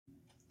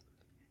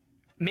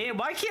Man,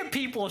 why can't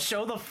people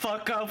show the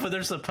fuck up when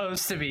they're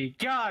supposed to be?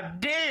 God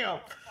damn!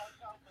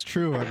 It's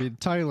true. I mean,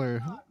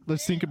 Tyler,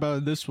 let's think about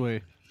it this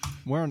way.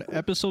 We're on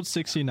episode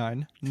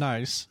 69.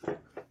 Nice.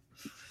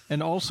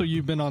 And also,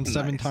 you've been on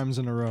 7 times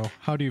in a row.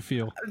 How do you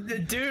feel?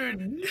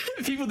 Dude,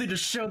 people need to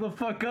show the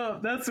fuck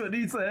up. That's what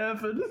needs to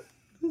happen.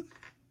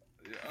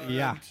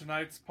 Yeah.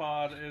 Tonight's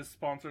pod is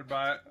sponsored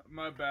by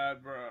My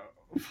Bad Bro.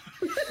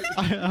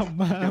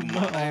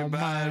 My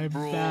bad,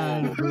 bro.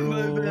 bad,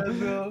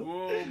 bro.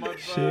 Whoa, my bad.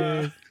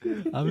 Shit.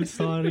 I'm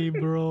sorry,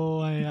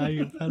 bro.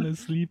 I fell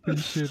asleep and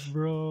shit,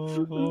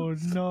 bro. Oh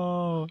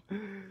no.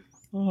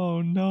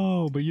 Oh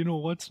no. But you know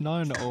what's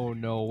not an oh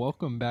no.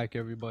 Welcome back,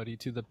 everybody,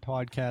 to the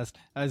podcast.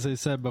 As I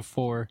said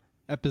before,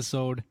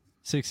 episode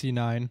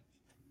 69.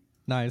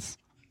 Nice.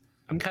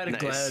 I'm kind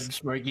of Nice. glad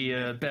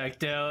Smarky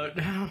backed out.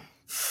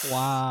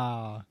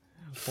 Wow.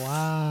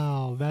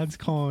 Wow. That's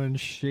calling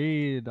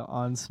shade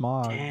on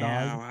Smog, Damn,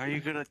 dog. how are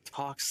you gonna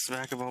talk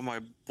smack about my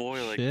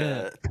boy like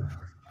Shit. that?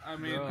 I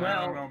mean, I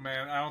Well- don't know,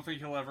 man. I don't think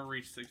he'll ever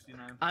reach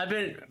 69. I've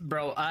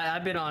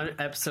been on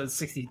episode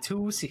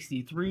 62,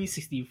 63,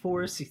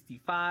 64,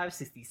 65,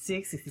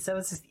 66,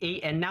 67,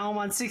 68, and now I'm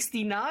on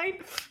 69.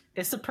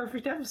 It's the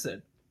perfect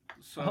episode.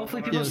 So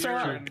Hopefully what people I'm show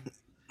up. hearing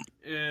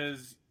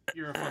is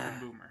you're a fucking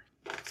boomer.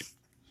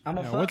 I'm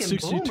a Yeah, fucking what's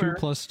 62 boomer.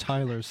 plus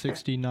Tyler?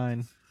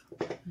 69.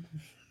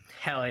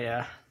 Hell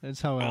yeah.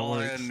 That's how it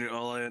works.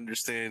 All I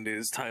understand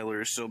is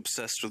Tyler is so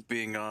obsessed with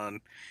being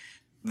on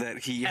that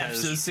he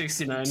Episode has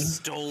 69.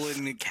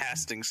 stolen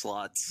casting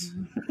slots.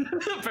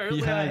 Apparently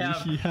He I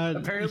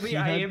had-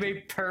 am a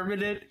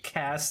permanent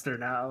caster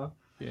now.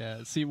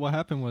 Yeah, see what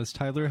happened was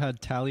Tyler had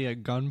Tally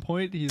at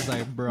gunpoint. He's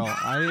like, bro,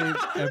 I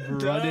am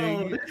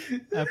running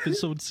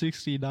episode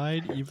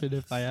 69 even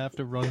if I have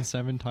to run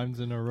 7 times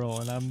in a row,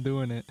 and I'm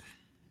doing it.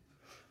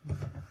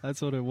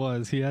 That's what it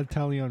was. He had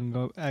Tally at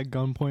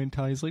gunpoint.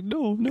 Tally's like,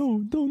 no,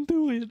 don't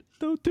do it.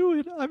 Don't do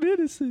it. I'm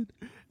innocent.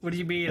 What do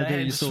you mean? Okay, I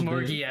had you still do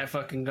Smorgy at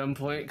fucking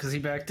gunpoint because he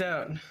backed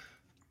out.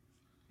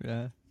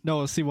 Yeah.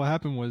 No, see what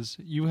happened was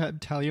you had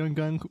Tally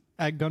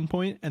at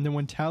gunpoint, and then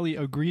when Tally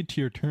agreed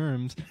to your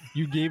terms,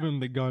 you gave him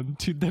the gun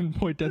to then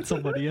point at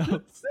somebody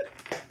else.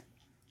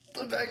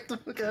 Back the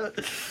fuck out.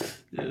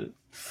 Yeah.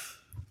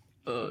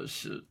 Oh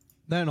shit.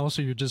 Then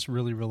also you're just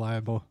really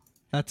reliable.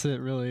 That's it,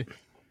 really.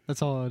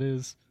 That's all it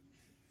is.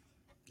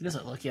 It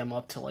isn't lucky I'm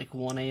up till like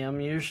 1 a.m.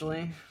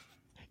 usually.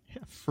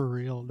 Yeah, for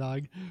real,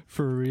 dog.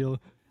 For real.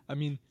 I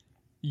mean,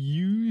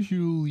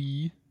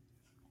 usually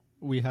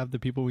we have the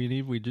people we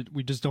need. We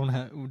just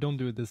don't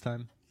do it this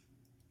time.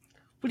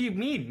 What do you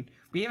mean?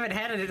 We haven't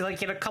had it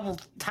like in a couple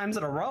times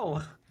in a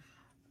row.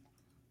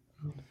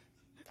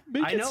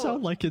 Make I it know.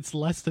 sound like it's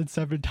less than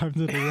 7 times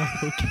in a row,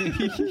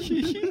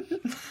 okay?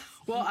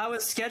 Well, I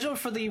was scheduled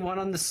for the one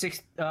on the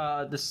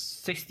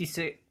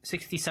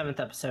 67th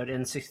episode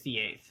and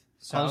 68th.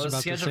 So I was about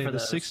to scheduled say for the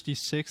those.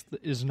 66th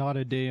is not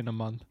a day in a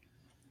month.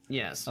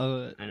 Yes,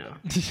 Uh, I know.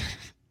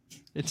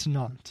 It's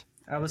not.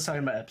 I was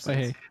talking about But episodes.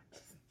 hey,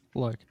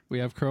 look, we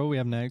have Crow, we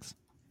have Nags,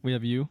 we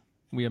have you,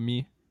 we have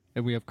me,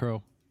 and we have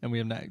Crow, and we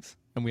have Nags,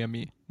 and we have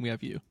me, we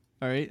have you.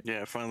 All right?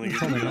 Yeah, finally get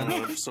to be on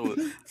an episode.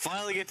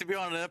 Finally get to be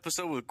on an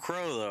episode with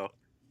Crow though.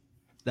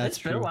 That's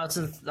It's been true. a while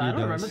since I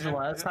don't does. remember the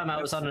last time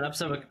I was on an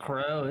episode with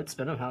Crow. It's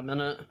been a hot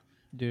minute.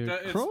 Dude,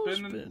 That- Crow's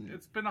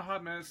it's been a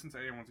hot minute since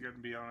anyone's gotten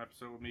to be on an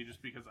episode with me,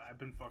 just because I've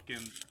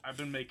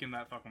been making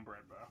that fucking bread,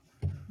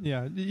 bro.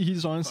 Yeah,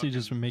 he's honestly Fucking-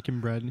 just been making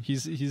bread.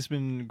 He's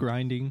been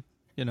grinding,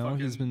 you know.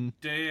 He's Fucking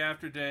been day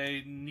after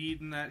day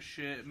kneading that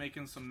shit,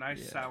 making some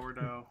nice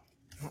sourdough.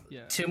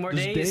 yeah. 2 more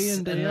Just days. day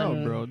in day and out,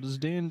 then- bro. Just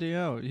day in day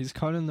out. He's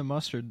cutting the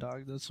mustard,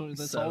 dog. That's all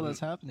So-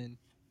 that's happening.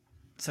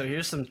 So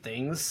here's some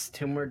things.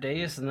 2 more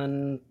days, and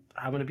then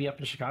I'm gonna be up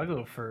in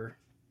Chicago for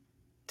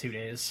 2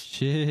 days.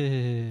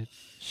 Shit,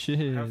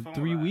 Have fun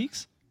 3 with that.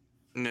 weeks.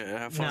 Yeah,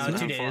 have fun. No, have 2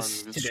 fun.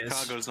 days, 2 days.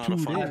 Chicago's not 2 a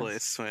fun days.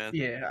 place, man.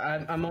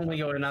 Yeah, I'm only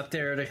going up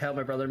there to help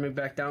my brother move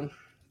back down.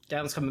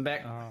 Dad's coming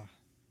back. Ah,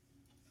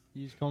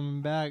 he's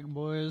coming back,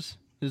 boys.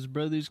 His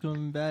brother's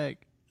coming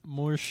back.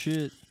 More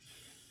shit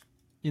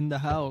in the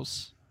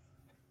house.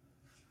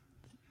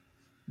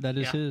 That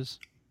is Yeah. his,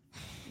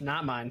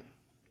 Not mine.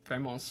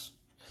 Grandma's.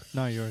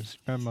 not yours,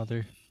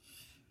 grandmother.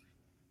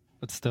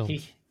 But still,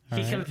 He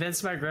Alright.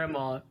 convinced my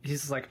grandma.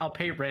 He's like, I'll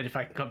pay rent if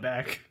I can come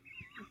back.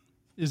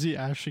 is he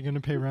actually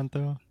gonna pay rent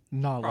though?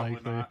 Not Probably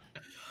likely. not.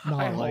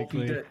 Not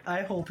likely.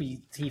 I hope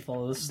he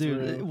follows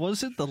Dude, through.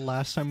 was it the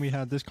last time we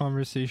had this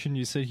conversation?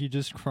 You said he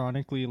just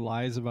chronically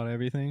lies about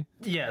everything.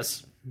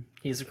 Yes,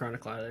 he's a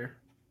chronic liar.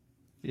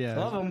 Yeah,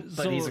 Love him,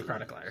 but so, he's a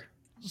chronic liar.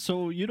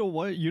 So you know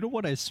what? You know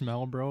what I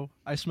smell, bro?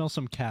 I smell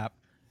some cap.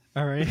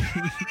 All right.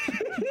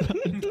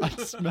 I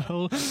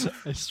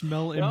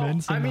smell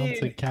immense I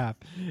amounts mean, of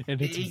cap,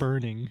 and it's he-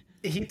 burning.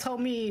 He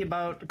told me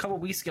about a couple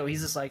weeks ago.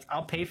 He's just like,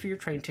 I'll pay for your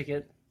train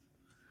ticket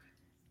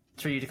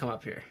for you to come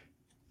up here.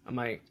 I'm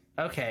like,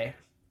 okay.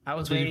 I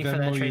was Did he waiting for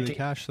that Venmo train you the ticket.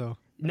 cash though?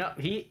 No,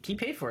 he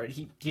paid for it.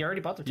 He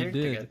already bought the train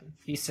did? ticket.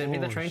 He sent me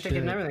the Oh, train ticket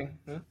and shit. everything.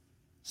 Yeah.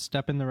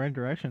 Step in the right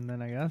direction,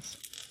 then I guess.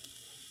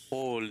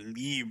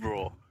 Holy,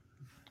 bro.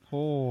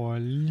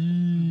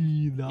 Holy.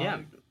 Lee, dog.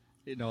 Yeah.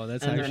 You know,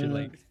 that's And actually then-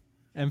 like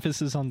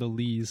emphasis on the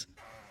Lees.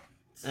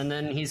 And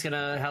then he's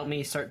gonna help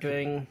me start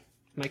doing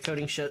my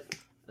coding shit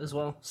as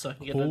well. So I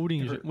can get the-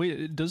 Coding.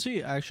 Wait, does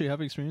he actually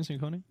have experience in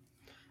coding?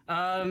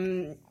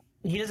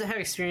 He doesn't have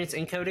experience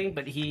in coding,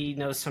 but he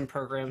knows some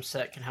programs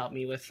that can help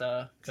me with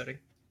coding,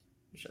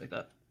 shit like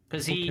that.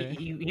 Because Okay.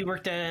 he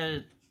worked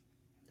at,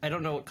 I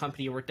don't know what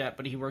company he worked at,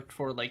 but he worked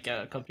for like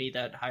a company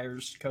that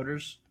hires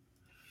coders.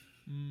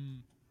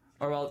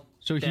 Or well,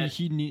 So that-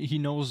 he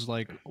knows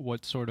like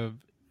what sort of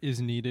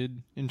is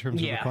needed in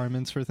terms of Yeah.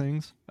 requirements for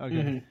things. Okay,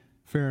 Mhm.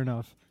 fair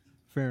enough.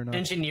 Fair enough.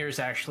 engineers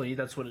actually,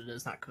 that's what it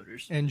is, not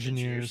coders.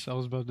 Engineers. I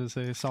was about to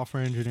say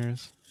software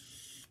engineers.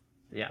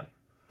 Yeah,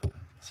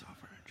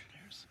 Software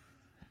engineers.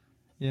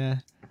 Yeah.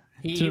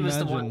 he To was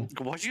the imagine.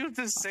 one. Why'd you have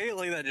to say it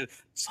like that?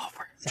 Just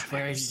Software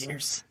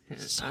engineers.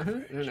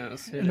 Who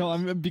knows? Who No,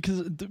 knows? I'm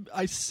because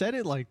I said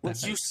it like Like,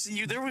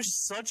 that. there was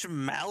such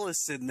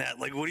malice in that.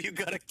 Like, what do you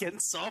got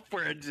against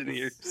software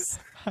engineers?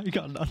 I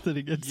got nothing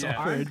against Yeah.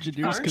 software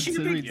engineers Aren't you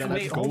considering be- that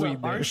wait, I'm hold going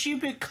up. there. Aren't you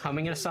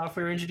becoming a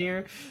software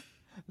engineer?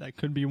 That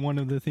could be one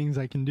of the things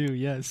I can do.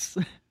 Yes.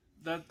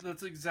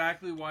 That's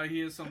exactly why he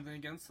has something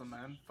against them,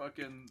 man.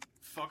 Fucking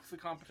fuck the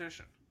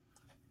competition.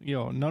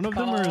 Yo, none of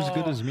them are as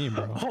good as me,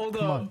 bro. Hold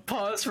Come up, on.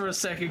 pause for a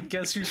second.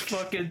 Guess who's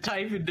fucking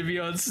typing to me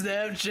on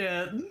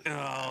Snapchat?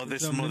 Oh,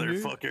 this Some dude?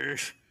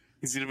 motherfucker.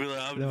 He's gonna be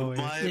like, No way.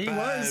 my He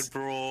bad, was.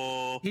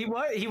 bro.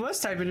 He was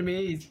typing to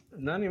me.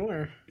 Not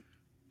anymore.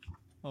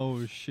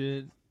 Oh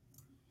shit.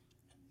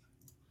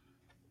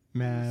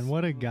 Man,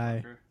 what a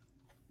guy. Motherfucker.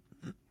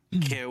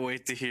 Can't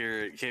wait to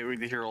hear it. Can't wait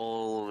to hear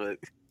all of it.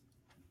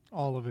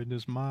 All of it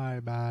is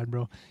my bad,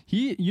 bro.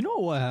 You know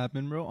what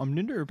happened, bro?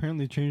 Amninder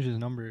apparently changed his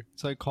number.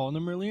 So I called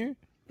him earlier,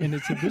 and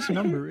it said this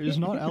number is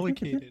not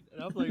allocated.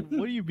 And I'm like,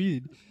 what do you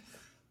mean?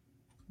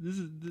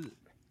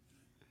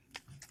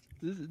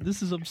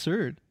 This is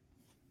absurd.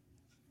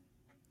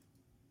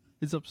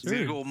 It's He's absurd.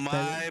 gonna go, that-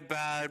 my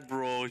bad,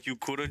 bro. You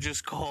could have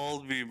just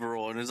called me,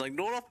 bro. And it's like,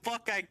 no, the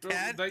fuck, I No,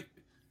 can't. they-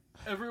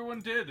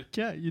 everyone did.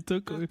 Yeah, you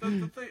took. That's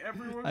the thing.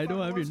 Everyone. I don't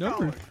fucking have your was number.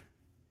 calling.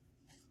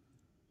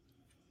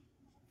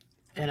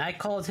 And I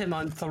called him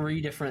on four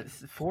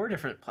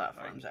different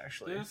platforms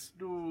actually. This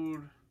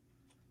dude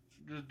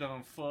just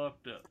done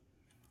fucked up.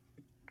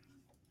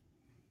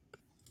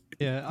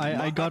 Yeah,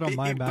 I got on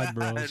my My bad,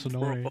 bro. bad, So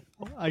don't bro. worry.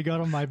 I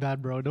got on my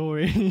bad, bro. Don't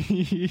worry.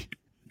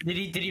 Did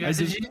he I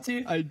message just,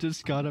 you too? I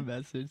just got a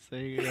message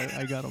saying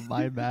I got on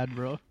my bad,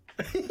 bro.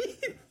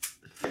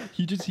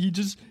 He just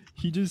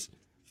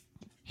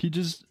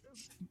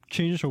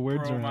changed the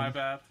words Bro, my around.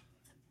 bad.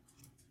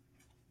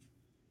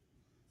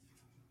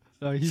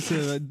 He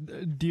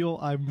said, "Deal,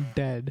 I'm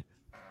dead,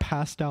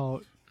 passed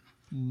out.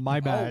 My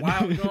bad." Oh wow,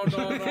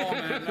 no,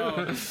 man, no.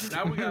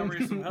 Now we gotta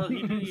raise some hell.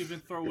 He didn't even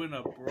throw in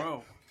a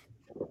bro.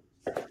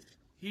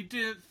 He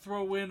didn't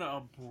throw in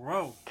a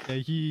bro. Yeah,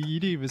 he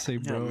didn't even say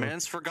Yeah, bro.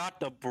 man's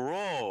forgot the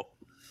bro.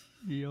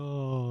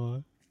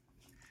 Yo,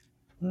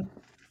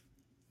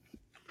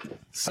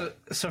 So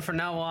from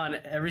now on,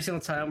 every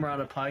single time we're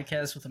on a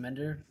podcast with a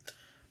mender,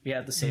 we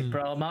have to say,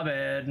 "Bro, my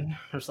bad,"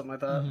 or something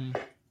like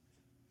that.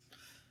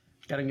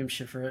 Gotta give him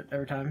shit for it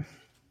every time.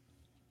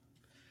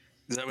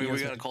 Does that mean Yes,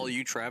 we gotta I- call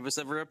you Travis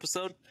every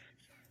episode?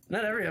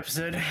 Not every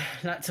episode.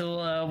 Not till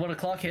 1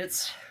 o'clock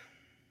hits.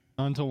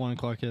 not until 1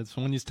 o'clock hits.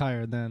 When he's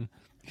tired, then.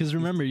 Because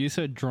remember, you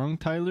said drunk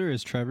Tyler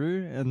is Trevor,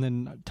 and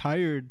then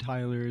tired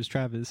Tyler is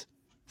Travis.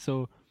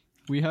 So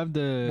we have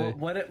the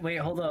Wait,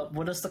 hold up.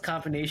 What is the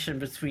combination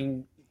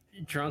between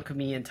drunk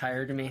me and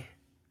tired me?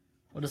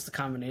 What is the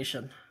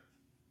combination?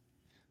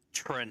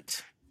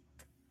 Trent.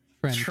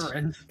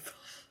 Trent.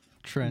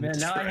 Trent. Man,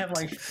 now I have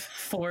like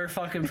 4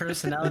 fucking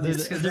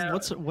personalities. 'cause now-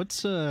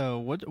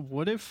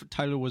 What if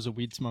Tyler was a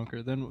weed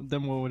smoker? Then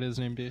what would his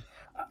name be?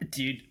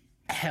 dude,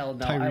 hell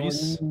no.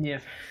 Tyrese?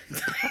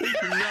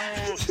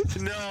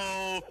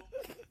 No.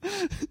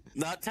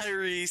 Not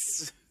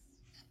Tyrese.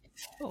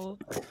 Oh.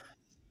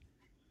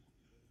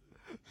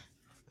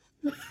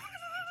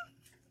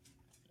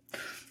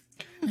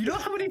 You know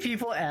how many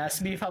people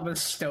ask me if I'm a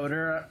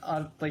stoner?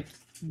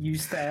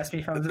 Used to ask me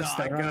if I was a No, I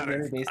stoner on a got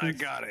daily it. basis. I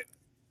got it.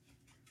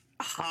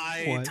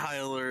 Hi, What?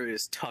 Tyler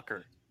is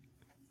Tucker.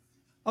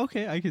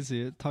 Okay, I can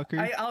see it. Tucker.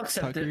 I'll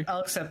accept Tucker. it. I'll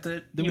accept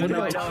it. Then Even what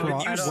though I about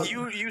don't, Cro- I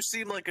don't, You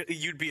seem like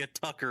you'd be a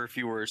Tucker if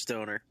you were a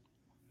stoner.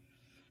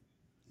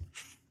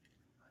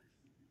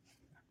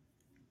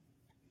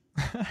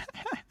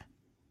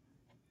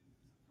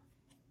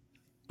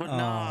 But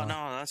Aw.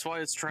 no, that's why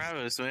it's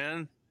Travis,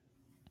 man.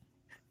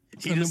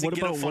 He And then doesn't what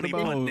get about- a funny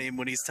what pun about- name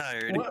when he's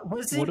tired. what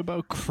was it? What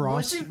about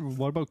was it-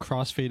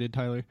 crossfaded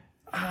Tyler?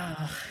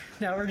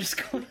 Now we're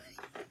just going.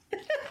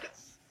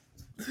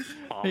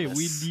 Hey, we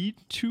Thomas. need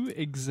to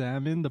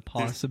examine the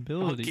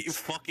possibilities.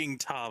 Fucking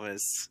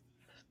Thomas.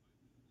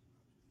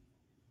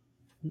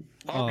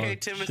 Oh, Okay,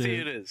 Timothy,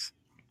 shit. it is.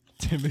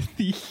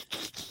 Timothy.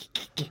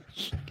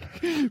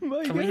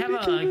 My Can we God,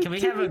 have became a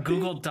Timothy.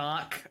 Google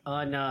Doc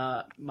on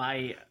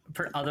my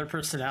other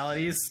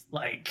personalities?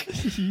 Like,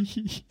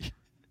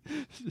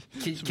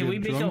 Can we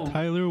make drunk a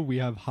Tyler? We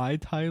have high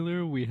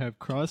Tyler. We have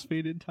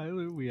crossfaded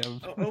Tyler. We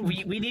have.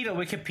 we need a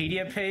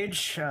Wikipedia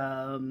page.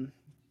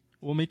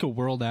 We'll make a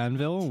world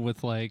anvil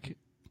with like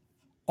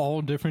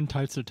all different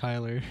types of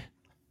Tyler.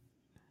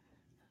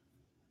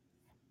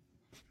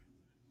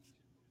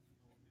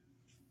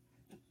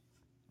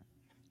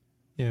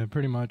 Yeah,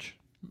 pretty much.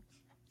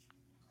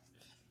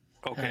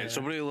 Okay,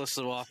 somebody list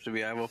them off to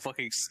me. I have a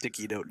fucking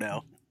sticky note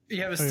now.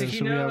 You have a Okay, sticky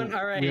so note.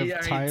 All right, we all have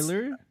right.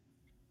 Tyler, Yeah,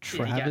 you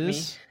got me.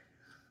 Travis.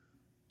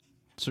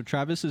 So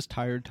Travis is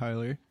Tired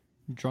Tyler.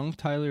 Drunk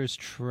Tyler is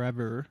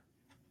Trevor.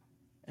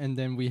 And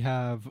then we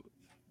have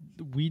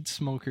Weed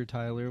Smoker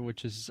Tyler,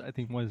 which is, I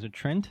think, what is it,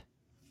 Trent?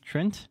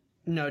 Trent?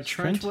 No,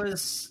 Trent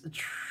was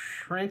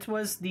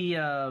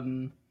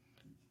the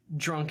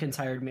drunk and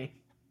tired me.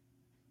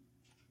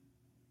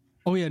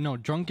 Oh, yeah, no,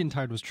 Drunk and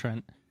Tired was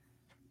Trent.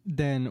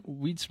 Then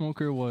Weed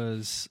Smoker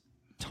was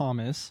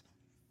Thomas.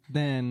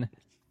 Then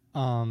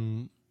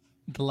the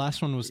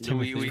last one was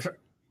Timothy.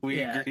 We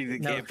Yeah, agreed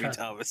it no, can't be trust-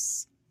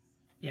 Thomas.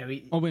 Yeah,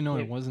 we. Oh, wait, no,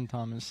 we- it wasn't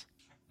Thomas.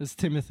 It's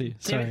Timothy.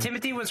 Sorry.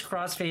 Timothy was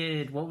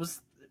crossfaded. What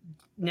was?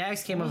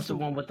 Nags came up with the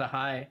one with the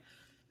high.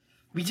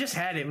 We just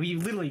had it. We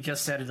literally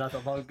just said it not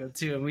that long ago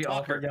too, and we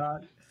all Tucker.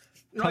 forgot.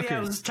 Oh Tucker. yeah,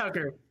 it was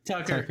Tucker.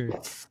 Tucker.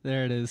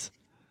 There it is.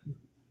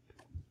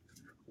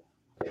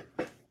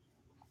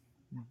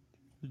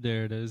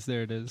 There it is.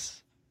 There it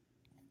is.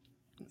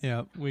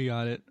 Yeah, we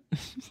got it.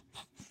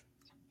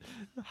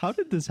 How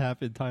did this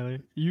happen, Tyler?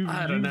 You've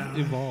know.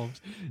 evolved.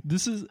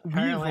 This is we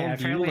Apparently-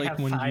 evolved you apparently like have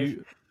when 5.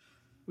 you.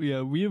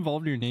 Yeah, we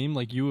evolved your name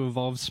like you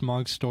evolved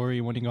Smog's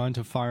story when he got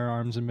into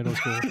firearms in middle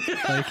school.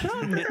 Like,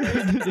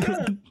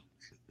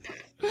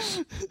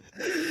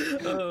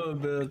 Oh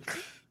man.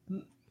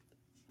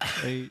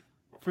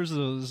 first of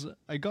all,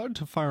 I got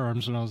into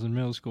firearms when I was in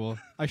middle school.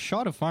 I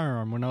shot a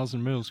firearm when I was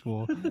in middle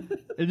school.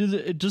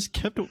 It just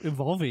kept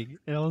evolving,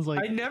 and I was like,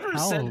 I never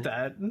how? said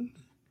that.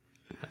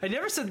 I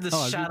never said this Oh,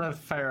 I shot a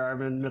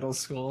firearm in middle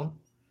school.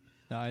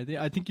 No,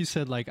 I think you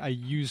said like I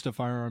used a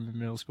firearm in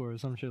middle school or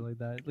some shit like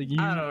that. Like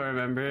I don't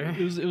remember.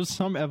 it was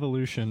some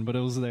evolution, but it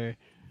was there.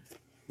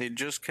 It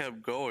just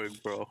kept going,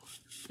 bro.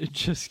 It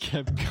just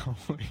kept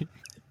going,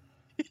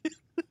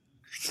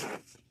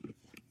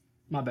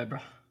 My bad, bro.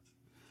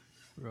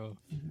 bro.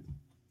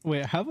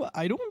 Wait,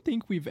 I don't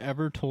think we've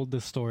ever told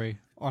this story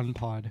on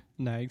pod,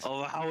 Nags.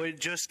 Oh, how it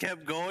just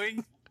kept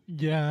going?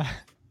 Yeah.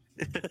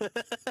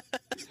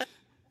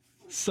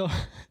 So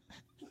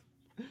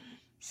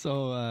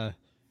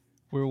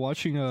we're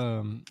watching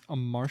a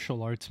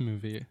martial arts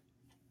movie.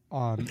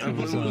 I It believe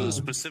was, it was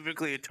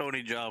specifically a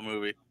Tony Jaa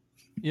movie.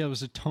 yeah, it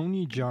was a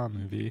Tony Jaa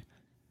movie.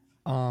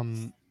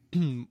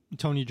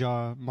 Tony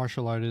Jaa,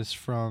 martial artist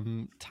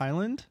from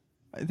Thailand.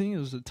 I think it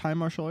was a Thai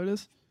martial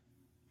artist.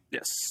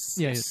 Yes.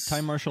 Yeah, yes.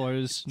 Thai martial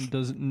artist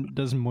does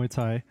Muay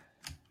Thai.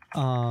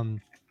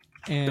 And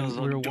Does,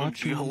 we were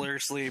watching.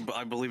 hilariously,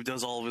 I believe,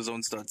 does all of his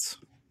own stunts.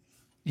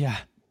 Yeah.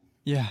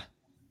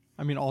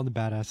 I mean, all the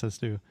badasses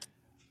do.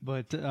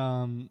 But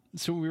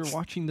so we were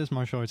watching this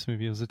martial arts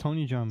movie. It was a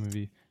Tony Jaa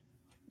movie.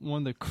 One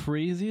of the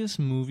craziest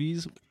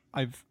movies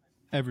I've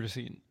ever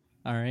seen.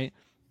 All right,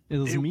 it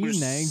was me, was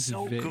Nags,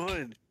 so Vic.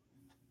 good.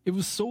 It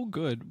was so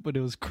good, but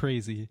it was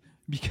crazy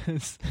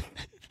because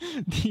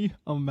the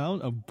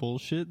amount of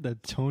bullshit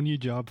that Tony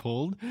Jaa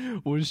pulled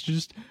was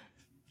just.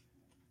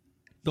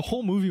 The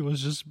whole movie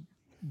was just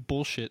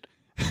bullshit.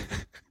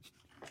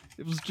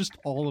 It was just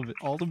all of it.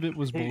 All of it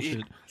was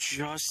bullshit. It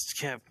just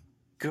kept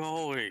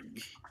going.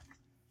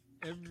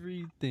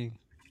 Everything.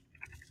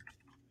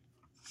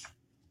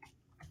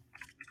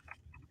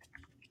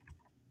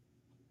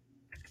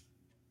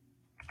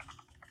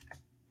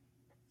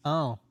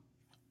 Oh.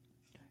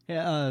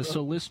 Yeah,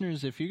 so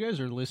listeners, if you guys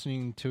are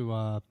listening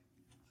to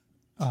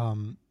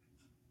the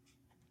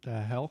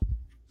hell?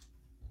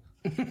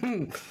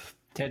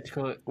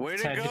 Technical, Way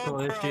to technical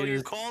go, Crow. You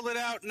issues. called it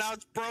out, now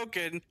it's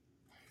broken.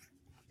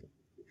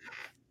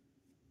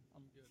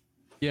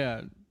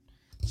 Yeah.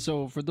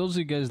 So for those of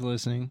you guys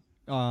listening,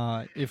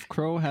 if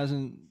Crow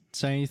hasn't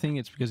said anything,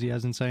 it's because he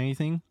hasn't said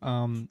anything.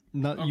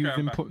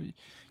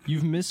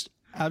 You've missed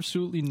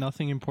absolutely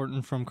nothing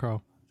important from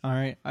Crow. All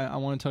right, I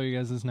want to tell you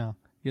guys this now.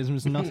 You guys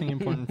missed nothing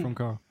important from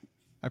Crow.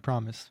 I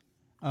promise.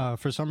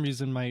 For some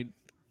reason, my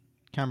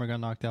camera got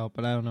knocked out,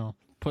 but I don't know.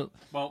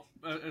 Well,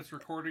 it's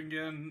recording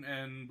again,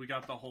 and we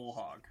got the whole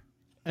hog.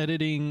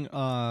 Editing.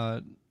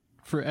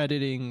 For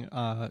editing,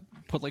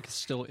 put like a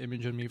still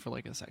image of me for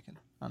like a second.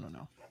 I don't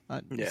know.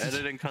 Yeah,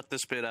 edit and cut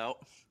this bit out.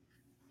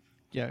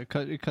 Yeah,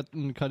 cut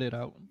it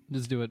out.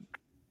 Just do it.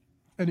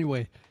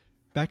 Anyway,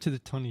 back to the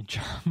Tony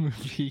Jaa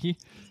movie.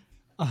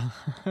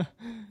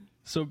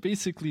 So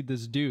basically,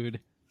 this dude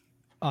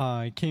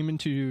came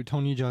into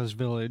Tony Jaa's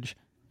village,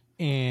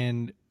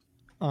 and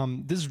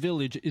this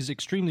village is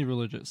extremely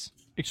religious.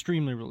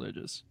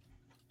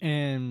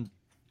 And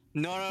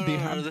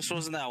No, this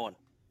wasn't that one.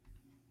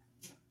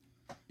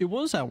 it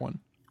was that one.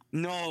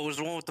 No, it was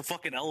the one with the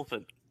fucking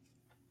elephant.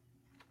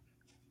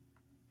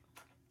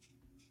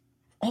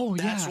 Oh,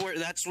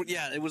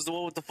 Yeah, it was the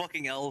one with the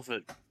fucking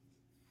elephant.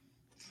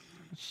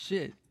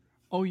 Shit.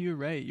 Oh, you're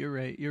right.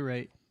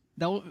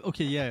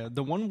 Okay, yeah.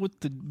 The one with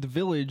the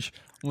village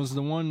was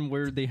the one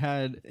where they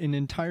had an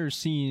entire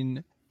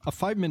scene, a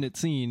 5-minute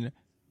scene,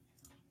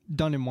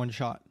 done in one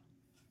shot.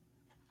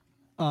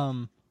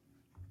 Or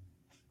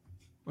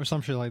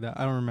some shit like that.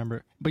 I don't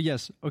remember. But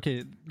yes,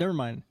 okay, never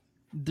mind.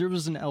 There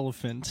was an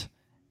elephant.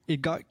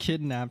 It got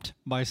kidnapped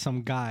by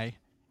some guy,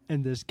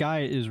 and this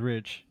guy is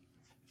rich.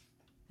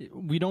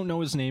 We don't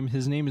know his name.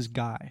 His name is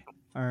Guy.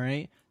 All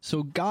right.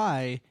 So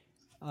Guy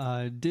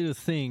did a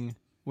thing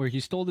where he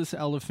stole this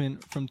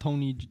elephant from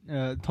Tony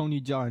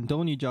Jaa, and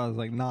Tony Jaa is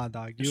like, "Nah,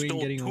 dog, you ain't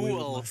getting away with two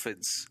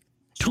elephants.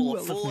 Two Stole a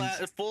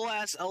elephants. full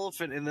ass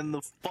elephant, and then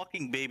the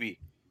fucking baby.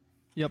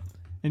 Yep."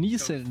 And he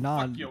said,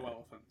 "Nah." Fuck yo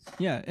elephants.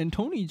 Yeah, and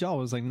Tony Jaa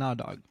was like, "Nah,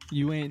 dog,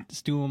 you ain't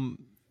stealing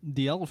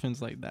the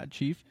elephants like that,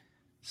 chief."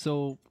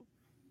 So,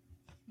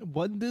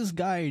 what this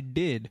guy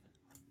did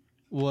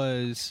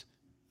was,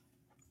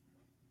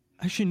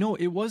 actually, no,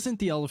 it wasn't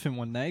the elephant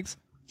one, Nags.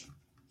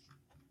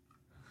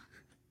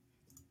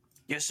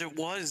 Yes, it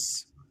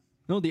was.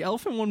 No, the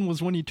elephant one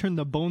was when he turned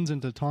the bones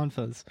into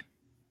tonfas.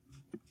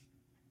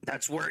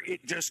 That's where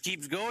it just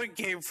keeps going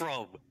came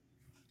from.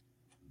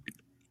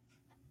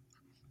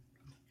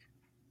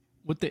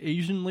 With the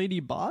Asian lady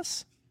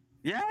boss?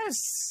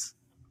 Yes.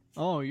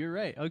 Oh, you're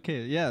right.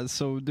 Okay, yeah.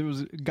 So there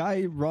was a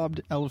guy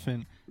robbed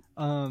elephant.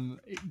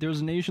 There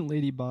was an Asian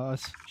lady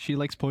boss. She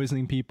likes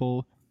poisoning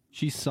people.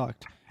 She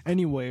sucked.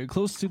 Anyway,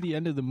 close to the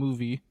end of the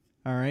movie,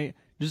 all right,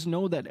 just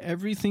know that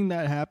everything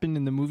that happened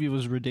in the movie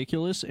was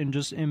ridiculous, and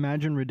just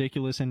imagine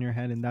ridiculous in your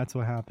head, and that's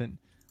what happened.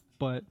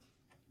 But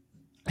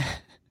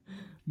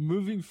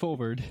moving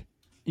forward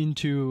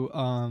into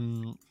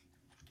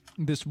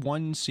this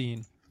one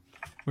scene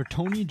where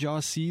Tony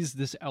Jaa sees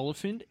this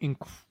elephant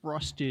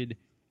encrusted.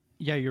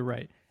 Yeah, you're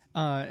right.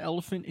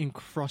 Elephant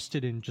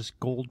encrusted in just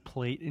gold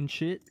plate and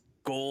shit.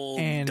 Gold,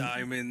 And-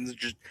 diamonds,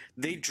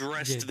 they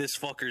dressed Yeah. this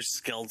fucker's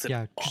skeleton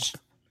Yeah, up.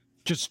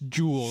 just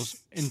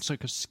jewels. And it's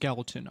like a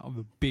skeleton of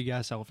a big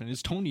ass elephant.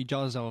 It's Tony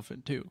Jaa's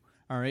elephant too.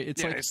 All right,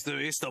 it's Yeah, like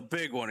it's the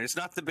big one. It's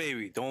not the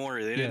baby. Don't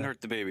worry, they didn't Yeah.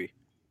 hurt the baby.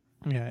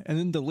 yeah. And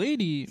then the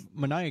lady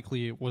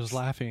maniacally was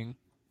laughing,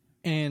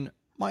 and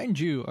mind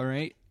you, all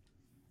right,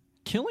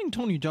 killing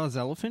Tony Jaa's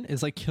elephant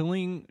is like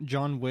killing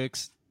John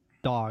Wick's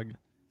dog.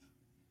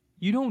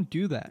 You don't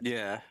do that.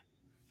 Yeah.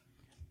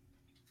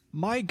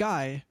 My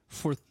guy,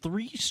 for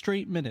 3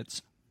 straight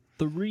minutes,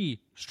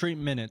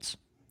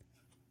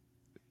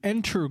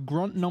 enter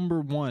grunt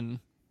number 1,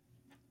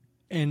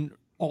 and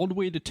all the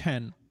way to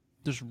 10,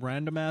 just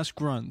random ass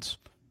grunts,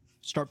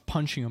 start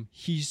punching him.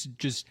 He's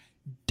just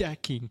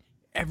decking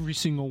every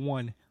single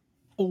one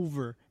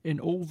over and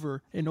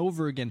over and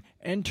over again.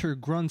 Enter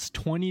grunts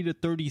 20 to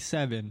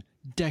 37,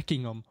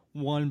 decking them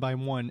one by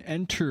one.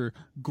 Enter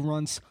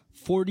grunts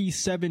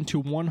 47 to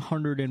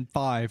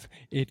 105.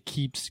 It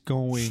keeps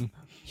going.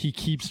 He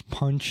keeps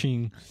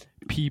punching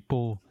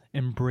people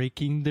and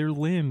breaking their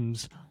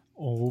limbs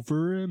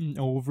over and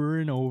over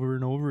and over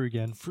and over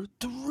again for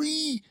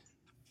 3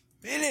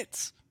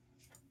 minutes.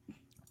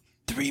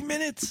 3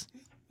 minutes.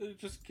 It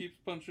just keeps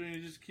punching.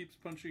 It just keeps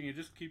punching. It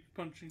just keeps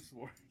punching some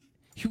more.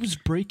 He was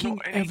breaking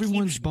No, and it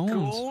everyone's keeps bones.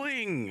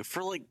 Going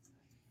for like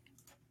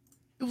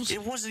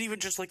it wasn't even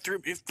just like 3.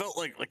 It felt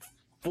like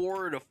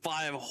 4 to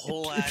 5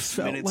 whole ass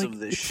minutes of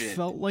this shit. It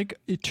felt like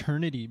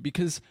eternity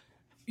because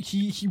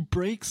he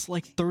breaks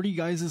like 30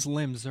 guys'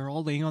 limbs. They're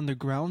all laying on the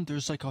ground.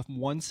 There's like a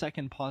 1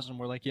 second pause and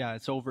we're like, yeah,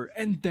 it's over.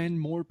 And then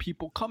more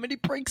people come and he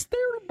breaks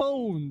their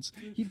bones.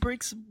 He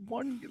breaks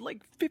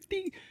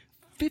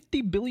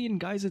 50 billion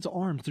guys'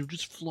 arms. They're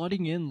just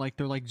flooding in like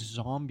they're like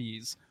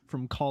zombies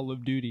from Call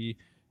of Duty.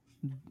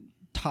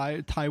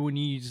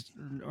 Taiwanese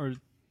or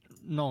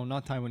no,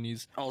 not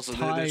Taiwanese. Also,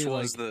 Thai,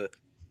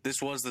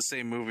 this was the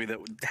same movie that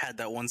had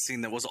that one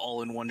scene that was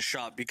all in one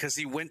shot because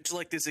he went to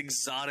like this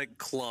exotic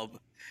club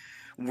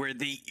where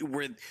they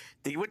went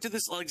to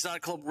this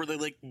exotic club where they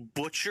like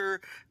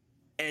butcher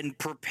and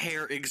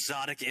prepare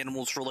exotic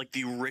animals for like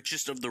the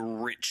richest of the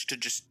rich to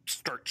just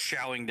start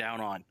chowing down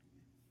on.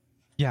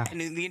 Yeah.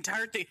 And in the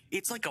entire thing,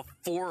 it's like a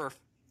 4 or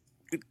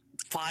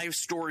 5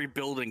 story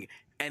building.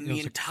 And It the was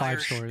like entire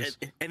 5 stories.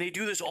 and they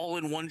do this all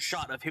in one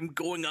shot of him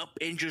going up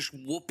and just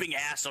whooping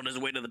ass on his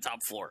way to the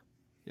top floor.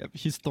 Yep,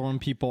 he's throwing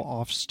people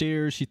off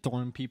stairs. He's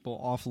throwing people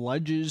off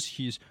ledges.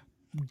 He's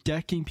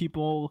decking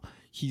people.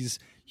 He's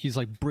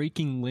like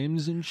breaking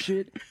limbs and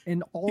shit.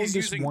 And all He's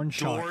this using one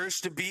shot.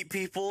 doors to beat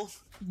people.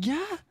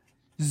 Yeah,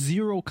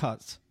 0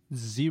 cuts.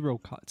 0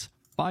 cuts.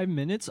 5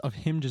 minutes of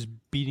him just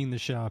beating the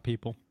shit out of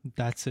people.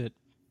 That's it.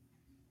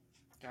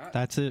 God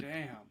That's it.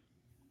 Damn.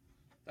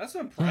 That's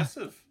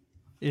impressive.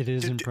 It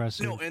is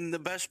impressive. No, and the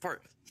best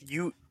part,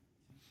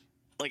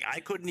 I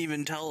couldn't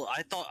even tell.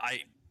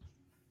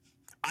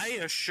 I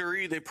assure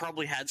you, they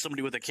probably had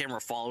somebody with a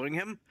camera following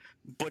him,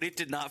 but it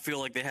did not feel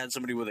like they had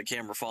somebody with a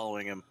camera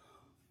following him.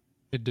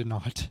 It did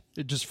not.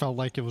 It just felt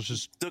like it was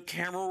just. The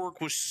camera work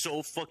was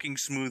so fucking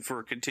smooth for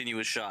a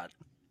continuous shot.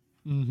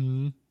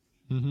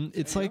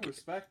 It's Hey, like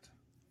respect.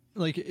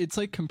 it's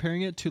like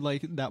comparing it to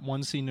like that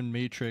one scene in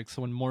Matrix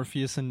when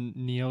Morpheus and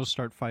Neo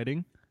start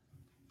fighting.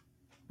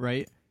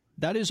 right?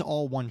 That is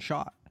all one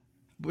shot.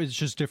 It's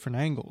just different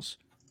angles.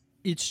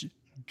 It's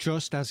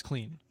just as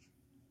clean.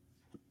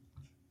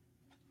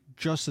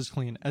 Just as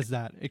clean as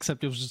that,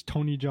 except it was just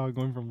Tony Jaa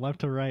going from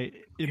left to right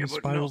in a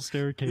spiral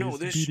staircase,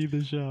 beating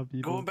the shit out of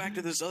people. Going back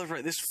to this other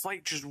fight, this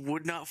fight just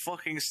would not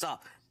fucking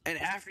stop. And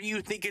after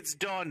you think it's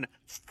done,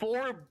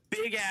 4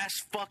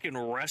 big-ass fucking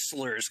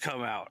wrestlers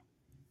come out.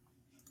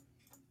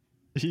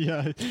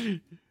 Yeah.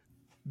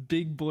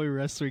 Big boy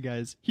wrestler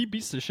guys. He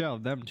beats the shit out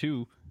of them,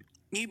 too.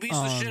 He beats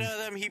the shit out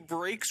of them. He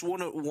breaks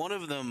one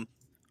of them.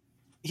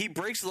 He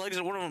breaks the legs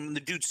of one of them, and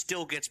the dude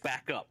still gets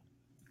back up.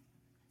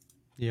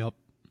 Yep.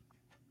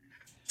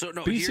 So,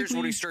 no, Basically, here's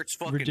what he starts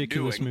fucking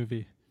ridiculous doing.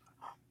 Movie.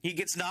 He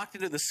gets knocked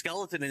into the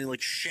skeleton, and he,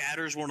 like,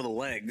 shatters one of the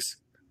legs.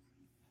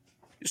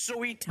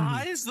 So he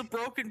ties the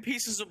broken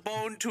pieces of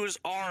bone to his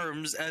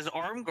arms as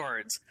arm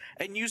guards,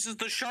 and uses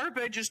the sharp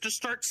edges to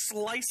start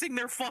slicing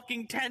their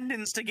fucking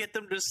tendons to get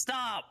them to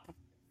stop.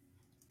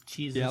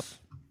 Jesus. Yep.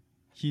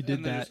 He did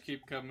and they that. just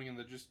keep coming, and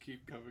they just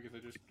keep coming, and they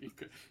just keep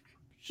coming.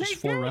 Just They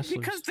 4 do, wrestlers.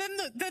 because then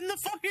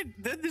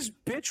this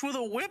bitch with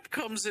a whip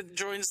comes and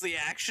joins the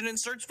action and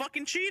starts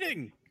fucking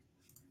cheating.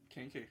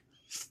 Kinky.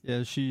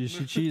 Yeah, she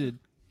cheated.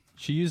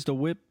 She used a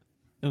whip.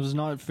 It was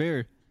not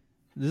fair.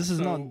 This is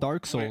not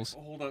Dark Souls.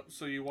 Wait, hold up.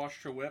 So you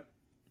washed her whip,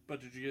 but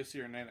did you get to see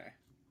her nene?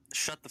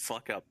 Shut the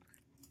fuck up.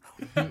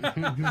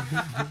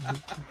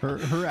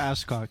 Her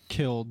ass got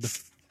killed.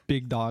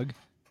 Big dog.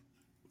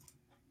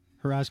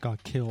 Her ass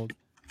got killed.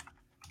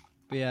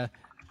 But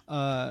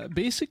yeah.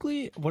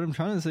 Basically, what I'm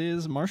trying to say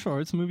is martial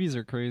arts movies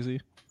are crazy.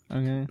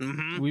 Okay?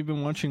 We've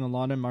been watching a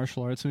lot of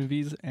martial arts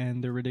movies,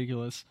 and they're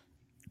ridiculous.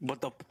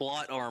 But the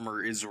plot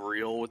armor is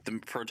real with the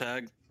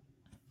protag.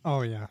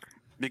 Oh, yeah.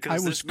 Because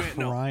I was this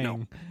man, crying.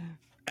 no.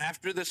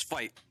 After this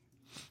fight,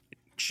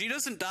 she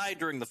doesn't die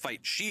during the fight.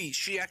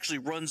 She actually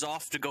runs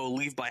off to go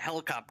leave by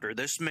helicopter.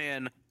 This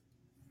man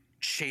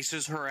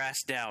chases her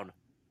ass down,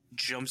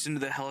 jumps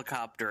into the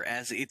helicopter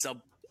as it's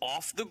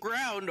off the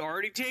ground,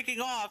 already taking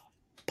off,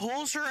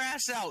 pulls her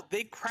ass out.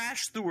 They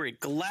crash through a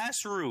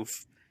glass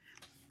roof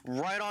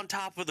right on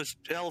top of the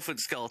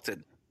elephant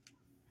skeleton.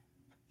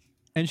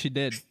 And she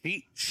did.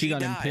 She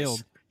got dies.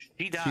 impaled.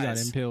 She dies. She got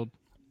impaled.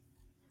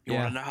 You Yeah.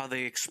 want to know how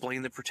they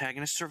explain the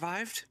protagonist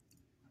survived?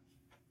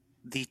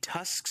 The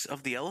tusks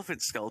of the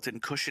elephant skeleton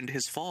cushioned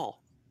his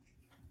fall.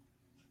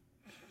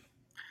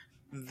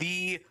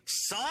 The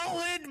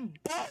solid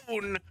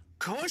bone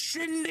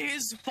cushioned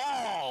his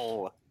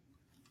fall.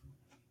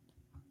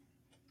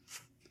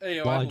 Hey,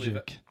 yo, I believe it.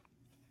 Logic.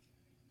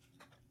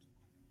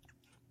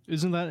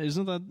 Isn't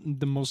that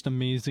the most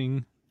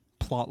amazing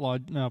plot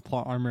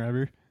armor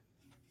ever?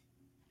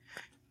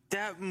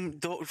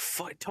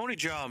 Tony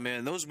Jaa,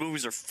 man, those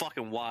movies are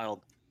fucking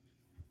wild.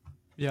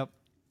 Yep.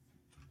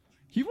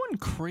 He went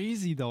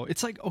crazy though.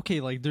 It's like,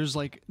 okay, like there's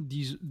like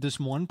this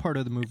one part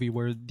of the movie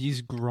where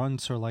these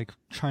grunts are like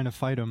trying to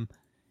fight him,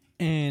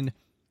 and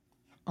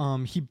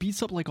he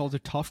beats up like all the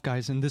tough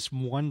guys, and this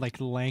one like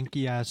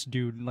lanky ass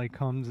dude like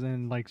comes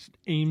and like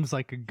aims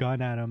like a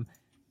gun at him,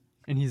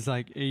 and he's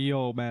like, "Hey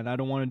yo, man, I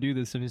don't want to do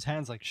this," and his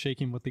hand's like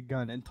shaking with the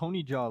gun, and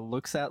Tony Jaa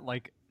looks at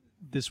like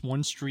this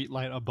one street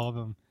light above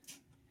him,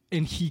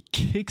 and he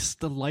kicks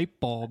the light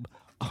bulb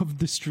of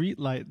the street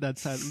light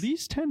that's at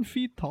least 10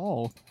 feet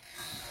tall.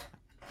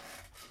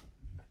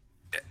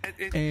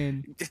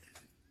 And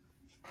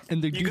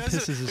the dude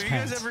pisses his pants. Have you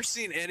pants. guys ever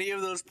seen any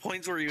of those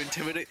points where you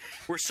intimidate,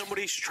 where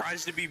somebody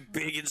tries to be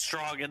big and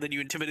strong, and then you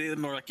intimidate them,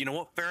 and they're like, you know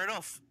what, fair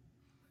enough.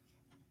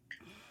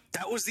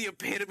 That was the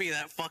epitome of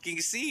that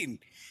fucking scene.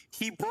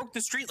 He broke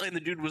the street light, and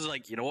the dude was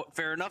like, you know what,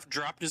 fair enough,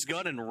 dropped his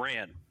gun and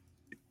ran.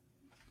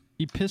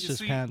 He pissed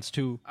his pants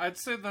too. I'd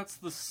say that's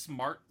the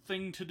smart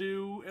thing to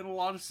do in a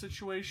lot of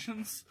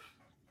situations.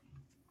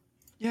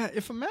 Yeah,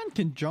 if a man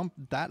can jump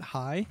that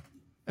high,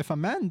 if a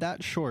man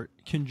that short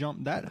can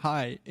jump that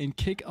high and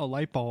kick a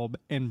light bulb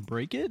and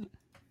break it,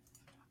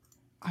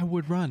 I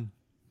would run.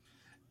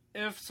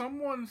 If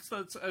someone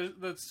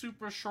that's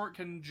super short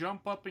can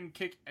jump up and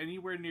kick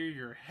anywhere near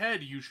your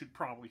head, you should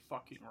probably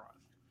fucking run.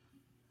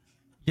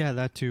 Yeah,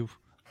 that too.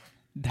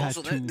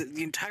 Also,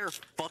 the entire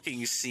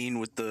fucking scene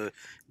with the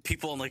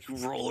people on like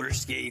roller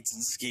skates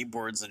and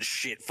skateboards and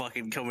shit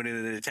fucking coming in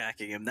and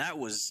attacking him,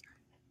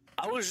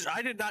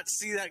 I did not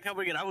see that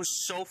coming, and I was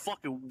so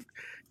fucking.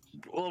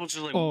 Well, I was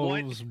just like,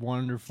 what? It was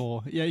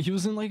wonderful. Yeah, he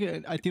was in like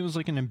I think it was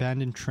like an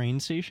abandoned train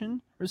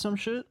station or some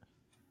shit,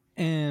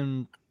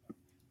 or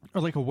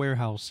like a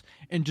warehouse,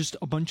 and just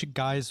a bunch of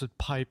guys with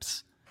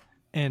pipes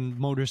and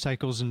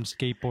motorcycles and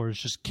skateboards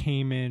just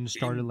came in,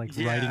 started like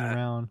riding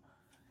around.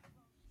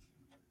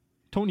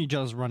 Tony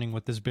Jaa's running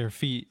with his bare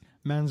feet.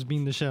 Man's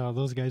beating the shit out of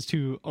those guys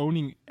too,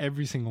 owning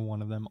every single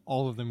one of them.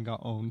 All of them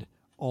got owned.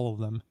 All of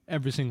them.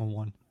 Every single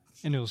one.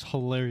 And it was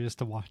hilarious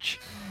to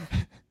watch.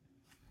 It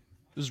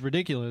was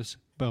ridiculous,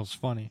 but it was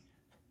funny.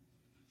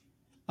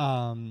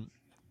 But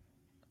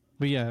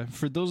yeah,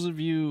 for those of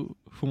you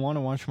who want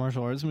to watch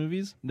martial arts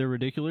movies, they're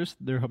ridiculous,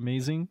 they're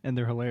amazing, and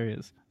they're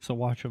hilarious. So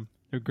watch them.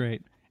 They're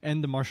great.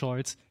 And the martial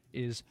arts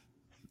is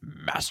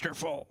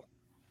masterful.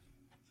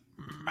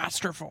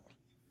 Masterful.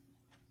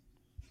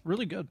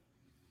 really good.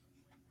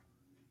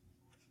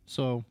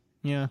 So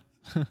yeah,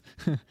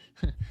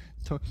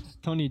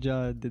 Tony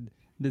Jaa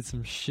did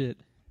some shit.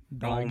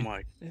 Dog. Oh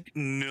my,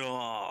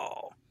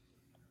 no.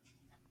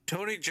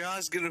 Tony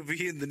Jaa's gonna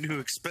be in the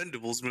new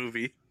Expendables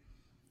movie.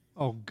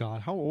 Oh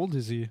God, how old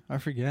is he? I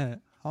forget.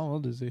 How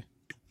old is he?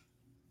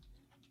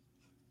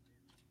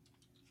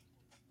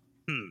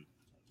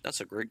 That's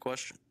a great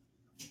question.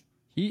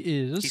 He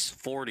is. He's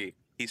 40.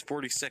 He's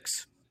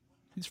 46.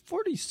 He's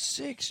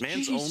 46.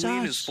 Man's Jesus. only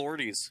in his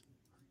 40s.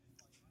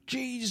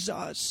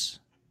 Jesus.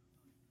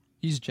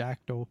 He's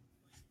jacked though.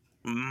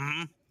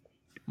 Mm-hmm.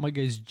 My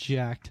guy's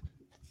jacked.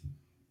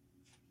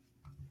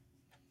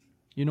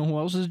 You know who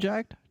else is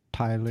jacked?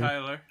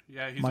 Tyler.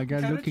 Yeah, he's My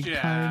guy looking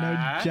jacked. kind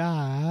of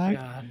jacked.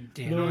 God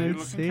damn No, it. He's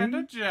Let's looking see. kind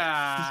of He's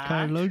jacked.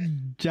 kind of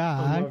I'm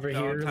jacked. over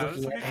here Tyler's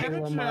looking at looking kinda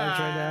Halo mods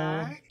right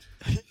now. jacked.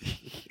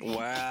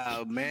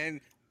 Wow,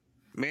 man.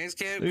 Man's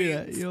can't Look be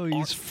at that. Yo,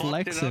 he's fucked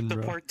flexing, enough to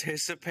bro.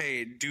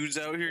 participate. Dudes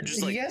out here just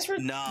You like, guys were,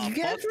 nah, you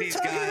guys fuck were these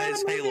talking about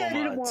guys, a movie Halo I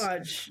didn't mods.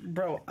 watch,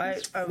 bro. I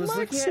was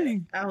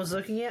Flexing.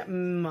 looking at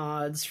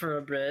mods for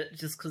a bit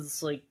just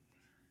because like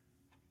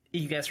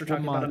you guys were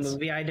talking about a mods?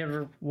 movie I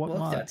never What looked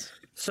mods? at.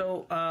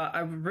 So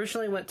I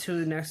originally went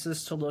to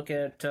Nexus to look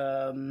at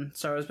Star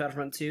Wars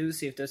Battlefront 2,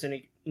 see if there's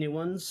any new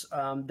ones.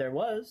 There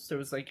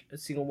was like a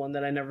single one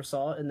that I never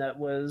saw, and that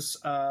was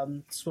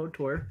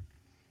SWTOR.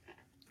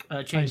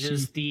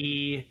 Changes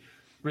the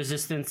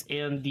Resistance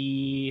and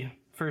the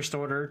First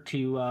Order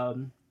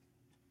to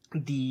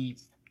the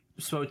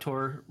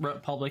SWTOR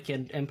Republic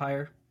and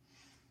Empire,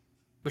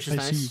 which is I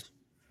nice. see.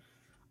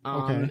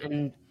 Okay.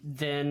 And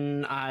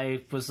then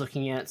I was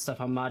looking at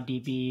stuff on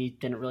ModDB,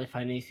 didn't really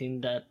find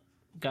anything that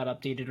got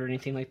updated or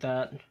anything like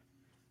that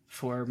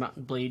for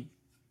Mountain Blade.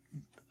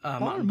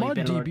 Mountain Blade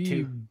Bannerlord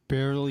 2. ModDB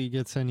barely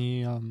gets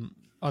any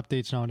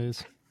updates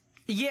nowadays.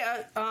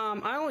 Yeah,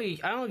 I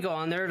only go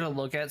on there to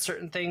look at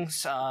certain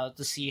things to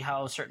see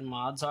how certain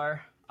mods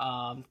are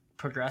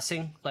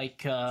progressing,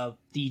 like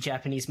the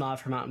Japanese mod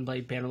for Mountain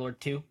Blade Bannerlord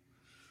 2.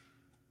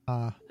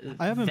 I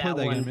haven't That played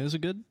that one- game. Is it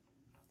good?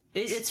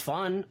 It's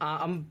fun.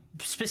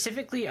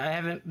 Specifically, I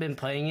haven't been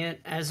playing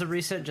it as of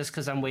recent just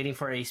because I'm waiting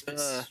for a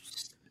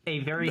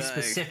very Bag.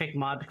 specific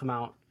mod to come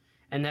out,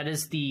 and that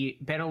is the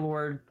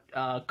Bannerlord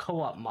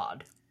co-op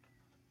mod.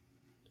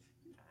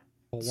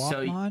 Co-op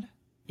So- mod?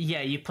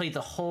 Yeah, you play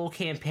the whole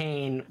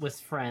campaign with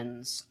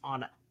friends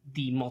on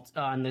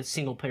the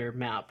single player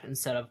map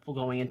instead of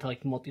going into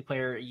like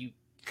multiplayer. You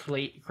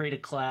create a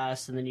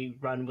class and then you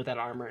run with that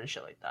armor and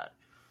shit like that.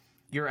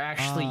 You're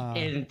actually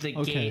in the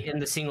okay. game in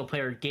the single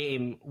player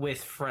game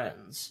with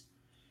friends.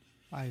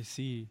 I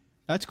see.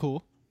 That's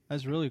cool.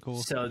 That's really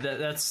cool. So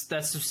that's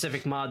a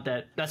specific mod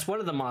that's one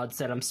of the mods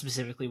that I'm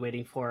specifically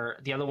waiting for.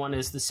 The other one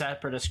is the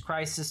Separatist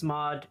Crisis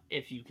mod.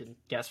 If you can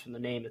guess from the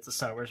name, it's a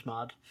Star Wars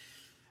mod.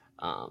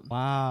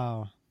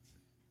 Wow.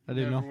 I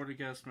didn't Never know. would have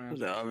guessed, man.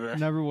 No, man.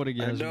 Never would have I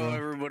guessed, know bro.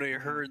 everybody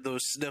heard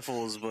those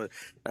sniffles, but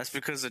that's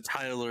because of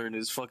Tyler and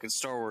his fucking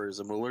Star Wars.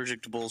 I'm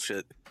allergic to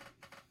bullshit.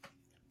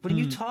 What are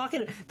you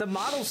talking? The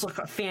models look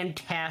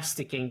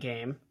fantastic in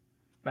game,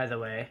 by the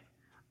way.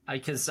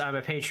 Because I'm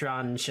a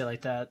Patreon and shit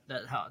like that.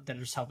 That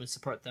is helping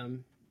support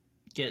them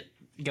get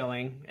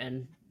going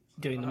and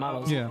doing the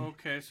models. Yeah.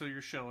 Okay, so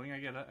you're shilling. I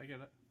get it.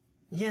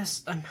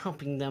 Yes, I'm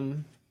helping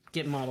them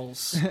get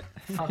models.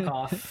 Fuck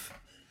off.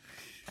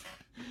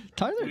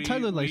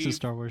 Tyler likes the we-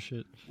 Star Wars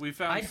shit. We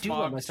found I do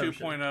love Smog my Star Wars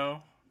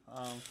 2.0.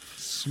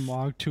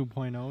 Smog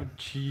 2.0.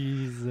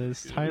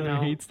 Jesus. Tyler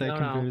No, hates that no.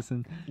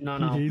 comparison. No, He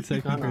no. hates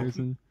that No, no.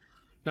 comparison.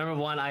 Number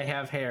one, I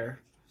have hair.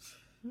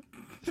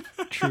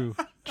 True.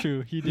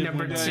 He did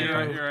Number win Yeah, that. two, you're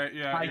right. You're right.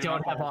 Yeah, I you're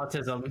don't not have wrong.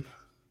 autism.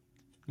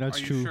 That's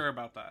Are you true. sure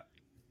about that?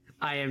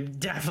 I am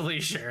definitely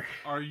sure.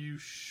 Are you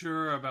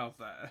sure about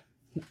that?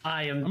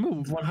 I am I'm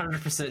a-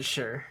 100%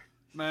 sure.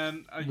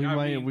 Man, We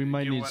might mean,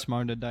 need you know what?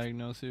 Smog to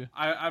diagnose you.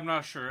 I'm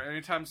not sure.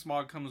 Anytime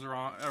Smog comes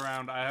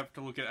around, I have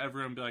to look at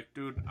everyone and be like,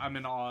 dude, I'm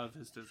in awe of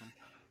his dism.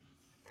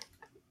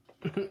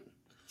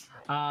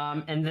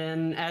 And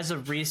then as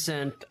of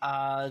recent,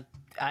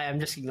 I'm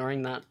just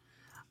ignoring that.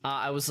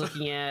 I was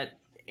looking at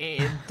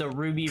the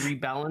Ruby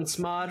Rebalance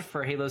mod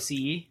for Halo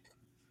CE.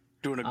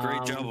 Doing a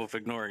great job of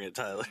ignoring it,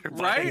 Tyler. By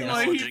Right?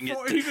 Like, acknowledging he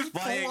it, just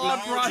by full on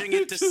brought acknowledging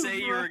it to it to say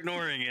the- you're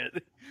ignoring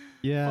it.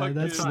 Yeah, Fuck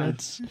that's you.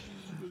 that's.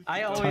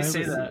 I always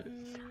say Tyler's- that.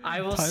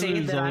 I will say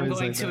Tyler's that I'm always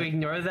going like to that.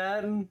 ignore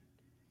that.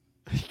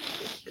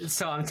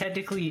 So I'm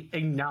technically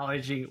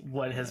acknowledging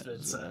what has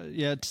been said.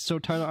 Yeah. So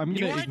Tyler, I'm You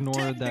gonna aren't ignore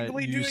that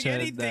technically you doing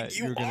said anything. that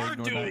You you're gonna are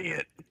ignore doing that.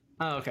 it.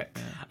 Oh, okay.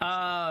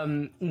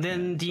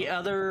 Then the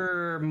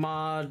other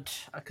mod,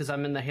 because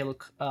I'm in the Halo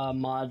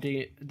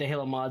the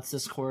Halo mods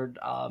Discord.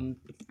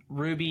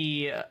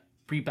 Ruby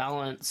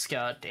Rebalance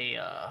got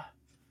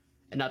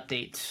an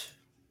update,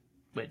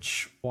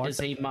 which What? is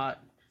a mod.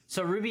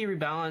 So Ruby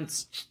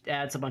Rebalance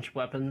adds a bunch of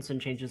weapons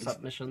and changes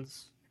up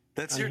missions.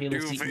 That's On your Halo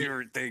new CE.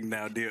 favorite thing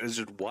now, dude. Is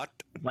it what?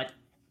 What?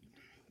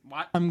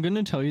 What? I'm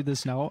gonna tell you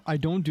this now. I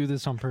don't do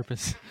this on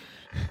purpose.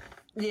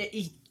 Yeah,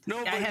 No,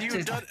 I but have you've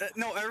to- done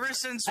no. Ever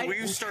since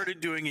we've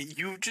started doing it,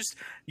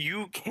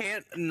 you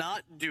can't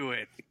not do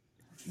it.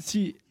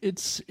 See,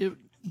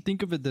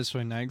 think of it this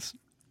way, Nags.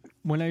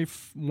 When I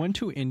went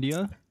to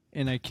India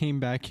and I came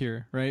back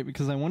here, right?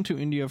 Because I went to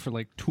India for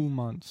like 2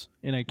 months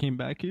and I came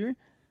back here,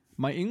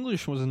 my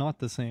English was not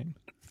the same.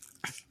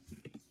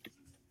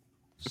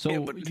 So Yeah,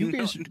 but you no,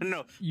 guys,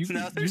 no. you,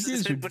 Now you there's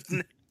guys this, are, but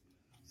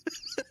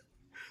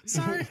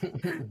sorry,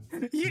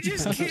 you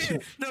just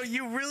can't. No,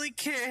 you really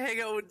can't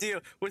hang out with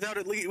Dio without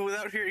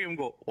without hearing him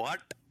go what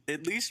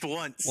at least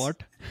once.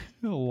 what?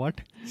 What?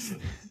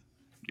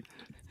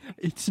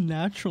 It's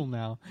natural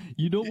now.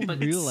 You don't But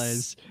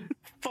realize.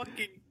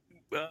 Fucking.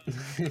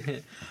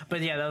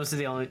 But yeah, that was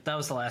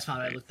the last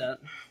mod I looked at.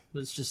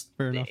 Was just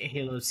Fair the enough.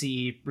 Halo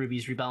C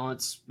Ruby's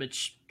Rebalance,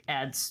 which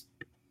adds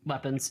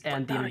weapons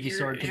and the energy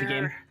sword to the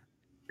game.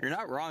 You're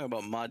not wrong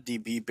about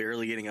ModDB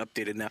barely getting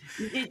updated now.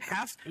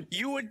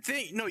 You would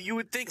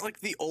think like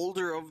the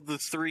older of the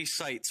three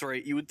sites,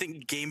 right? You would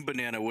think Game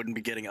Banana wouldn't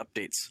be getting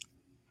updates.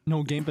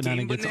 No, Game Banana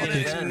Game gets Banana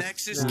updates and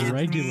Nexus get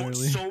regularly.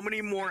 so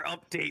many more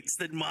updates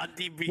than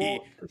ModDB. Well,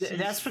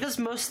 that's because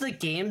most of the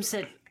games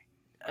that,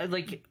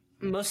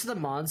 most of the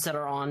mods that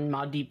are on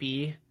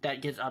ModDB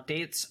that get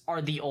updates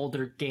are the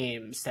older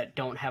games that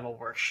don't have a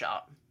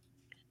workshop.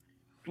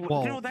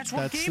 Well, no, that's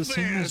what that's Game the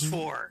same Banana as- is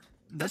for.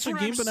 That's what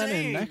what Game I'm Banana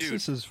saying, and dude.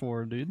 Nexus is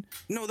for, dude.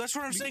 No, that's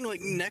what I'm saying. Like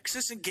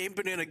Nexus and Game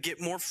Banana get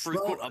more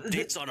frequent Well,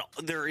 updates on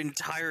their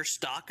entire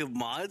stock of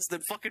mods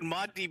than fucking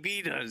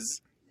ModDB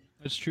does.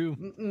 That's true.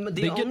 The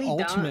They get only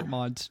ultimate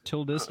mods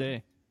till this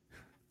day.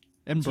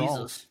 And Brawl.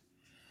 Jesus.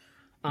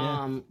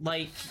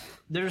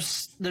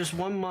 There's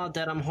one mod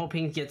that I'm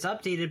hoping gets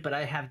updated, but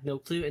I have no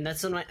clue, and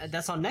that's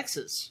on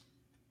Nexus,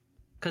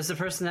 because the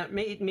person that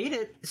made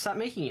it stopped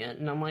making it,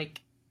 and I'm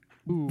like,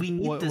 Ooh, we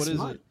need this what is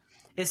mod. it?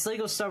 It's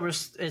Lego Star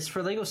Wars. It's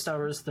for Lego Star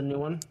Wars, the new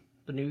one,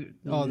 the new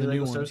Oh, the Lego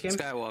new Star one. Wars game.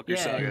 Skywalker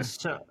Yeah.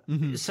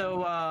 Saga.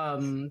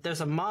 So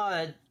there's a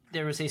mod.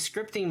 There was a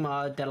scripting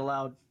mod that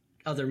allowed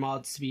other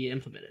mods to be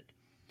implemented.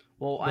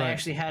 Well, I Right.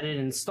 actually had it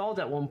installed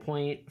at one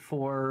point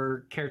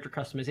for character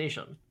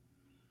customization.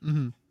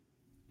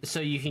 So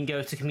you can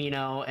go to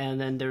Camino, and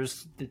then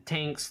there's the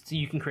tanks. So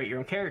you can create your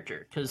own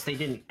character because they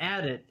didn't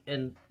add it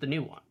in the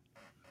new one.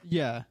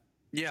 Yeah.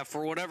 Yeah,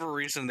 for whatever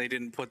reason they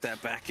didn't put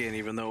that back in,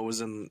 even though it was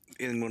in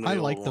one of the I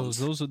old like ones.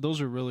 those. Those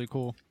are really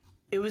cool.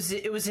 It was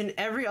in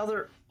every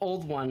other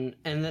old one,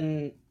 and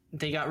then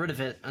they got rid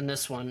of it on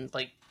this one.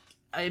 Like,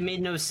 it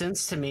made no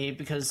sense to me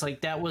because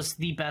like that was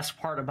the best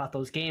part about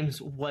those games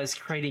was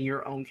creating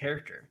your own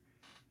character.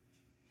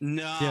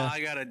 No, Yeah. I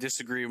gotta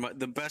disagree.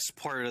 The best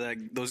part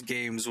of those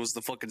games was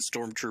the fucking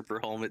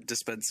Stormtrooper helmet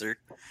dispenser.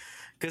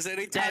 Because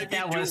anytime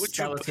That you do was- it with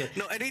that was good.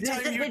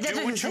 anytime That- you that do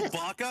it with doesn't exist.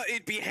 Chewbacca,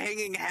 it'd be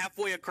hanging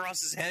halfway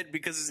across his head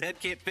because his head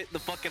can't fit in the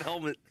fucking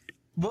helmet.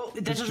 Well,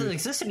 that doesn't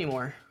exist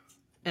anymore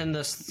in the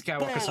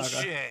Skywalker Saga.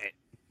 Bullshit.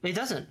 It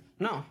doesn't.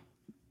 No.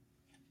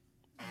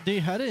 They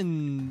had it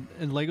in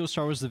Lego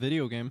Star Wars the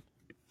video game.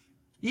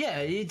 Yeah,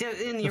 it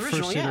did in the The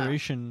original. first Yeah.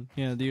 iteration.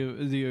 Yeah,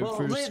 the Well,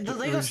 first the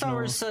Lego Star original-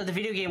 Wars the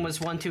video game was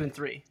 1, 2, and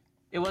 3.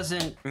 It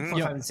wasn't 4, Yep.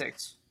 5, and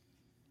 6.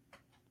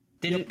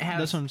 They didn't have.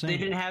 that's what I'm saying. They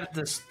didn't have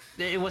this.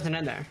 It wasn't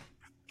in there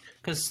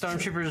because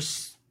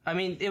Stormtroopers. I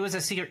mean, it was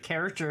a secret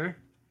character.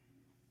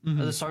 Mm-hmm.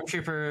 The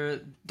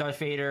Stormtrooper, Darth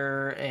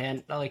Vader,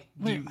 and But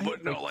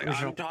no, like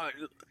original. I'm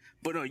talking.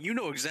 But no, you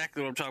know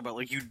exactly what I'm talking about.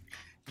 Like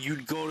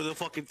you'd go to the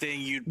fucking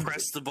thing, you'd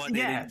press the button,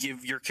 Yeah. and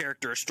give your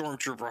character a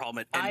Stormtrooper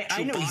helmet, and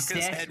I know Chewbacca's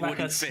exactly head what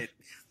wouldn't that's- fit.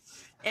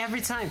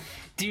 Every time,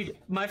 dude.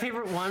 My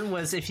favorite one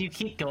was if you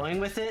keep going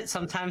with it.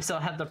 Sometimes they'll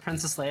have the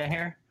Princess Leia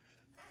hair.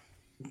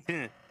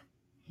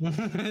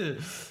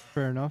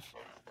 Fair enough.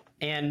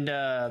 And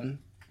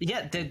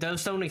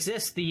those don't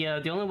exist. The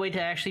only way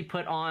to actually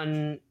put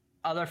on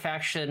other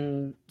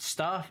faction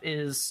stuff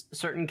is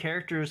certain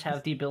characters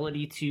have the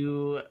ability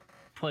to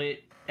put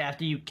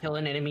after you kill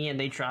an enemy and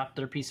they drop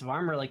their piece of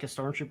armor, like a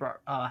stormtrooper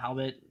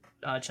helmet,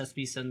 chest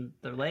piece, and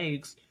their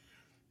legs.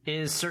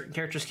 Is certain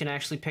characters can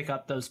actually pick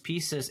up those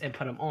pieces and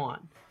put them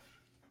on.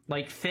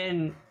 Like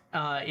Finn,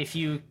 if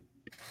you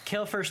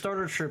kill first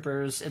order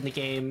troopers in the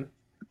game,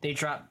 they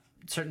drop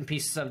certain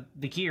pieces of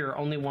the gear,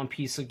 only one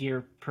piece of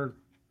gear per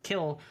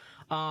kill.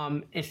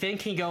 And Finn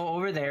can go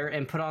over there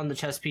and put on the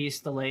chest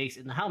piece, the legs,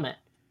 and the helmet.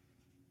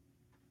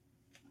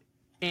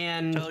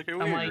 And I like we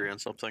I'm agree like, on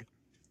something.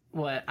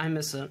 what? I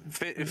miss it.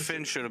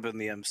 Finn should have been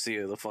the MC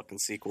of the fucking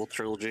sequel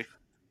trilogy.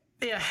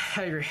 Yeah,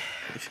 I agree.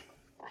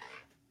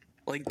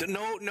 Like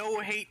no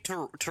hate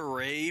to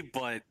Rey,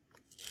 but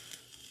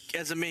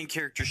as a main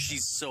character,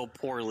 she's so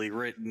poorly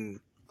written.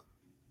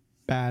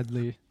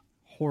 Badly.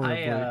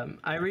 Horribly.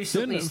 I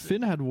recently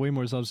Finn had way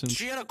more substance.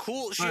 She has a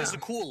cool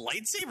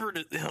lightsaber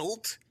to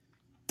hilt.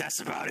 That's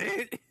about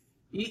it.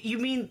 You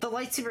mean the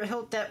lightsaber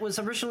hilt that was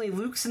originally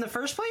Luke's in the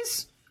first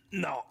place?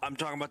 No, I'm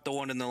talking about the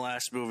one in the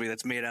last movie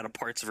that's made out of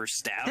parts of her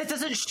staff. That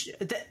doesn't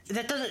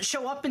that doesn't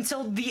show up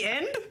until the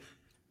end.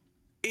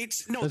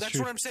 That's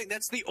true. what I'm saying.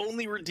 That's the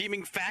only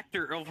redeeming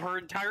factor of her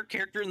entire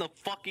character in the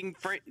fucking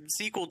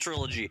sequel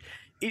trilogy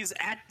is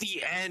at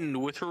the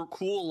end with her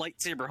cool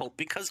lightsaber hilt,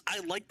 because I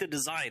like the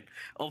design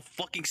of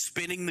fucking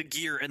spinning the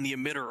gear and the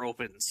emitter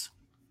opens.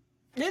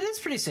 It is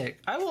pretty sick.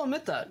 I will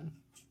admit that.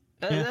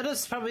 Yeah. That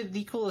is probably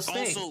the coolest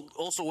thing.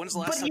 Also, when's the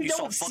But last time you you saw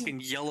don't see-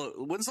 fucking yellow?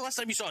 When's the last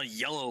time you saw a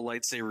yellow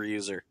lightsaber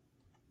user?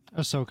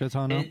 Ahsoka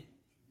Tano.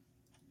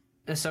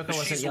 Ahsoka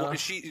wasn't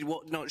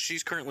yellow.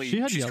 She's currently She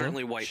had she's yellow.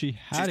 currently white. She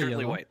had she's a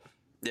currently yellow. white.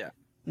 Yeah.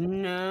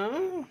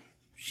 No,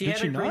 she Did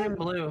had she a green not? and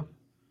blue.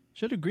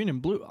 She had a green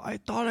and blue. I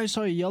thought I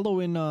saw a yellow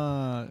in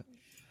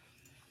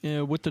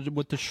with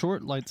the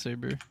short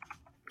lightsaber.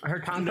 Her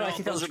tongue, No, I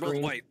think that those was are both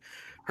green. white.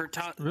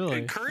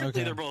 Really? Currently,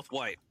 Okay. they're both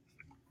white.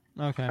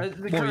 Okay.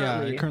 Currently- Well,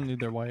 yeah. Currently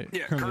they're white.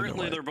 Yeah, they're currently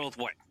white. they're both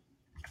white.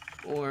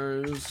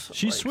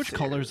 She switched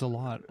colors a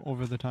lot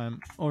over time,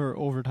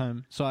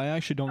 so I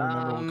actually don't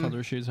remember what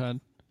color she's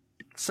had.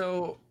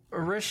 So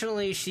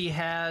originally she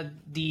had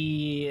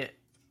the.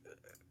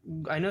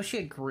 I know she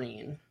had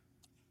green.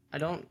 I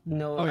don't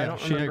know. Oh, yeah, I don't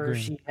she had remember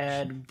if green. she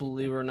had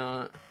blue or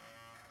not.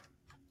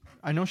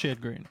 I know she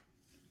had green.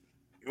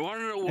 You want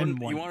to know And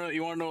one? white.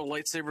 You want to know a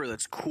lightsaber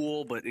that's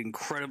cool but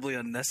incredibly She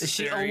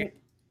unnecessary?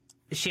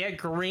 she had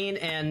green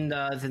and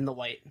then the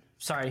white.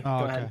 Sorry, Oh,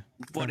 go okay. ahead.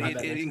 But My it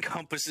bad.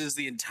 encompasses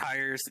the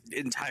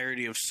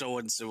entirety of So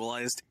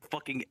Uncivilized.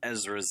 Fucking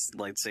Ezra's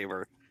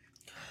lightsaber.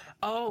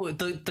 Oh,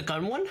 the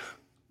gun one.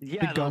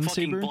 Yeah, the gun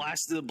fucking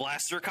saber?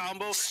 blaster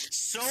combo.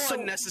 So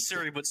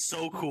unnecessary, but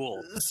so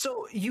cool.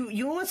 So you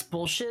know what's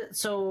bullshit?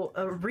 So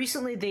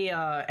recently they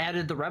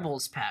added the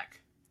Rebels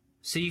pack,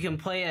 so you can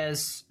play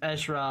as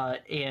Ezra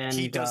and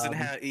He doesn't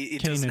have.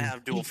 It doesn't Kanan.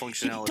 have dual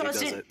functionality,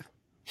 does it?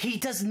 He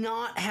does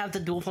not have the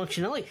dual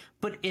functionality,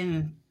 but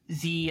in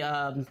the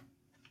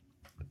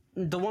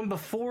one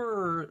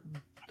before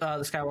the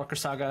Skywalker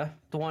saga,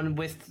 the one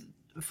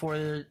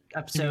for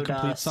episode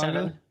Complete Saga?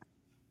 7.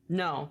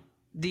 No,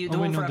 the Oh wait,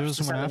 one no, for there was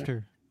episode one 7.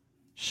 after.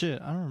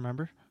 Shit, I don't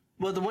remember.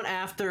 Well, the one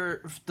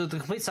after the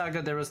complete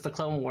saga, there was the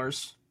Clone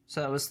Wars,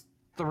 so that was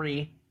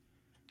 3,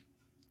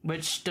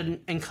 which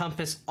didn't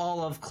encompass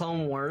all of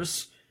Clone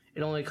Wars.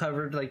 It only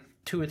covered like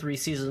 2 or 3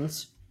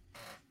 seasons,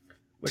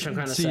 which I'm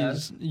kind of See, sad.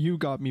 you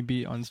got me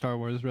beat on Star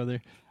Wars,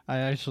 brother. I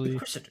actually. Of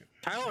course I do.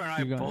 Tyler and I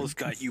You got both it.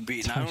 got you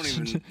beaten. I don't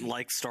even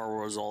like Star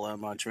Wars all that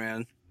much,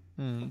 man.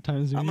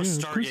 Times I'm a of course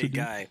you Stargate do.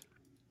 guy.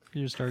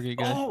 You're a Stargate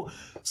guy. Oh,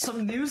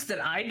 some news that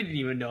I didn't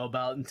even know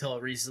about until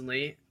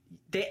recently.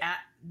 They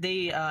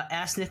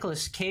asked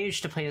Nicolas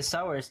Cage to play in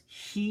Star Wars.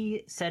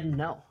 He said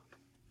no.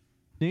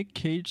 Nick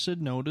Cage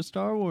said no to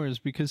Star Wars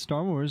because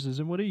Star Wars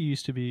isn't what it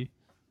used to be.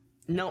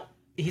 No,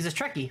 he's a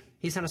Trekkie.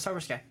 He's not a Star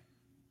Wars guy.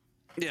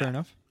 Yeah. Fair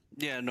enough.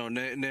 Yeah, no,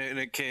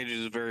 Nick Cage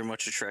is very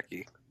much a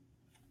Trekkie.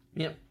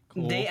 Yep.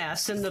 Cool. They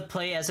asked him to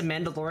play as a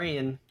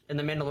Mandalorian in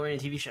the Mandalorian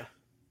TV show.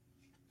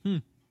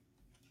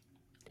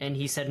 And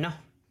he said no.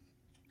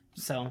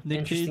 So Nick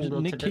interesting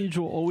little tidbit. Cage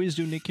will always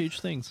do Nick Cage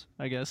things,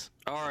 I guess.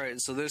 All right,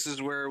 so this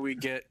is where we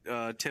get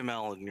Tim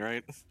Allen,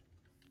 right?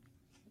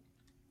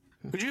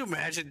 Could you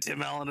imagine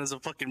Tim Allen as a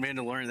fucking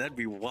Mandalorian? That'd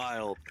be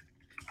wild.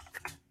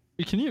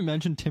 Can you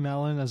imagine Tim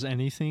Allen as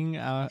anything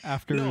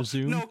after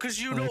Zoom? No, because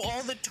you know Like-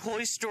 all the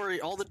Toy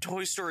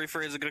Story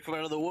fans are gonna come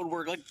out of the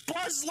woodwork like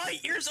Buzz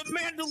Lightyear's a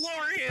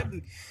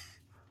Mandalorian.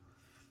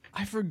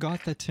 I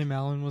forgot that Tim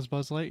Allen was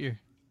Buzz Lightyear.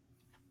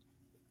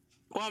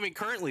 Well, I mean,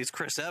 currently it's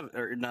Chris Evans,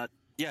 or not?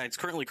 Yeah, it's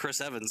currently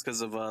Chris Evans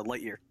because of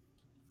Lightyear.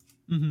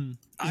 Mm-hmm.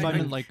 I- But I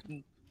meant like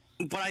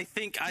But I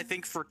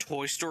think for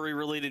Toy Story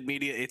related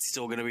media, it's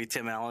still gonna be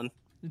Tim Allen.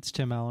 it's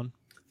Tim Allen.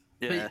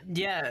 Yeah. But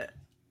yeah,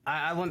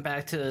 I went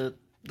back to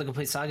the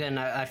complete saga and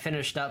I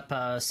finished up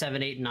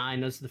 7, 8,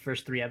 9. Those are the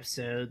first 3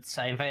 episodes.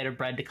 I invited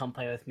Brad to come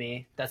play with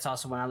me. That's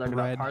also when I learned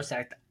Brad. about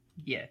Parsec.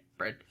 Yeah,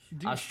 Brad,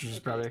 Ostrich's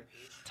brother.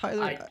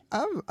 Tyler,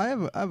 I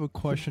have a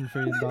question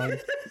for you, dog.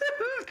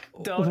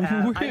 Don't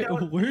have, I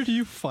don't. Where do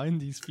you find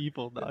these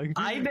people, dog?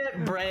 I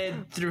met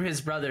Brad through his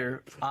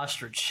brother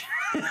Ostrich.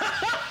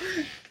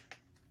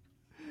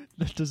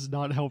 That does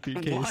not help your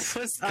Why case.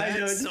 was I that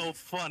know. so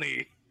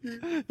funny?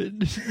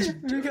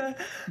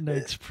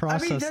 Let's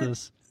process that-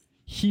 this.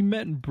 He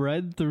met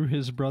Bread through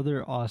his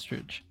brother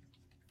Ostrich.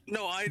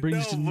 No, I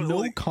Brings know, but no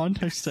like,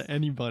 context to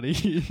anybody.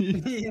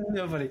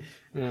 Nobody.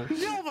 Yeah.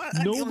 no, but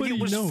Nobody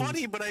it was knows.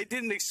 funny, but I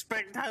didn't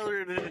expect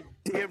Tyler to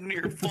damn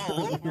near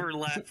fall over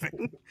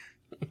laughing.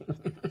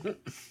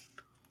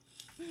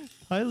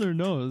 Tyler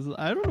knows.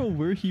 I don't know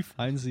where he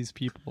finds these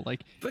people.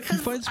 Like he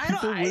Because finds I don't-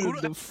 people I- with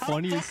How the the fuck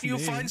funniest do you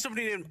names. find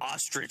somebody named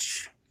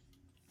Ostrich?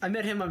 I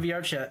met him on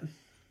VR chat.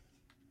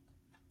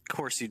 Of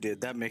course you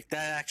did. That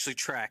actually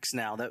tracks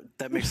now.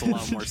 That makes a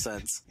lot more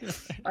sense.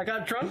 I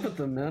got drunk with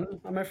him,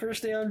 man. On my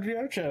first day on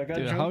VR chat, I got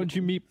Dude, drunk. how would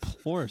you meet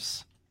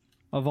Plorse?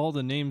 Of all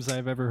the names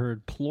I've ever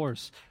heard,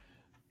 Plorse.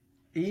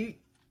 The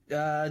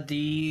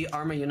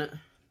Arma unit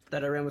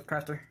that I ran with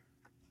Crafter.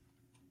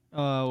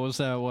 Was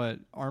that what?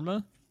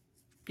 Arma?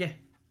 Yeah,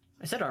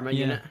 I said Arma Yeah.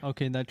 unit.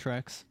 Okay, that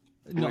tracks.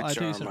 No, I Which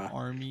think it's an Arma?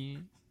 Army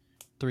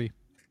 3.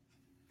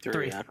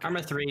 3. okay.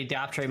 Arma 3, the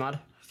Optray mod.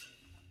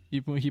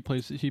 He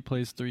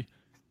plays 3.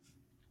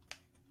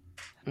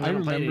 I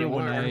don't play it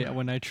remember anymore.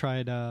 when I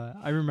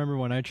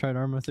tried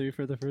Arma 3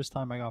 for the first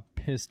time. I got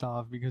pissed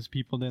off because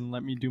people didn't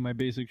let me do my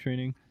basic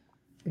training.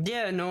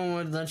 Yeah, no one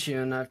would let you,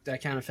 and I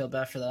kind of feel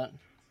bad for that.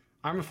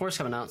 Armor 4's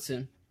coming out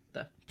soon,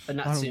 but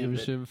not I don't soon. give a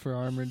But shit for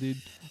Armor, dude.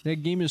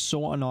 That game is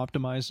so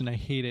unoptimized, and I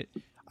hate it.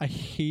 I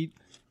hate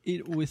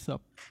it with a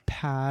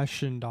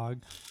passion,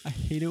 dog. I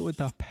hate it with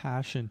a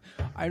passion.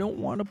 I don't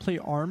want to play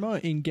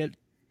Arma and get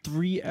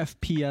 3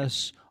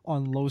 FPS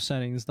on low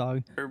settings,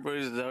 dog.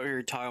 Everybody's out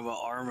here talking about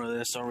Arma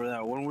this, Arma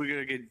that. When are we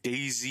gonna get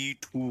Daisy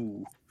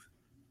 2?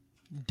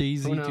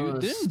 Daisy, Who dude. knows?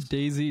 Didn't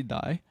Daisy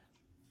die?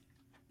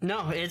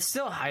 No, it's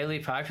still highly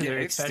popular.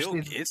 Yeah, it's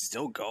especially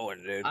still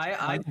going, dude.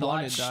 I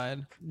thought it watched.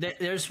 died.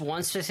 There's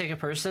one specific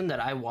person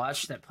that I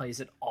watch that plays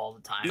it all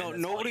the time. No,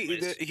 and that's all he nobody.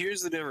 plays. Here's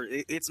the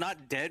difference. It's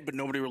not dead, but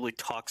nobody really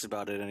talks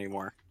about it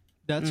anymore.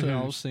 That's what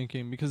I was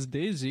thinking, because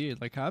Daisy,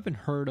 like, I haven't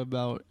heard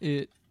about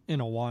it in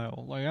a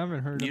while. Like, I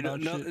haven't heard You know,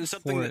 about shit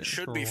something for that it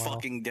should for a be while.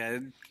 fucking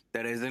dead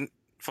that isn't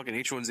fucking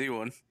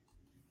H1Z1.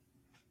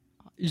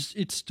 Is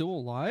it still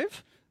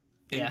alive?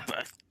 Yeah.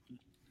 But,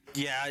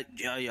 yeah,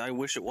 I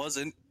wish it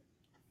wasn't.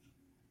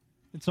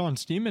 It's not on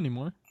Steam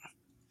anymore.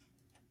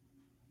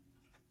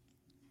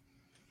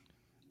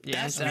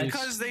 Yeah, That's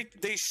because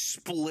they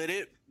split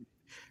it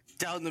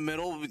down the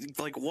middle.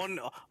 Like one,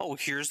 oh,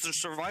 here's the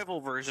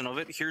survival version of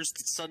it. Here's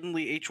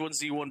suddenly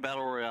H1Z1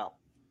 Battle Royale.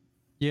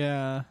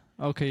 Yeah.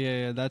 Okay.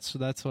 Yeah. That's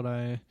what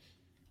I.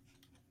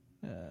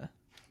 Yeah.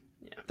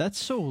 That's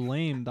so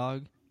lame,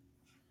 dog.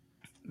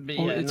 But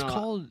Oh, yeah, it's no,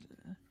 called.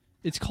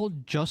 It's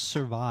called Just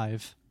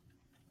Survive.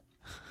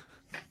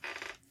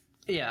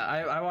 Yeah,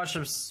 I watch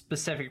a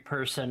specific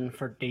person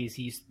for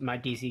my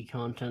Daisy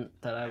content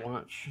that I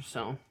watch.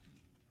 So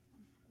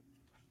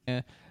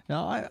Yeah.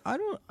 Now I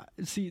don't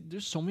see.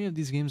 There's so many of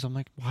these games. I'm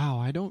like, wow,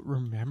 I don't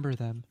remember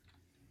them.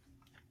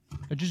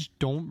 I just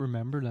don't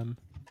remember them.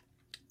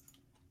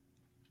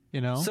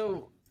 You know.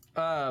 So,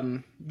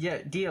 yeah,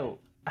 Dio,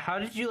 how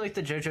did you like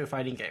the JoJo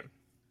fighting game?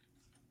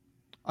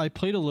 I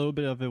played a little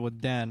bit of it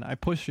with Dan. I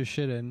pushed his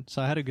shit in,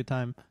 so I had a good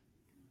time.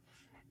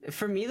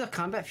 For me, the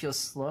combat feels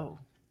slow.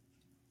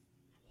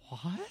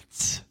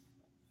 What?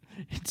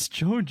 It's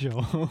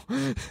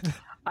JoJo.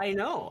 I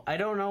know. I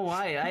don't know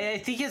why. I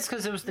think it's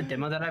because it was the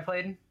demo that I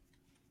played.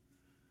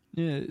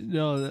 Yeah,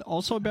 no.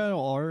 Also,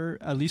 Battle R,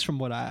 at least from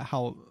what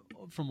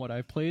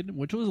I played,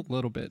 which was a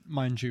little bit,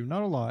 mind you,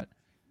 not a lot.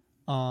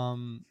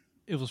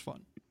 It was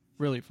fun,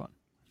 really fun.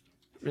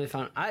 Really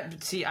fun.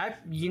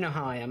 You know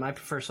how I am. I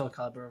prefer Soul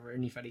Calibur over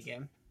any fighting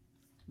game.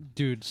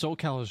 Dude, Soul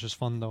Cal is just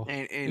fun though.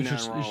 Ain't It's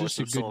just nothing wrong with a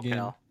some good game.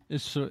 SoulCal.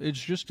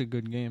 It's just a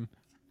good game.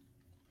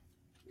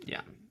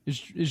 Yeah. It's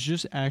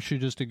just actually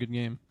just a good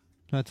game.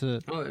 That's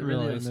it. Oh, it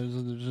really. really is.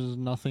 There's just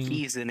nothing.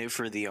 He's in it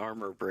for the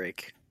armor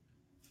break.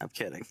 I'm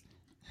kidding.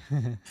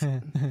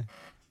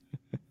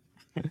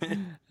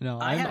 No,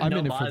 I have I'm no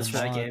in it for mods the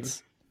for that game.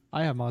 mods.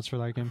 I have mods for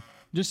that game.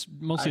 Just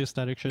mostly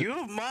aesthetic shit. You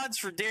have mods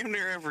for damn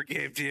near every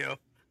game, Dio.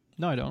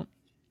 No, I don't.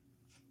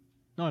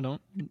 No, I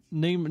don't.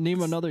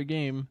 Name another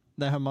game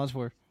that I have mods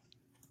for.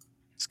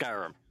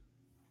 Skyrim,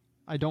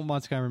 I don't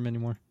mod Skyrim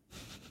anymore.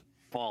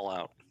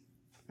 Fallout.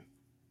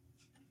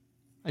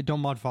 I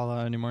don't mod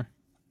Fallout anymore.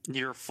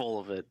 You're full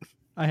of it.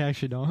 I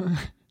actually don't.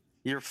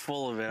 You're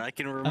full of it. I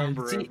can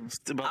remember see,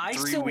 about I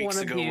 3 still weeks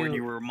wanna ago when do-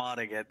 you were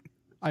modding it.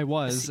 I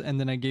was, and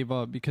then I gave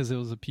up because it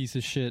was a piece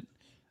of shit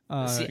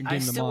game I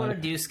to still want to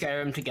mod. do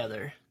Skyrim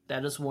together.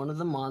 That is one of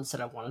the mods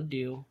that I want to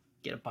do.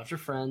 Get a bunch of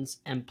friends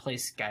and play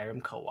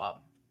Skyrim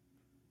co-op.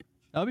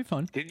 That'll be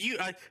fun. Did you?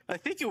 I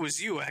think it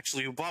was you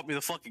actually who bought me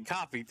the fucking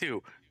copy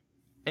too.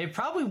 It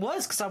probably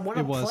was because I want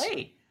to It was.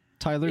 play.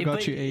 Tyler got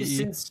But you AE.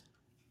 since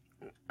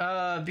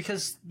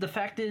because the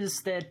fact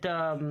is that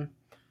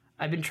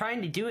I've been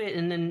trying to do it,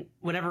 and then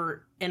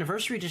whenever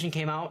Anniversary Edition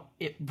came out,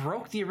 it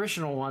broke the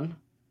original one,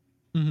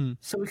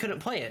 so we couldn't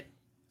play it.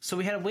 So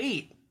we had to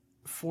wait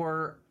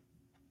for.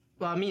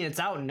 Well, I mean, it's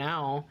out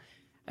now.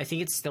 I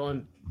think it's still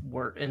in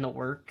the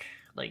work,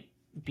 like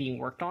being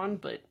worked on.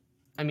 But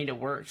I mean, it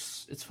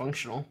works. It's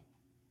functional,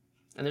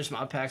 and there's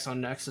mod packs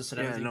on Nexus and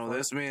Yeah, everything. no, for it.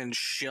 this man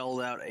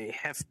shelled out a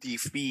hefty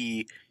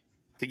fee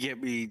to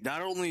get me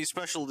not only a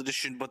special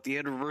edition but the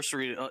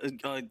anniversary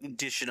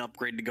edition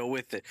upgrade to go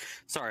with it.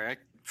 Sorry,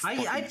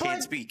 I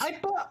can't speak. I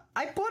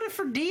bought it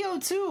for Dio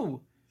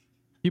too.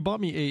 He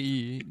bought me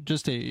AE,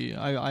 just AE.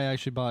 I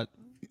actually bought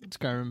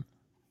Skyrim.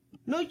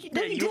 No, you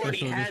Yeah, you didn't. already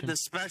Special had edition. the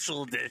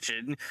special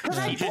edition. Because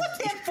I You just- bought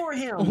that for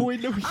him. Oh,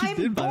 wait, no, he I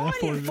did buy that bought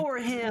for it me. for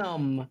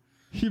him.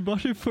 He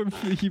bought it for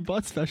me. He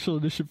bought special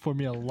edition for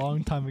me a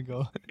long time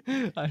ago.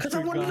 Because I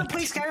wanted to forgot.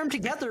 play Skyrim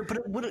together, but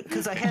it wouldn't.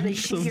 Because I had a I'm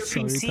so shittier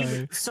sorry, PC.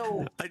 Tyler.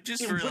 So I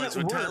just it realized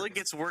when wouldn't Tyler work.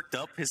 gets worked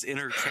up, his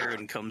inner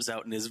Karen comes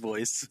out in his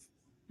voice.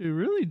 It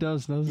really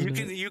does, doesn't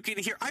it? You can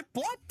hear. I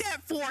bought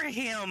that for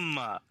him.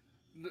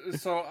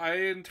 So I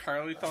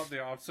entirely thought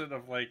the opposite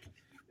of like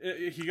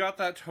he got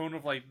that tone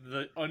of like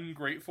the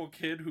ungrateful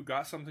kid who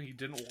got something he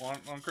didn't want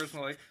on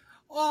Christmas. Like,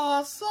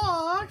 "Aw,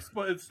 socks,"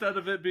 but instead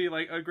of it being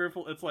like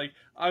ungrateful, it's like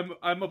I'm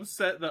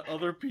upset that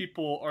other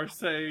people are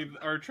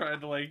trying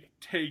to like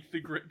take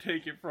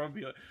it from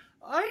me. Like,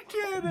 I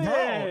did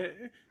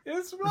it.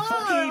 It's mine.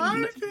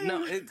 I did it. No,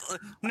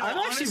 I'm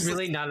honestly, actually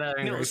really not that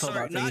no, ungrateful sorry,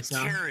 about not things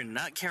now. Karen,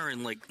 not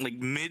Karen. Like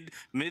mid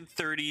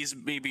 30s,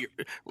 maybe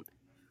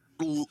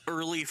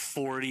early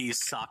 40s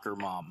soccer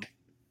mom.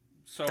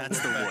 So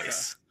That's the Rebecca.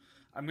 voice.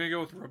 I'm gonna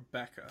go with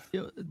Rebecca.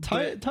 Yeah,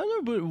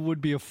 Tyler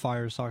would be a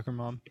fire soccer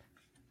mom.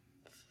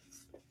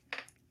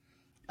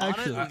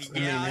 Actually,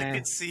 Yeah, man. I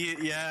could see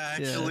it. Yeah,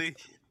 actually.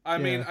 I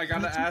mean, Yeah. I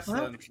gotta What the ask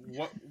fuck?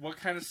 then, what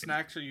kind of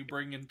snacks are you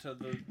bringing to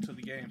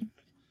the game?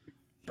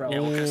 Bro, Yeah,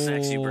 what kind of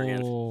snacks you bring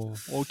in? Oh,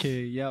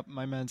 okay, yep,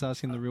 my man's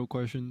asking the real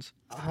questions.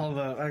 hold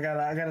up. I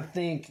gotta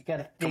think.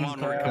 Come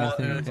on, Rick, uh,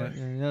 come on. I think,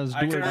 yeah, let's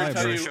I do can it already live,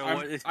 tell bro. you. Show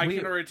what- I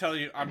can already tell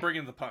you. I'm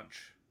bringing the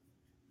punch.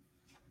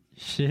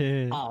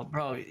 Shit, Oh,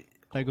 bro.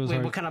 that goes Wait,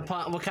 hard. what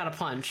kind of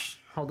punch?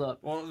 Hold up.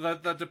 Well,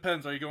 that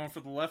depends. Are you going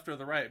for the left or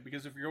the right?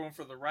 Because if you're going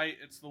for the right,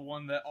 it's the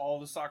one that all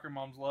the soccer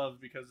moms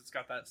love because it's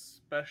got that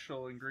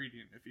special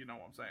ingredient. If you know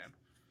what I'm saying.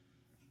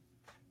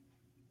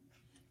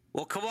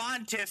 Well, come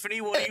on,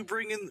 Tiffany. What are you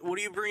bringing? What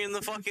are you bringing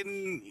the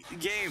fucking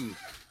game?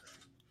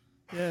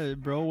 Yeah,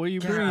 bro, what are you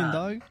bringing, God.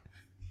 dog?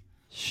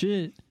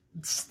 Shit,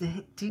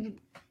 Dude,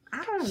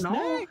 I don't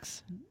know.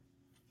 snacks.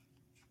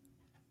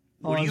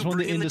 What Oh, do he's you one of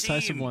the bring in the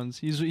indecisive team? ones.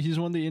 He's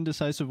one of the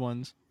indecisive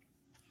ones.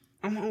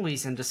 I'm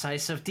always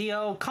indecisive.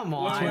 Dio, come Wait,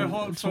 on.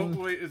 hold on. It's So, one-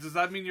 wait, does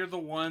that mean you're the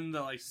one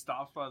that like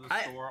stops by the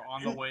store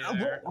on the way well,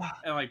 there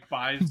and like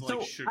buys So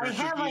like sugar I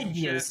have cookies and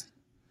ideas.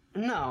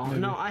 shit?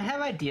 No, I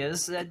have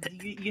ideas.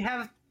 You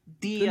have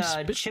the Then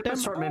spit chip them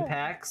assortment out.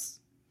 packs.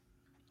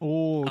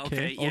 Oh, Okay,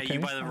 okay. yeah, you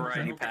buy the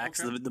variety okay, packs,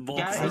 okay. the bulk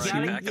You I see.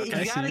 variety pack. you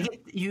Okay. gotta see.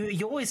 get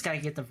you always gotta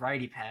get the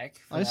variety pack.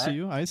 for I that. see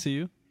you. I see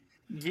you.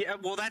 Yeah,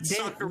 well, that's Then-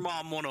 Soccer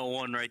Mom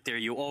 101 right there.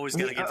 You always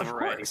gotta get the Of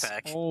variety course.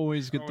 pack.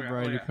 Always get Oh, the yeah,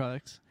 variety yeah.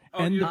 packs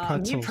Oh, and you- the Me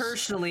pretzels.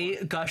 personally,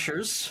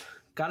 Gushers.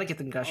 Gotta get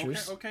them Okay,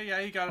 Gushers. okay, yeah,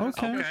 you got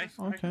it.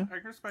 Okay, I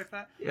can respect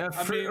that. Yeah,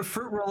 I mean-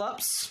 fruit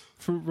roll-ups.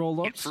 Fruit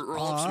roll-ups. Fruit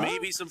roll-ups, Ah.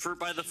 maybe some fruit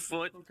by the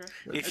foot, Okay.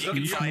 if you Uh,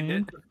 can you- find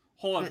it.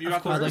 Hold up, you Of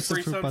got course. I those like the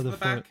Capri fruit Suns by in the the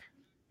back? foot.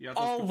 You got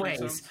those Capri Always.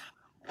 Suns?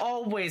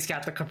 Always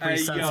got the Capri Hey,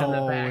 Suns yo. in the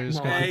Always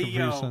back. got Hey, the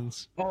yo. Capri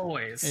Suns.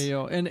 Always. Hey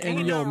yo, and Ain't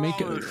yo, nothing make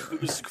wrong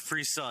it. with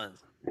Capri Sun.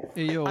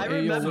 Hey yo, I hey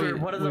yo, remember wait,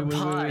 one of the wait,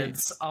 wait, wait, wait.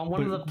 pods. On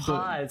one of But- the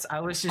pods, I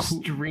was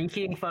just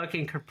drinking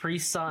fucking Capri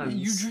Suns.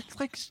 You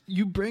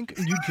drink like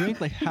you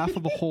drank like half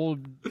of a whole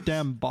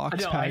damn box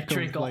No, I pack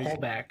drank of a like. whole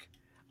back.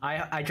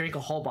 I drank a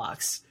whole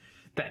box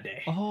that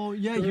day. Oh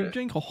yeah, you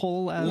drank a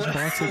whole ass What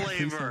box of Capri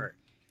Sun. Flavor.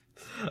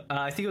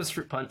 I think it was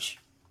fruit punch.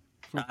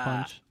 Fruit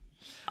punch.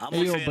 I'm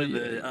Hey, a yo, fan but of you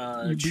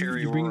the bring-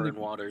 cherry you bring Roaring the-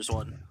 Waters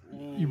one.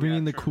 You Ooh,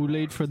 bringing yeah, the sure.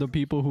 Kool-Aid for the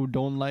people who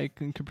don't like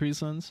Capri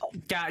Suns?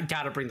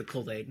 Gotta bring the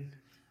Kool-Aid.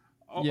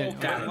 Oh, Yeah, okay,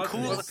 got it.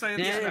 let's say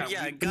Yeah, that.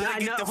 Yeah, No,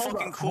 gotta get the hold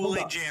fucking up, hold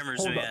Kool-Aid up, jammers,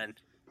 hold up. man.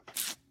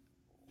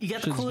 You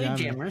got the Shit's Kool-Aid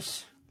jamming.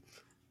 jammers.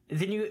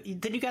 Then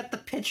you got the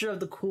picture of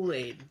the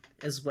Kool-Aid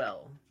as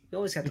well. You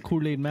always got the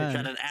Kool-Aid Got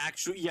man. an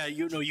actual, yeah,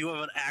 you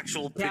have an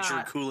actual picture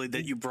Yeah. of Kool-Aid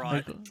that you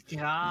brought. Gotta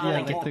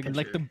Yeah, get the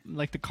like picture.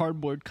 the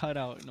cardboard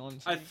cutout. You know what I'm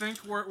I saying?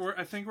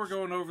 think we're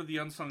going over the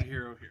unsung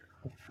hero here.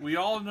 We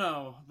all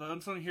know the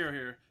unsung hero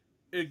here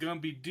is gonna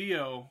be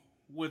Dio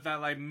with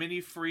that like mini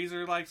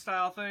freezer like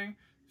style thing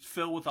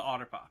filled with the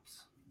Otter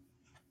Pops.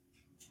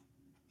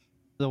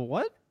 The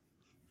what?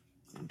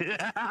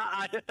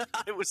 I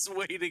was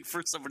waiting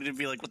for somebody to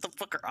be like, "What the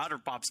fuck are Otter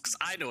Pops?" Because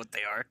I know what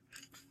they are.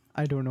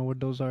 I don't know what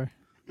those are.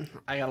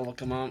 I gotta look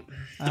them up.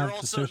 I They're have to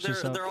also search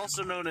this up. they're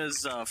also known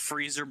as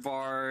freezer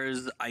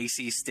bars,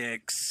 icy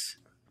sticks.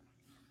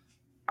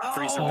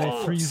 Freezer Oh,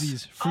 balls.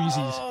 freezies,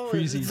 freezies.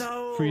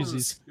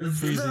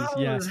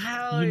 Yeah, those,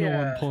 hell you know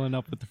yeah. I'm pulling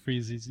up with the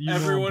freezies. You know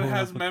I'm Everyone pulling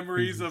has up with the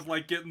memories freezies. of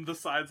like getting the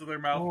sides of their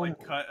mouth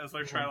like cut as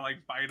they're trying to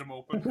like bite them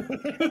open.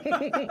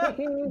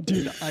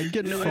 Dude, I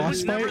get No, it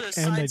was never frostbite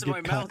the and I sides of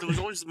my get mouth. cut. It was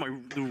always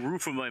the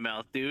roof of my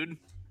mouth, dude.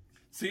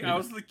 See, I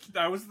was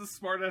the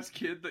smart ass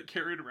kid that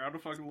carried around a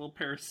fucking little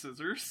pair of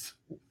scissors.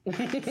 Oh,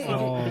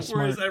 Whereas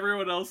smart.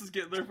 everyone else is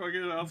getting their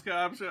fucking mouth cut.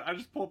 I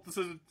just pull up the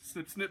scissors,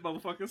 snip,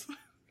 motherfuckers.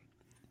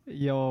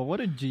 Yo,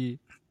 what a G.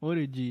 What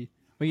a G.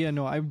 But yeah,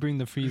 no, I bring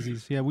the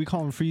freezies. Yeah, we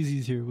call them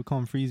freezies here. We call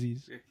them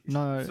freezies.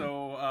 No,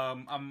 So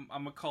I'm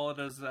gonna call it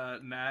as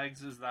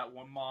Nags is that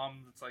one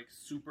mom that's like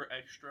super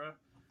extra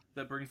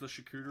that brings the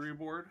charcuterie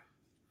board.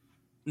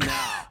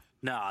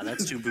 Nah,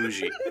 that's too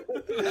bougie.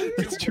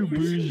 it's too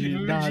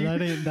bougie. Nah,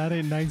 that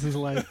ain't Nags'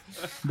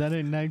 life. That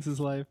ain't Nags'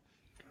 life.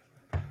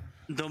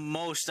 The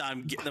most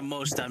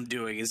I'm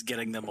doing is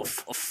getting them a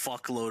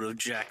fuckload of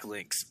Jack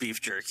Link's beef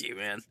jerky,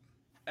 man.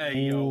 Hey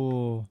yo,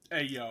 Oh,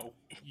 hey yo,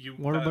 you.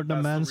 what about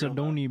the that's real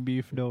Manzadoni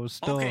beef though?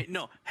 Still, Okay,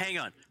 no, hang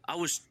on. I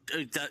was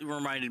that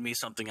reminded me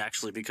something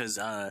actually because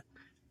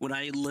when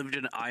I lived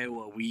in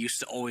Iowa, we used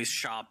to always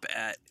shop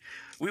at.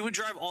 We would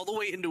drive all the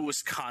way into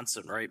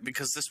Wisconsin, right?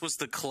 Because this was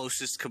the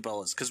closest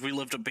Cabela's. Because we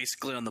lived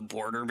basically on the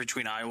border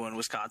between Iowa and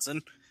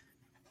Wisconsin.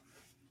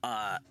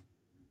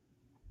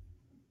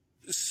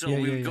 So Yeah,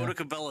 we yeah, would go yeah.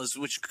 to Cabela's,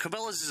 which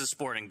Cabela's is a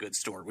sporting goods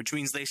store, which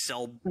means they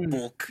sell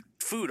bulk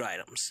food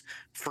items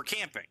for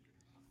camping.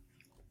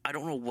 I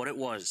don't know what it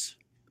was,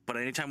 but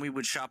anytime we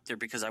would shop there,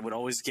 because I would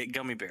always get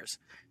gummy bears.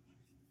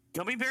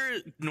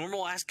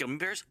 Normal ass gummy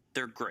bears,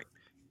 they're great.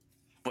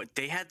 But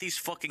they had these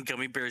fucking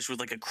gummy bears with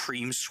like a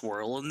cream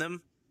swirl in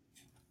them.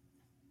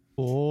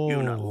 Oh.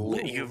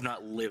 You have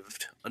not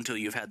lived until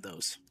you've had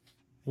those.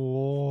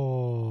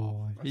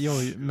 Oh.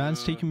 Yo,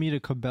 man's taking me to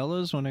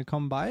Cabela's when I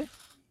come by?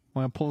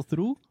 When I pull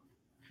through?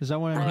 Is that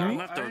what I'm I'm hearing?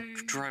 gonna have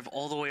to drive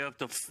all the way up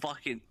to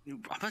fucking.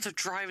 I'm about to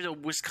drive to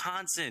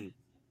Wisconsin.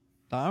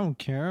 I don't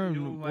care.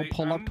 You, We'll like,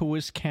 pull up to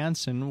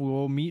Wisconsin.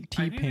 We'll meet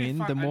I need to T-Pain.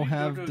 fi- Then I we'll need to go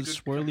have to a the good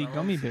swirly Cabela's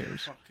gummy and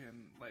bears.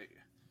 Fucking, like,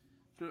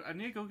 dude, I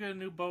need to go get a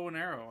new bow and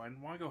arrow. I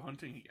want to go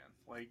hunting again.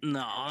 Like, No,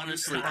 I wanna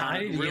honestly, go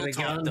hunting. I need to real get a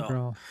talk gun, though.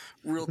 Bro.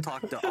 Real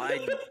talk though,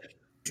 I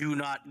do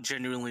not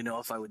genuinely know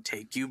if I would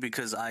take you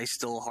because I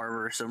still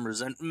harbor some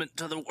resentment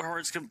to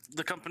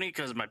the company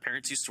because my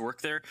parents used to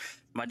work there.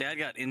 My dad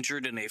got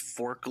injured in a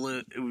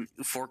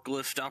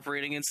forklift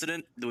operating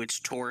incident,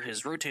 which tore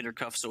his rotator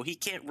cuff, so he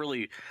can't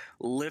really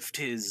lift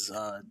his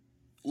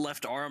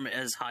left arm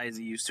as high as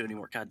he used to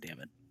anymore. God damn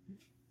it!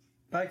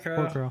 Bye, Poor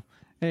Crow. Crow.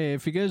 Hey,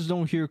 if you guys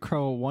don't hear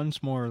Crow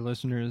once more,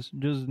 listeners,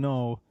 just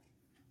know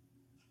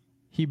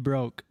he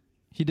broke.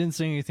 He didn't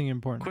say anything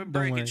important. Quit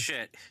Don't breaking worry.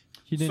 shit.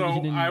 He didn't. So he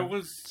didn't I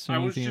was say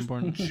just anything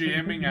important.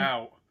 jamming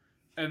out,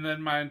 and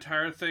then my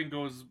entire thing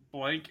goes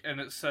blank,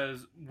 and it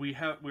says we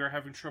are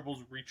having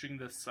troubles reaching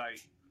this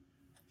site.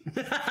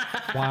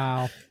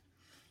 Wow.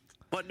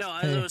 But no,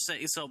 as I was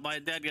saying, so my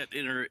dad got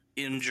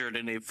injured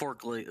in a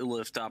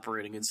forklift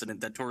operating incident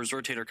that tore his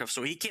rotator cuff,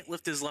 so he can't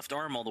lift his left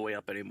arm all the way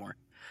up anymore.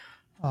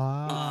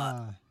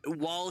 Ah.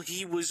 While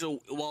he was,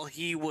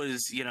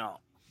 you know,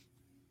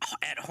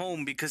 at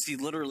home because he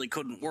literally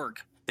couldn't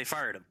work, they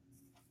fired him.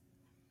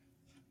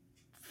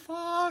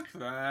 Fuck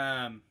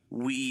them.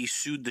 We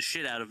sued the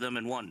shit out of them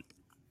and won.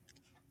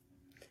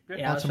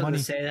 Yeah, I Lots was of about money.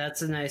 to say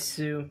that's a nice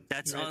sue.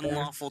 That's right there.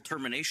 unlawful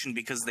termination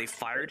because they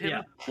fired him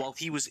Yeah. while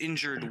he was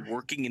injured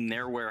working in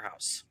their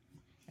warehouse.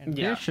 And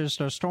Yeah. this is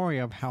the story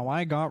of how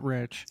I got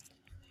rich.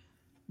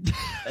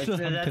 I'm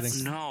That's-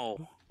 kidding.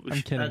 No.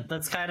 I'm kidding.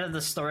 That's kind of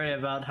the story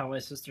about how my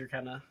sister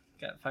kind of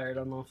got fired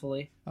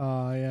unlawfully.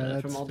 Oh yeah,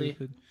 that's from Aldi.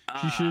 stupid.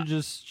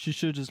 She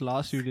should just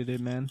lawsuited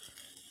it, man.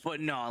 But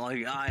no,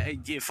 like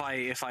if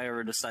I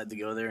ever decide to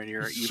go there and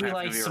you She happen to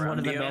likes be one around,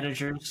 of the Dio,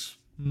 managers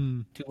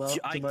Hmm. too well.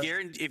 I too much.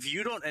 guarantee if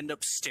you don't end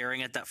up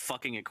staring at that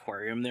fucking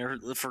aquarium there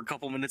for a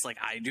couple minutes like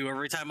I do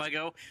every time I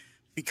go,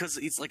 because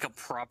it's like a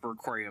proper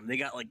aquarium. They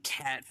got like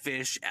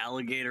catfish,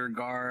 alligator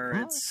gar,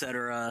 Huh?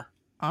 etc.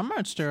 I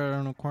might stare at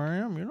an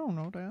aquarium. You don't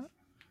know that.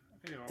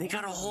 They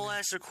got a whole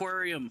ass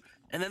aquarium,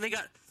 and then they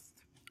got.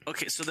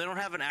 Okay, so they don't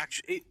have an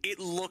actual. It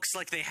looks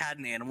like they had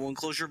an animal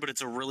enclosure, but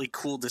it's a really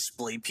cool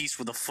display piece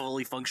with a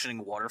fully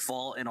functioning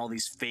waterfall and all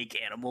these fake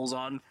animals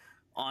on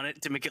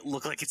it to make it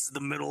look like it's the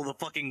middle of the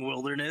fucking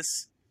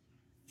wilderness.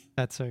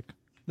 That's sick.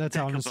 That's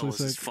That honestly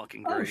Cabela's is sick.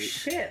 fucking Oh great.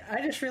 shit!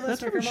 I just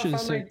realized That my other grandma shit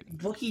is found my sick.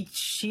 Wookiee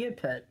chia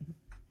pet.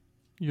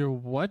 Your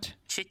what?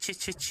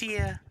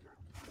 Chia.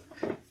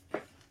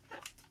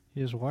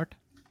 Is what?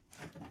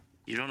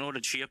 You don't know what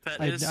a chia pet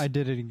I is?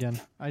 did it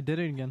again. I did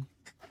it again.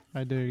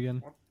 I did it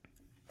again.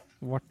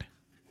 What?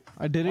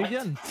 I did it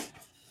again.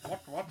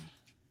 What?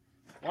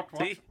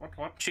 See?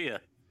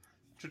 Chia.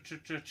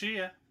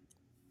 Chia.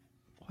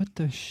 What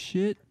the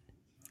shit?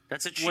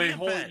 That's a chia Wait,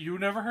 hold. pet. You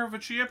never heard of a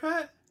chia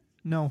pet?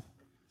 No.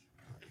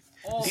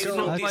 Oh, You So-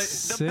 know, That's like,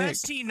 sick. the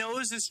best he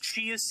knows is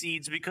chia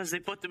seeds because they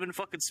put them in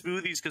fucking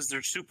smoothies because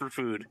they're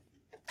superfood.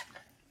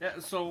 yeah.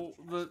 So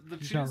the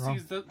He's chia not wrong.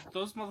 seeds,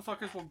 those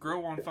motherfuckers will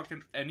grow on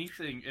fucking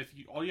anything. If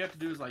you all you have to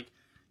do is like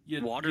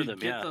you Water you them,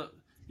 get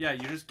yeah.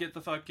 you just get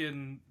the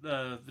fucking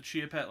the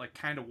chia pet like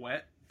kind of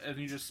wet, and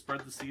you just spread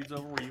the seeds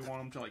over where you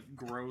want them to like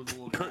grow the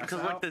little grass Because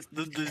out. like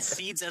the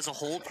seeds as a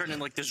whole turn in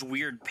like this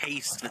weird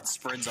paste that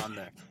spreads on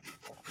there.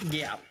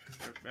 Yeah.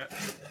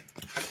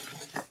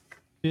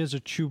 He has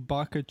a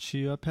Chewbacca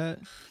chia pet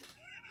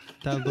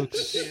that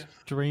looks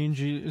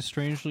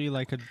strangely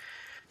like a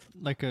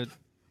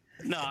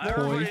No,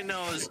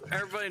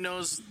 everybody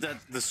knows that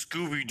the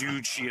Scooby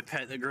Doo chia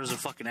pet that grows a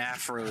fucking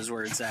afro is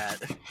where it's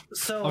at.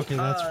 So Okay,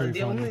 that's pretty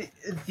the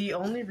funny.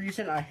 only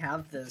reason I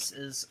have this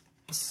is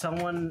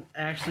someone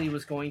actually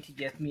was going to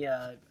get me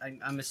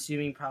I'm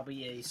assuming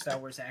probably a Star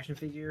Wars action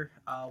figure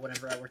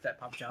whenever I worked at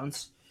Papa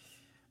John's,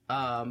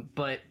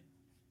 but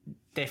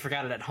they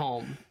forgot it at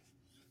home,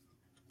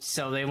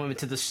 so they went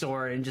to the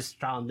store and just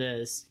found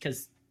this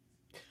because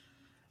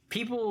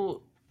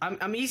people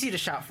I'm easy to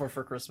shop for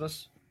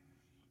Christmas.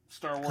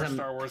 Star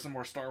Wars, and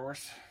more Star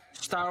Wars.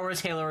 Star Wars,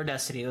 Halo, or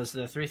Destiny. Those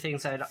are the three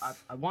things I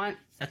want.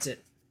 That's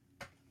it.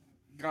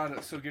 Got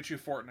it. So get you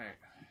Fortnite.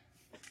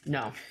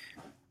 No.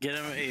 Get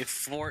him a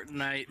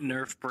Fortnite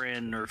Nerf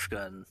brand Nerf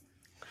gun.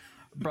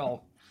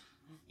 Bro,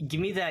 give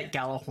me that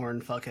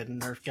Galahorn fucking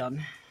Nerf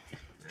gun.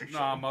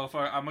 Nah,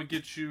 motherfucker. I'm gonna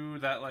get you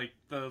that like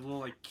the little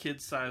like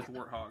kid-sized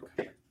warthog.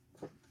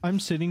 I'm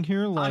sitting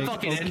here I'm like,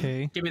 fucking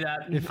okay, in. Give me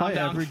that. if I'm I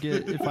down. ever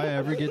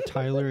get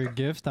Tyler a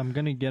gift, I'm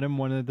gonna get him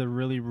one of the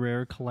really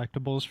rare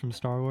collectibles from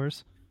Star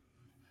Wars.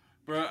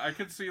 Bro, I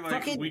could see like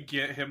Fucking- we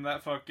get him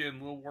that fucking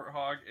little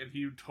warthog, and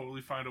he would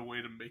totally find a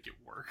way to make it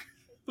work.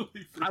 Like,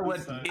 for I would.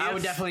 the set. I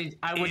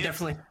would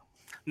definitely.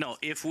 No,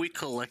 if we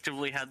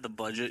collectively had the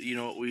budget, you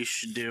know what we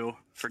should do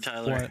for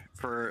Tyler What?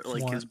 for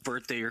like What? his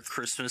birthday or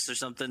Christmas or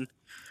something?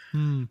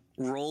 Hmm.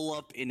 Roll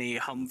up in a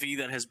Humvee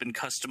that has been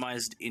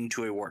customized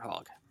into a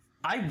warthog.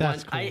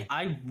 That's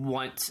I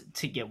want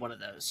to get one of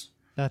those.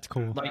 That's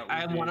cool. Like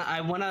That would be-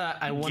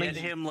 I want Get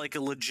him like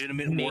a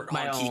legitimate make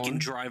my warthog he can own.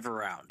 drive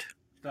around.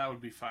 That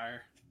would be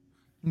fire.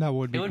 That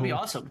would be It would cool. be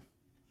awesome.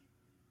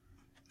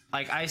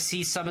 Like I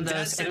see some of those.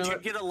 Dad said you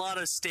get a lot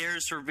of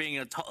stares for being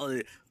a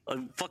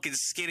fucking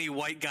skinny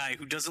white guy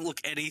who doesn't look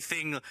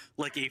anything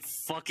like a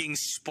fucking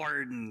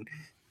Spartan.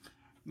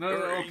 No,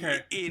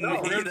 okay. In, No,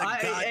 in we're- a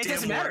goddamn it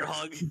doesn't matter,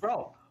 warthog.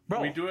 bro.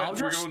 We do it- I'll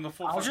we're just, going the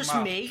full I'll fucking just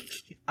mile.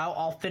 make.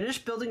 I'll finish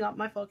building up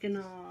my fucking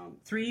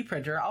 3D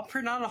printer. I'll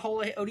print out a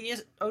whole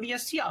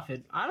ODST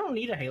outfit. I don't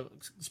need a Halo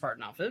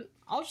Spartan outfit.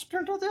 I'll just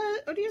print out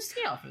the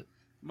ODST outfit.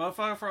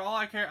 Motherfucker, for all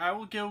I care, I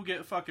will go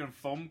get fucking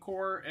foam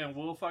core and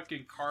we'll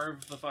fucking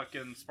carve the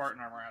fucking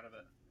Spartan armor out of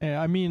it.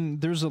 Yeah, I mean,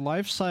 there's a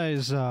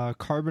life-size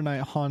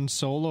Carbonite Han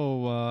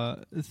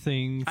Solo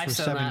thing I've for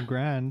seen $7 that.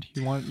 grand.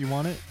 You want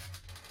it?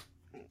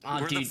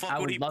 Where the Dude, fuck I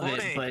would would he love put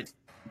it, it?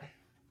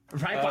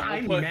 but right We'll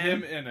behind put me, him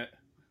man. in it.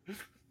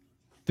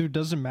 Dude,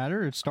 doesn't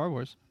matter. It's Star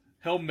Wars.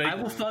 He'll make I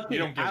will room. You fucking,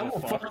 don't give I a will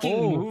fuck. fucking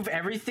Oh. move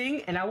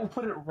everything, and I will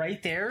put it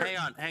right there. Hang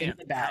on. in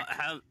the back.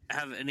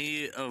 Have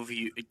any of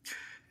you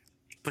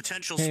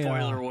potential Hey,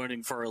 spoiler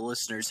warning for our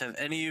listeners? Have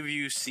any of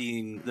you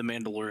seen The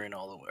Mandalorian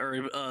all the way,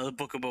 or the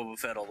Book of Boba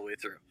Fett all the way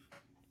through?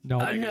 No.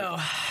 No,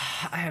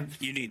 I have.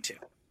 You need to.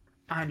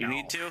 I know. You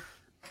need to.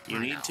 You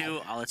I need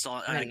know. to. It's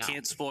all, I I know.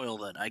 can't spoil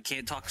that. I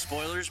can't talk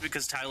spoilers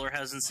because Tyler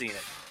hasn't seen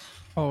it.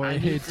 Oh, I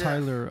hey need to-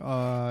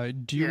 Tyler.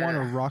 Do you want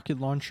a Yeah. rocket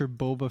launcher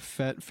Boba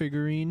Fett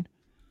figurine?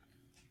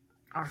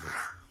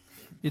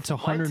 It's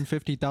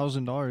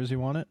 $150,000. You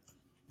want it?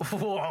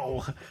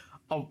 Whoa.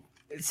 Oh,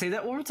 say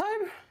that one more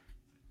time.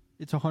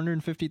 It's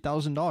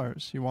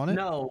 $150,000. You want it?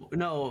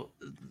 No,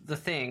 the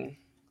thing.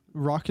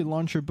 Rocket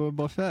launcher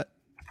Boba Fett.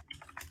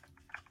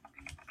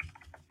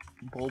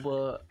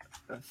 Boba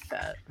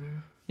Fett.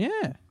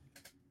 Yeah.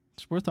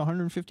 It's worth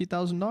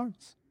 $150,000.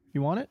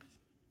 You want it?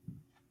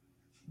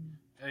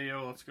 Hey,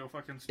 yo, let's go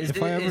fucking... Is If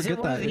it, I ever is it get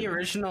one of that, the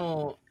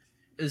original?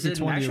 Is It's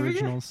it an one of the action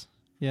figure? originals.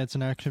 Yeah, it's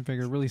an action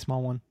figure, really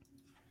small one.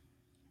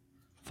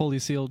 Fully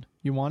sealed.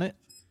 You want it?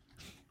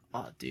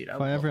 Oh, dude! If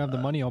I ever have the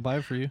money, I'll buy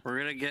it for you. We're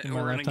gonna get. In my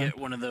We're gonna lifetime. get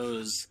one of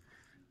those.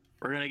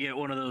 We're gonna get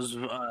one of those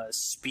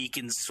speak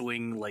and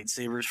swing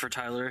lightsabers for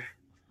Tyler.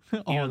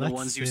 You know, the that's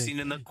ones you've sick. seen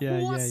in the Yeah,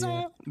 yeah,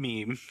 croissant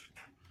meme.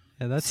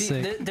 Yeah, that's See,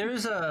 sick.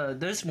 there's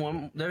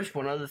one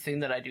other thing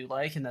that I do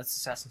like, and that's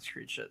Assassin's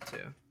Creed shit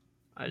too.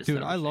 I just Dude,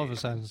 never I love figured-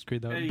 Assassin's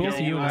Creed though. Hey, Both of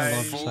yo, you and I I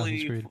love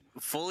Assassin's Creed.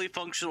 Fully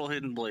functional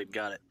hidden blade.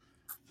 Got it.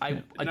 I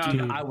No, dude,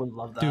 no. I would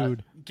love that.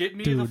 Dude, Get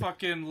me the Dude.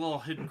 fucking little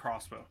hidden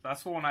crossbow.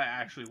 That's the one I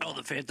actually want. Oh,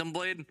 the Phantom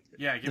Blade.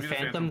 Yeah, give the me the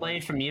Phantom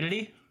Blade from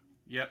Unity.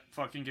 Yep,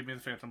 fucking give me the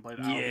Phantom Blade.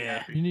 I'll be Yeah.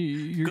 happy.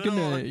 you're Good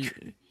gonna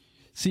old-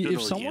 see good if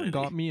old someone Unity.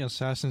 got me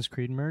Assassin's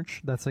Creed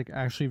merch that's like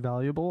actually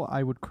valuable,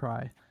 I would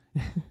cry.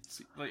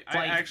 See, like, I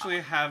Like-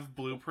 actually have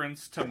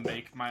blueprints to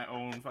make my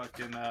own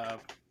fucking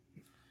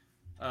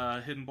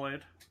hidden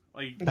blade.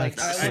 Like, Like,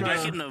 That's I sick. wanna-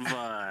 Speaking of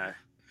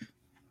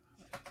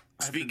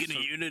I've been speaking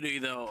of so- Unity,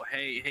 though,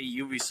 hey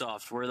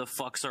Ubisoft, where the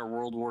fuck's our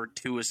World War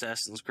II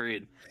Assassin's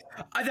Creed?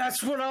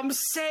 That's what I'm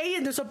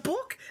saying. There's a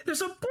book.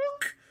 There's a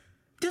book.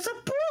 There's a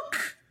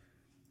book.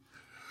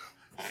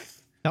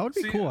 That would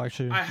be See, cool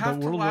actually. I have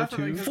the to World War laugh at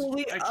it II. because-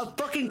 Fully a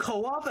fucking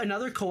co-op.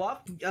 Another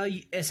co-op.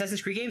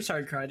 Assassin's Creed game.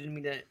 Sorry, Cry. I didn't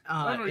mean to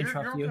Oh, no,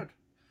 interrupt you're you. good.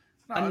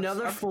 No, it's-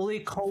 Another I'm- fully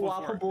for it.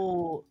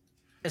 co-opable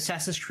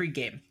Assassin's Creed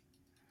game.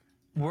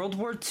 World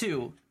War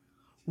II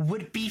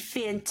would be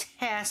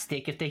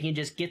fantastic if they can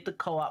just get the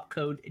co-op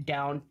code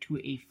down to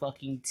a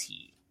fucking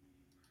T.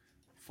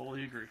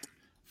 Fully agree.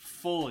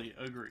 Fully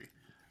agree.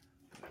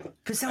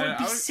 Because that would I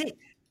be would- sick.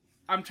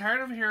 I'm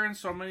tired of hearing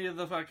so many of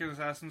the fucking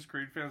Assassin's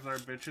Creed fans that are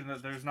bitching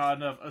that there's not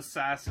enough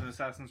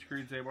Assassin's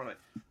Creeds anymore. Like,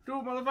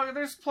 dude, motherfucker,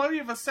 there's plenty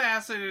of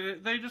Assassin in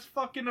it. They just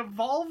fucking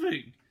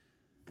evolving.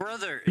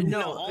 Brother,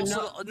 No,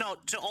 no.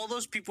 To all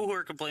those people who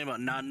are complaining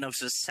about not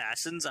enough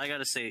assassins, I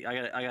gotta say,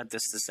 I got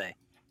this to say.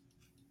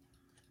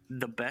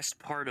 The best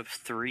part of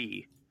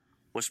 3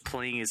 was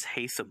playing as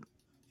Hatham.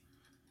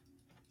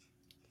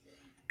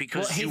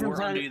 Because Well, you Hatham's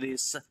were on- under the And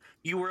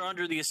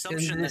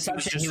assumption the that he was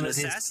assumption just he an was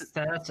his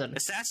assassin.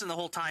 Assassin the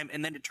whole time,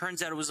 and then it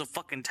turns out it was a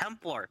fucking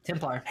Templar.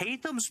 Templar.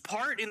 Hatham's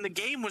part in the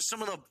game was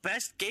some of the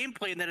best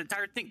gameplay in that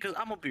entire thing. Because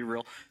I'm gonna be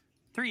real,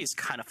 3 is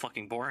kind of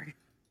fucking boring.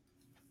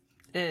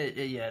 Yeah, it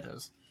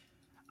is.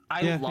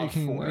 I Yeah, love it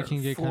can- 4. it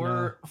can get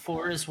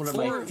 4 is one of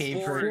Four- my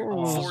favorite. Four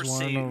was Four one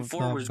saved- of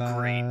four the was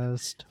great.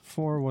 best.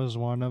 4 was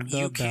one of the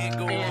You best. can't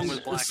go wrong And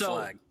with Black so-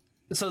 Flag.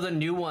 So the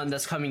new one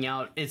that's coming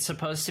out, it's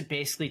supposed to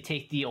basically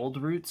take the old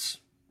roots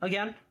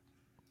again.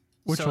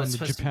 Which So one? it's The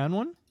supposed to- Japan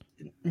one?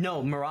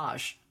 No,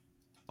 Mirage.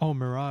 Oh,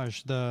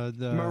 Mirage. The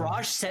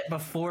Mirage set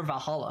before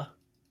Valhalla.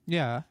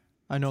 Yeah,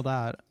 I know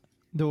that.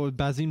 The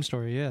Bazim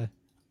story. Yeah.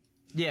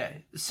 Yeah.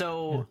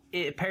 So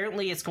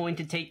apparently, it's going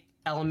to take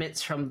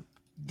elements from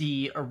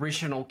the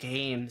original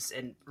games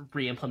and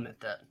re-implement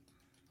that.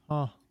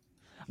 Huh.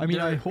 I mean,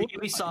 I hope.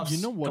 Ubisoft's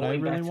You know what I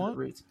going back really to the want?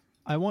 roots.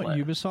 I want What?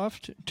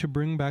 Ubisoft to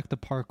bring back the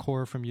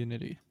parkour from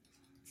Unity.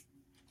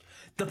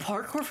 The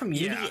parkour from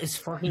Unity Yeah. is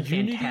fucking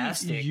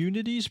fantastic.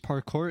 Unity's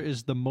parkour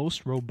is the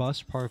most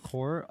robust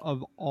parkour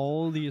of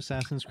all the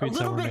Assassin's A Creed that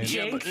little were bit made.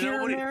 Yeah, jank but here and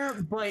nobody- there,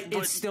 but but-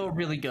 it's still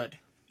really good.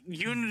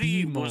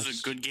 Unity The was a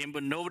most. good game,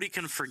 but nobody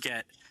can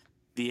forget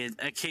the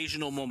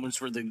occasional moments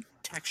where the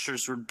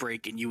textures would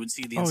break and you would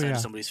see the Oh, inside yeah. of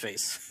somebody's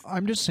face.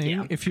 I'm just saying,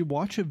 Yeah. if you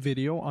watch a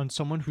video on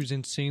someone who's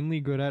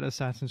insanely good at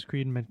Assassin's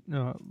Creed's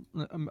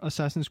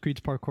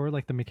parkour,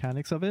 like the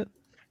mechanics of it,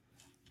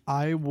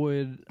 I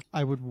would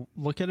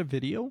look at a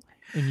video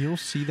and you'll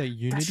see that That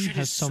Unity shit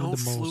has is some so of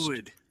the most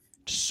fluid.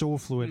 so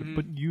fluid.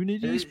 But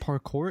Unity's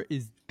parkour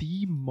is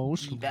the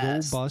most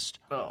Best. robust,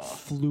 Oh.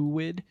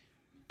 fluid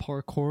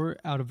parkour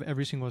out of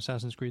every single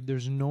Assassin's Creed.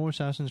 There's no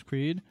Assassin's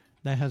Creed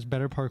that has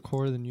better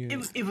parkour than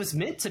Unity. It was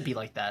meant to be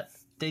like that.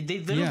 They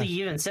literally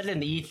even said it in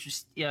the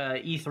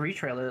E3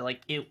 trailer,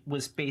 like it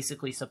was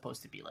basically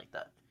supposed to be like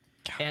that,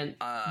 and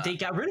they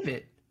got rid of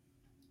it.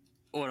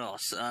 What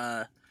else?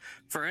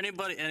 For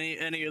anybody,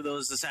 any of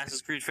those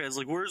Assassin's Creed fans,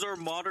 like, where's our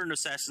modern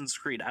Assassin's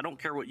Creed? I don't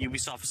care what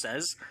Ubisoft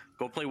says.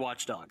 Go play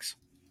Watch Dogs.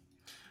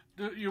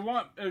 If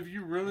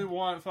you really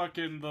want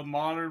fucking the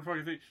modern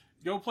fucking thing,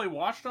 go play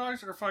Watch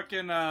Dogs or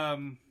fucking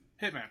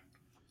Hitman.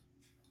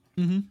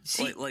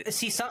 See, Like-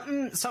 see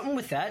something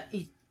with that.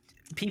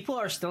 People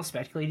are still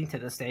speculating to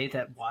this day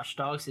that Watch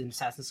Dogs and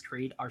Assassin's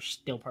Creed are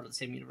still part of the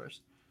same universe.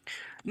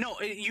 No,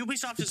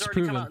 Ubisoft has It's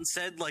already come proven. out and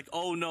said, like,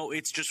 oh no,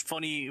 it's just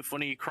funny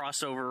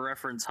crossover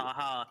reference,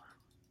 haha.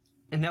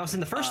 And that was in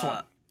the first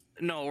one.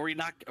 No,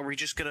 are we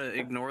just gonna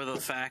ignore the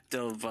fact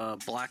of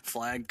Black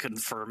Flag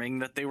confirming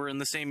that they were in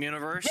the same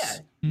universe?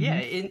 Yeah,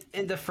 yeah.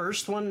 In the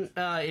first one,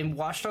 in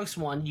Watch Dogs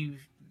 1, you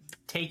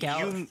take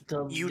out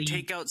the You lead-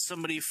 take out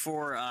somebody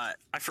for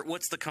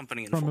what's the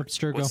company in From Fort?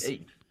 Abstergo. What's-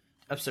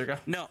 Abstergo.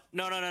 No.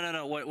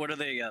 What are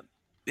they?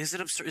 Is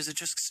it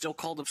just still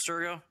called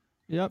Abstergo?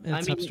 Yep,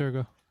 it's mean,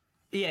 Abstergo.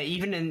 Yeah,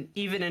 even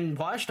in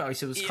Watch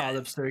Dogs, it was Yeah. called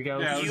Abstergo.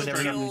 Yeah, it was whatever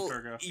straight you- up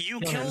Abstergo. You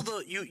Go kill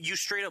ahead. you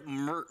straight up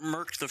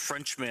murked the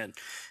Frenchman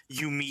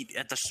you meet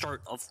at the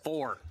start of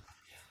 4.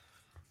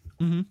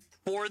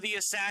 For the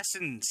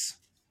assassins.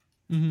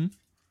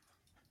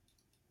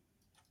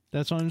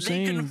 That's what I'm They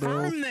saying, bro.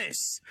 confirm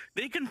this.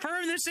 They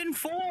confirm this in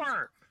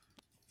 4.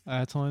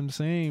 That's what I'm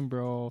saying,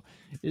 bro.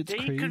 It's They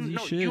crazy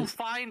shit.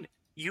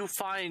 you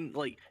find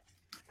like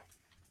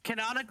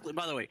canonically,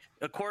 by the way,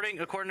 according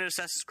to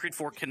Assassin's Creed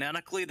 4,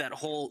 canonically that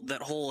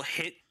whole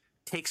hit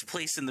takes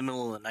place in the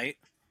middle of the night.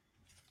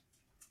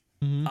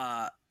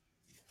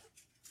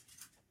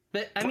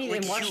 But I mean,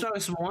 like, in Watch you-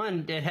 Dogs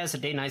 1, it has a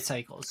day-night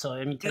cycle. So I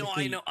mean, No,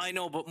 technically, I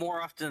know, but more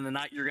often than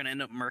not, you're gonna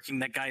end up murking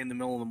that guy in the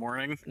middle of the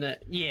morning.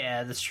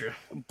 Yeah, that's true.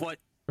 But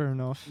Fair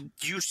enough.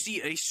 you see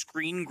a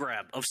screen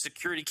grab of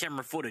security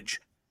camera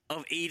footage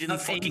of Aiden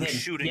Of fucking Aiden.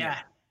 shooting Yeah,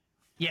 him.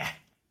 yeah.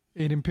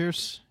 Aiden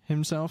Pierce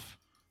himself.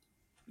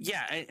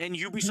 Yeah, and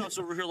Ubisoft's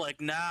over here like,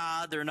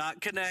 nah, they're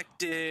not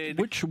connected.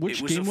 Which It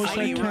game a was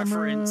funny that camera?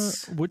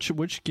 reference.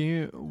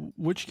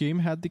 Which game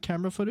had the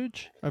camera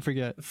footage? I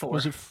forget. 4.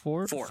 Was it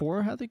 4? 4.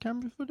 4 had the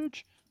camera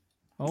footage?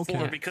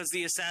 Okay. Because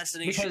the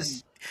assassination,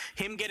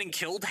 him getting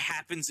killed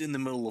happens in the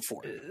middle of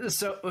 4.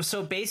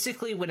 So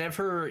basically,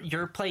 whenever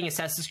you're playing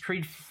Assassin's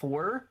Creed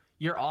 4,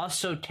 you're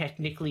also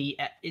technically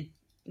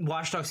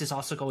Watch Dogs is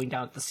also going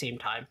down at the same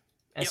time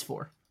as Yep.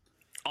 4.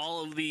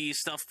 All of the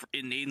stuff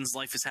in Aiden's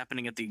life is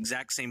happening at the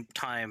exact same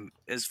time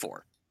as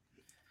 4.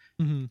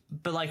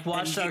 But like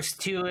Watch And Dogs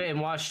 2 and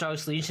Watch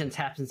Dogs Legions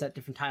happens at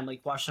different time.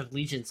 Like Watch Dogs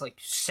Legions like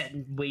set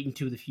and wait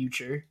into the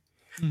future.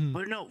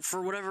 But no,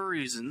 for whatever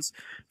reason,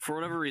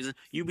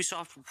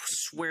 Ubisoft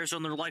swears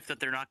on their life that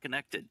they're not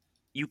connected.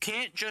 You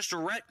can't just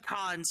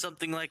retcon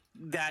something like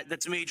that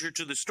that's major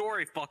to the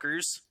story,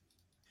 fuckers.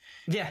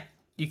 Yeah,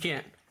 you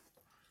can't.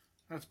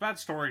 That's bad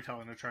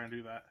storytelling to try and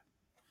do that.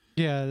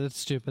 Yeah, that's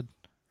stupid.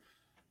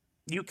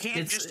 You can't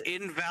It's- just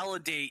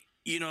invalidate,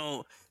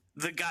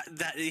 the guy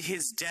that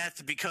his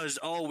death because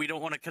we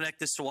don't want to connect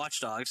this to Watch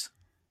Dogs.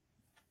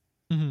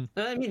 I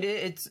mean,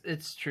 it's a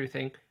true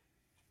thing.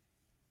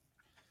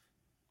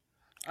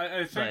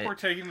 I think Right. we're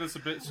taking this a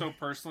bit so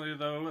personally,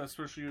 though,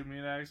 especially you and me,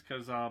 Nags,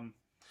 because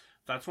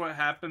that's what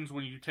happens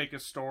when you take a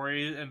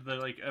story and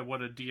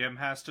what a DM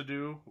has to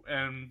do,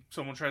 and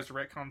someone tries to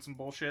retcon some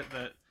bullshit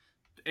that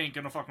ain't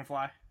gonna fucking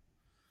fly.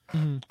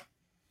 Yeah,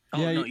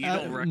 no, you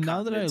don't retcon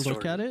now that I that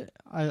look story. at it,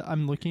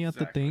 I'm looking at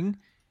Exactly. the thing.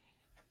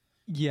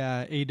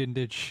 Yeah, Aiden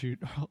did shoot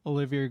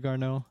Olivier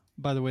Garneau.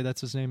 By the way,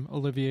 that's his name.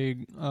 Olivier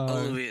Thank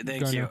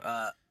Garneau.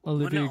 you.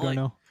 Olivier no, like-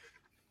 Garneau.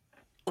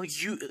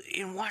 Like you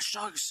in Watch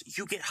Dogs,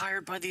 you get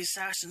hired by the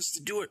assassins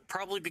to do it,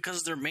 probably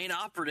because their main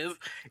operative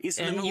is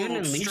in And the middle even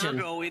of in Legion.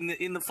 Abstergo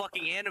in the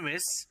fucking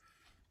Animus.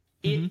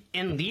 In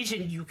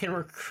Legion, you can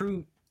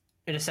recruit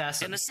an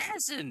assassin. An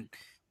assassin.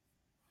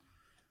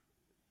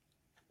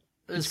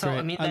 It's So great.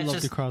 I mean, I that love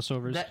just, the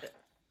crossovers.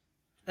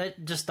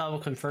 that just double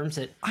confirms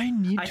it. I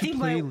need I to think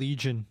play my-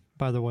 Legion,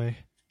 by the way.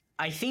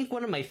 I think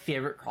one of my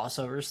favorite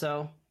crossovers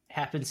though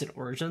happens in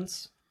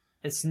Origins.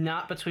 It's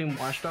not between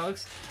Watch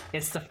Dogs.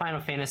 It's the Final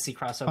Fantasy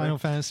crossover. Final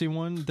Fantasy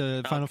one,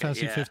 the Final Okay,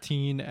 Fantasy yeah.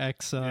 15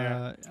 X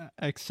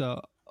X.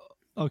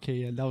 Okay,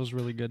 yeah, that was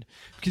really good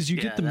because you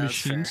Yeah, get the that was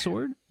machine fair.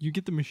 sword. You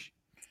get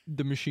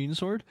the machine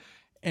sword,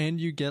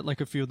 and you get like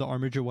a few of the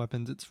armature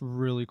weapons. It's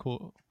really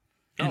cool.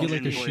 You get like a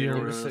Engine Blade or shield.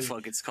 whatever the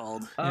fuck it's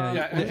called. Yeah,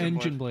 Yeah, the Engine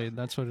engine blade.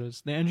 That's what it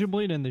is. The engine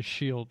blade and the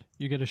shield.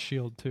 You get a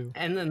shield too.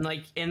 And then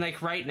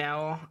like right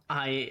now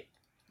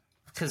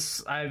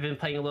because I've been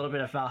playing a little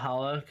bit of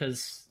Valhalla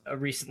because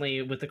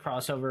recently with the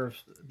crossover of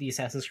the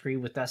Assassin's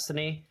Creed with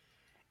Destiny,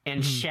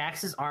 and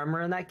Shax's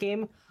armor in that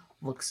game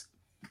looks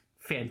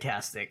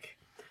fantastic.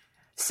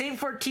 Save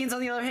 14's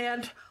on the other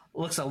hand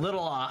looks a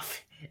little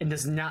off and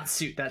does not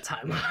suit that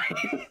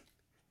timeline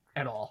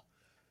at all.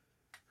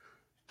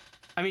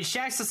 I mean,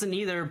 Shax doesn't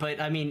either, but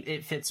I mean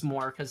it fits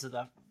more because of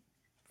the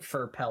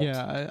fur pelt.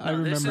 Yeah, I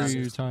No, this remember is-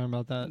 you talking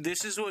about that.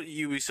 This is what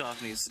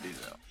Ubisoft needs to do,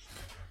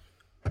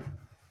 though.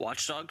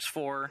 Watch Dogs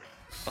 4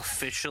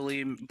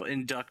 officially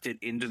inducted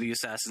into the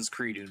Assassin's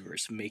Creed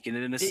universe. Make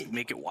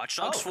it Watch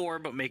Dogs Oh. 4,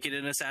 but make it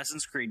an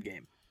Assassin's Creed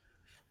game.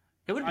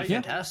 It would be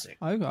Yeah. fantastic.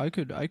 I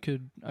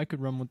could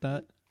run with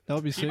that. That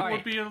would be sick. People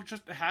Alright. would be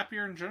just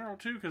happier in general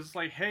too, because it's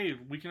like, hey,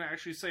 we can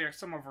actually say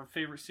some of our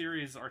favorite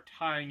series are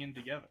tying in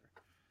together.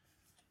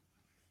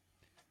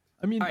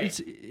 I mean, Alright.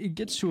 it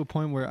gets to a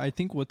point where I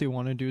think what they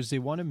want to do is they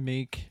want to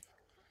make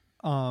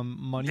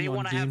money They on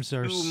want to have games two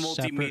that are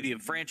separate.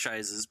 multimedia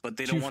franchises, but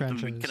they Two don't want them to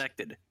be franchises.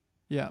 connected.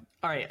 Yeah,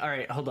 All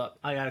right, hold up.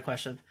 I got a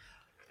question.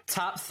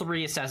 Top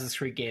 3 Assassin's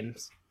Creed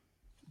games.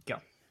 Go.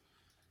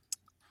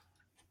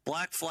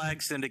 Black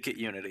Flag, Syndicate,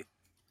 Unity.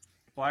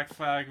 Black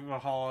Flag,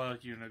 Valhalla,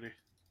 Unity.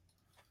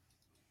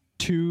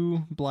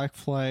 2 Black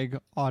Flag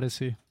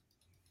Odyssey.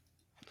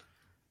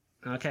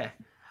 Okay.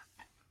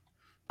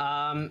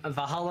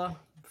 Valhalla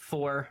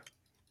 4,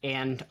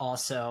 and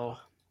also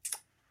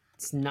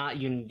it's not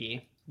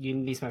Unity.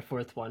 Unity's my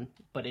 4th one,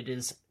 but it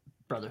is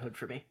Brotherhood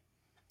for me.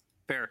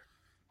 Fair.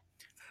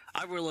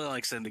 I really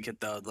like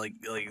Syndicate though. Like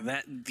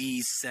that.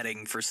 The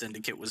setting for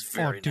Syndicate was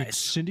very oh, dude, nice.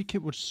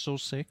 Syndicate was so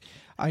sick.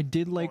 I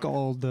did like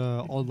all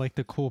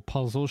the cool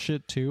puzzle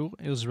shit too.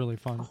 It was really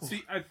fun.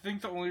 See, I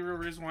think the only real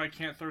reason why I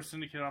can't throw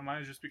Syndicate on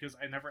mine is just because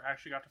I never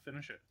actually got to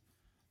finish it.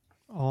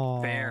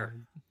 Oh, Fair.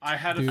 I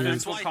had a Dude.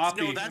 That's physical why.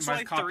 copy, No, that's and my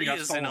why copy 3 got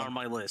isn't stolen. on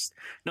my list.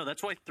 No,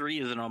 that's why 3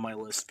 isn't on my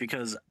list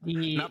because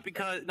not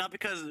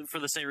because for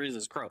the same reason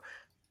as Crow.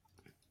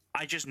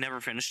 I just never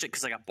finished it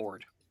because I got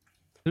bored.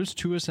 There's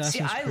 2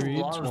 Assassin's I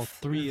Creeds, love well,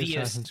 3 the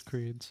Assassin's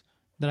Creeds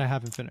that I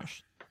haven't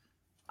finished.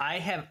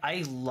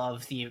 I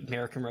love the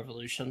American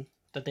Revolution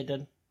that they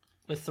did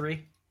with 3.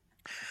 It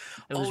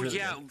was Oh really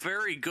yeah, good.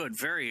 very good,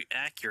 very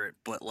accurate,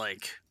 but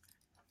like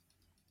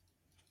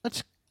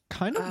That's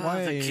kind of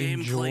why the I gameplay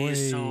enjoy.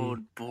 is so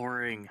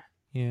boring.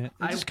 Yeah,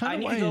 that's I kind of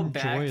need why I to go enjoy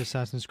back.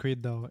 Assassin's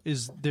Creed though.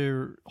 Is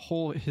their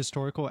whole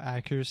historical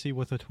accuracy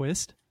with a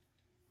twist?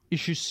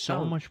 It's just so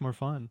Oh. much more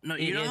fun. No,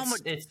 you know how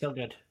much. It's still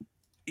good.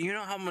 You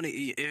know how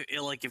many.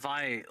 Like if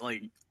I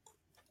like.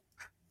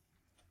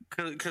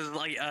 Because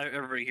like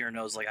everybody here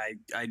knows, like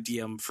I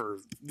DM for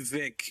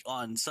Vic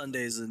on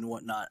Sundays and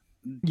whatnot.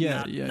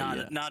 Yeah,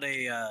 Not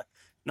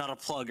a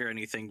plug or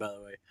anything, by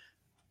the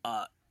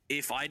way.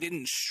 If I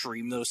didn't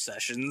stream those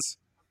sessions,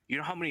 you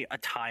know how many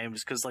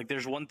times? Because like,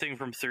 there's one thing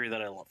from 3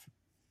 that I love.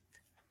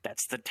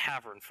 That's the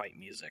tavern fight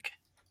music.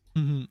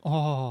 Mhm.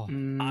 Oh,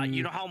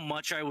 You know how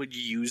much I would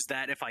use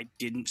that if I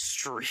didn't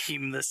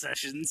stream the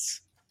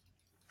sessions.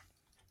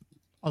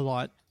 a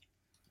lot.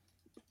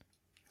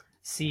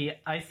 See,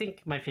 I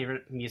think my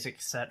favorite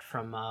music set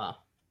from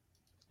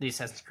the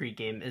Assassin's Creed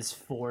game is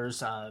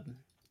 4's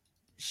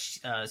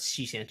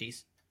sea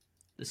shanties.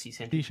 The sea Sea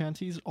shanties.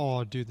 shanties.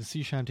 Oh, dude, the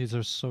sea shanties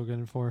are so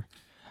good for.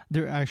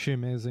 They're actually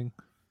amazing.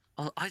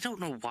 I don't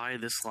know why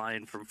this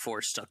line from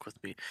 4 stuck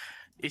with me.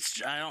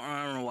 I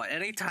don't know why.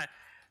 Anytime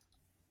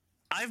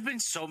I've been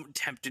so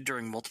tempted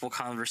during multiple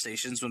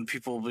conversations when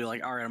people will be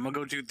like, "All right, I'm gonna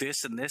go do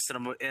this and this,"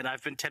 and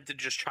I've been tempted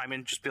to just chime in,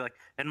 and just be like,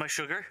 "And my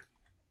sugar,"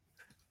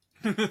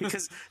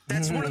 because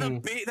that's one of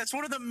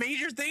the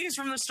major things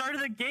from the start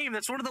of the game.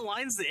 That's one of the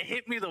lines that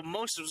hit me the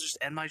most. It was just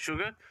 "And my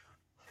sugar."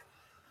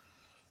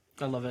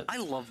 I love it. I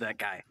love that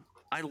guy.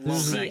 I love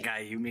There's- that guy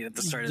you meet at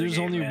the start of the There's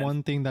game. only man.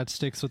 one thing that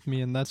sticks with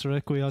me, and that's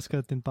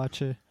Requiescat in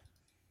Pace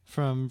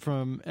from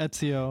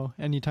Ezio.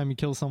 Anytime you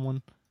kill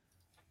someone,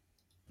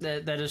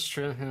 That is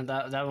true.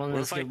 That one What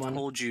was if a I good one.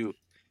 told you?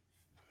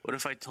 What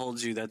if I told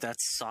you that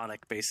that's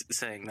Sonic basically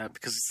saying that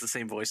because it's the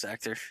same voice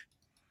actor?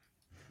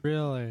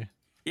 really.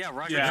 Yeah,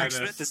 Roger Yeah, Craig it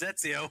Smith is. is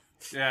Ezio.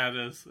 Yeah, it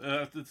is.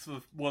 It's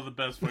one of the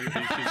best fucking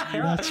things. 'cause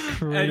That's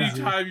crazy.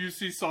 anytime you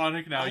see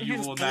Sonic now, I you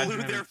just will blew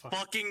imagine him. their in fu-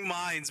 fucking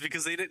minds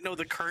because they didn't know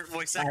the current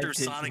voice actor of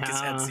did Sonic is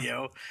not.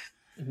 Ezio.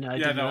 No, I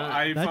Yeah, did no, not.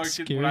 I That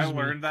fucking when I scares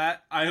me. learned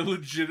that, I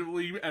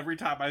legitimately every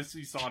time I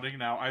see Sonic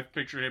now, I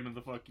picture him in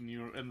the fucking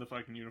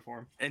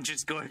uniform. And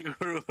just going,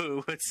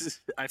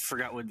 I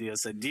forgot what Dio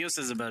said. Dio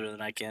says it better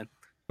than I can.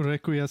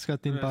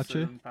 Requiescat in That's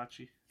pace.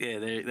 Pachi. Yeah,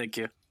 there, thank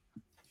you.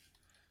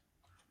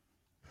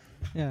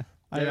 Yeah,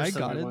 There's I some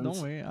got good it. ones.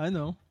 Don't worry, I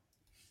know.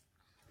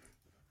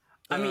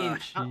 I mean,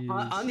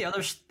 jeez.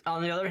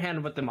 on the other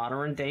hand, with the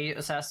modern day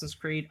Assassin's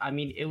Creed, I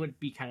mean, it would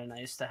be kind of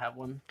nice to have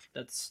one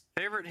that's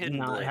Favorite hidden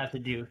not blade. have to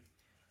do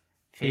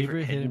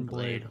Favorite hidden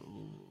blade.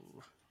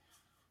 Ooh.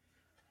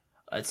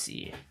 Let's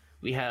see.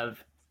 We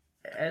have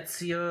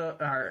Ezio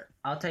or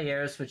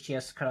Altair's, which he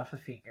has to cut off a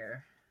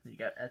finger. You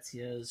got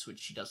Ezio's,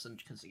 which he doesn't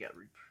because he got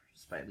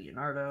replaced by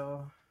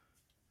Leonardo.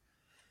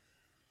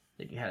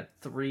 Then you had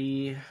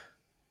 3.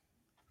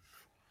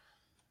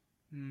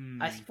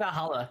 I think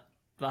Valhalla.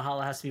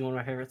 Valhalla has to be one of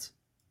my favorites.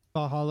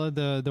 Valhalla,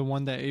 the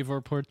one that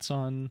Eivor ports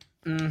on.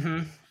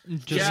 Mm-hmm.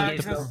 Just Yeah, like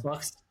the because-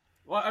 books.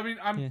 Well, I mean,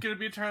 I'm Yeah. gonna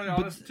be entirely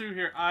honest too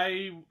here.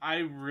 I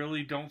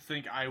really don't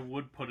think I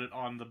would put it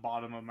on the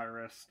bottom of my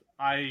wrist.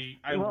 I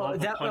Well, love a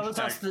that punch was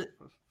tag. also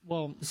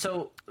well,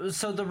 So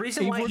the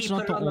reason why he Eivor's put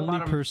not it the on the only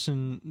bottom.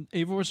 person.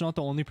 Eivor's not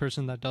the only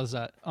person that does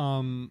that.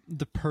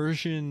 The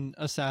Persian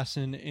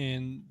assassin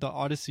in the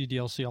Odyssey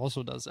DLC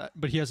also does that,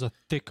 but he has a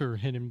thicker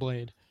hidden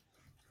blade.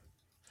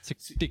 It's a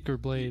thicker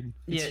blade.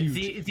 It's Yeah,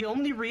 huge. the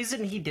only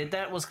reason he did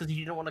that was because he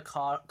didn't want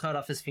to cut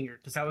off his finger,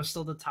 because that was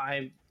still the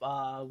time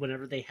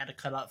whenever they had to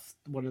cut off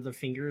one of their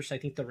fingers, I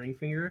think the ring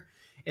finger,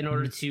 in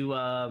order to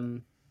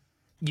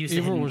use the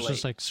Eivor hidden was blade.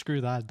 just like, screw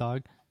that,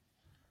 dog.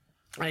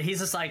 And he's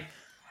just like,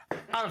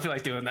 I don't feel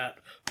like doing that.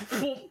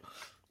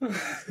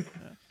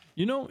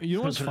 You know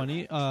what's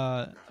funny?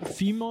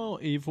 Female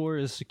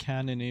Eivor is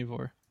canon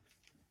Eivor.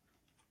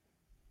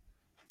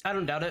 I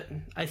don't doubt it.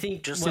 I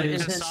think Just what like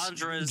is his-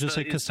 Cassandra is just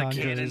the, like is the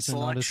Cassandra canon is in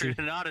selection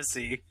Odyssey. in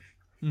Odyssey.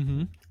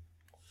 Mm-hmm.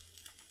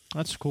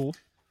 That's cool.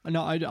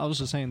 No, I was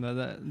just saying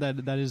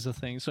that is the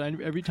thing. So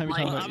every time you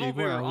talk Like, about I'm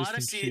Eivor, I over always think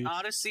Odyssey. she.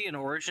 Odyssey and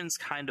Origins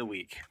kind of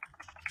weak.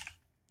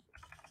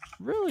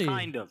 Really?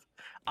 Kind of.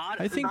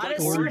 I think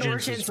Odyssey Origins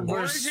Origins is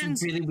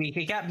was really weak.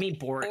 It got me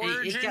bored. It got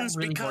Origins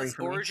really boring because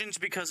for me. Origins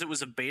because it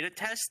was a beta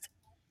test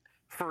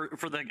for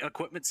the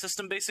equipment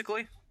system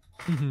basically.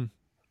 Mhm.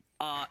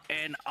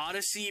 And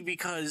Odyssey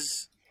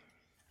because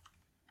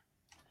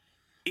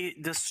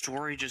the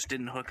story just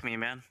didn't hook me,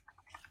 man.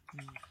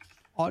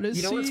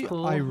 Odyssey, what's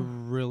cool? I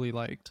really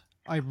liked.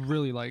 I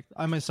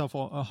myself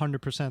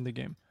 100% the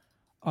game.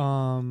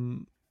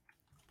 And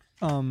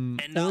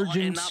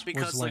Origins not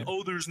because was like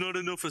lame. there's not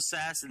enough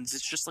assassins.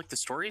 It's just like the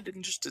story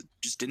didn't just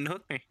didn't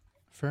hook me.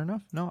 Fair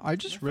enough. No, I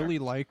just really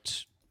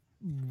liked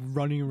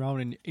running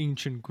around in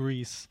ancient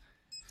Greece.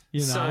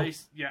 You know, So-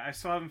 I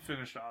still haven't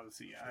finished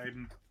Odyssey.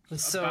 I'm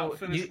So about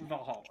finished you,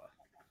 Valhalla.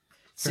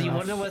 so Fair you enough.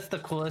 want to know what the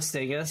coolest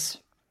thing is?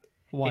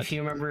 what? If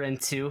you remember in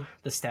 2,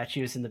 the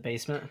statues in the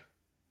basement.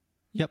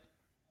 Yep,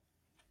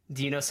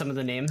 Do you know some of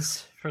the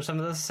names for some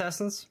of the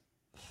assassins?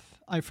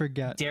 I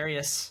forget.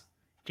 Darius.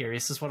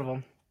 Darius is one of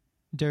them.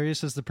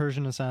 Darius is the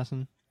Persian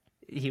assassin.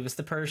 He was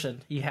the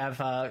Persian. You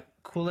have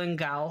Kulan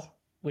Gao,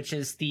 which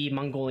is the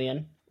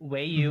Mongolian.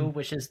 Wei Yu,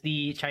 which is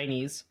the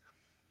Chinese.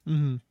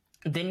 Mm-hmm.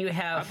 Then you I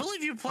have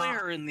believe you play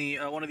her in the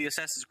one of the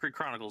Assassin's Creed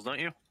Chronicles, don't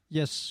you?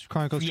 Yes,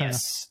 Chronicles China.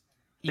 yes,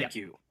 Thank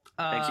you.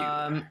 Thank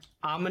you.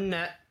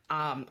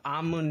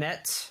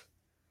 Amunet,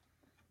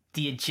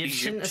 the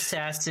Egyptian Egypt.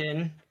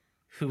 assassin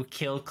who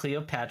killed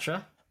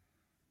Cleopatra.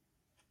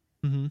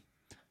 Mm-hmm.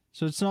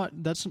 So it's not.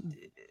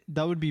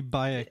 That would be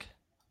Bayek.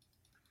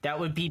 That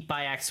would be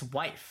Bayek's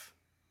wife.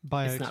 It's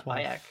Bayek's not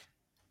wife.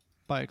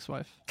 Bayek, Bayek's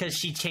wife. because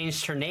she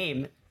changed her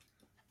name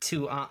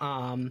to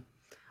Amunet.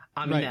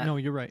 Right. No,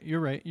 you're right.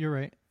 You're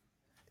right.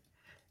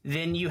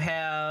 Then you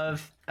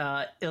have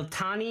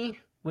Iltani,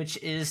 which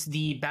is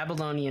the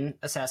Babylonian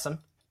assassin.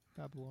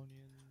 Babylonian.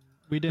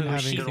 We didn't Who have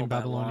is she? anything Good old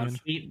Babylonian.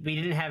 We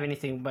didn't have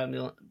anything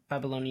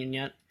Babylonian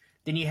yet.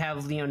 Then you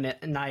have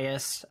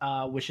Leonidas,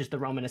 which is the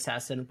Roman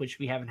assassin, which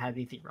we haven't had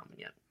anything Roman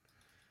yet.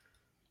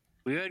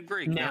 We had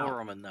Greek, Now- no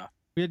Roman though.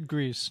 We had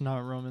Greece, not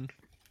Roman.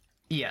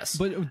 Yes,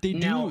 But they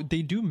Now-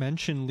 do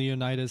mention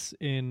Leonidas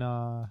in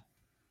Don't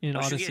you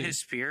Odyssey. get his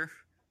spear?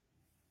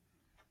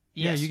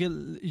 Yeah, yes. you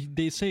get.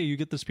 They say you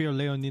get the spear of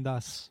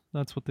Leonidas.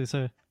 That's what they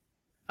say.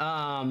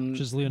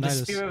 Which is Leonidas.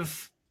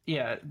 The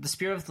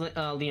spear of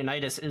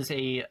Leonidas is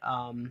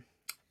an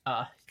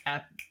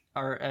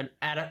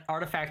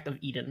artifact of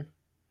Eden.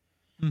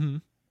 Mm-hmm.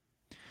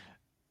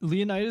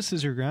 Leonidas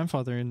is your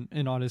grandfather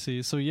in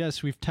Odyssey, so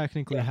yes, we've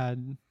technically Yeah.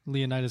 had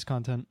Leonidas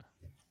content.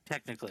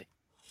 Technically.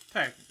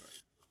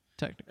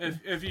 Technically,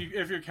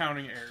 If you're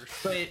counting heirs.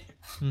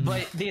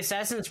 But the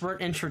assassins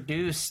weren't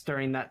introduced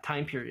during that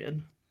time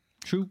period.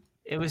 true.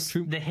 It was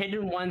True. the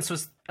hidden ones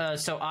was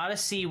so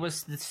Odyssey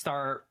was the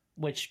start,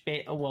 which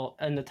in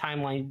the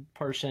timeline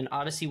portion,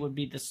 Odyssey would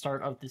be the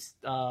start of this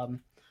of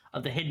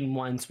the hidden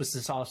ones, which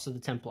is also the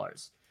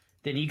Templars.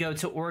 Then you go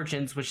to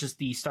Origins, which is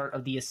the start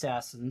of the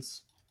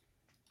assassins,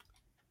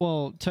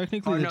 Well,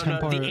 technically, Or the no,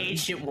 Templar, the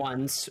ancient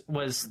ones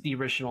was the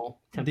original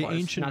the Templars,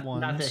 ancient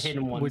ones, not the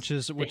hidden ones. which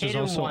is The also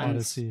hidden ones,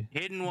 Odyssey.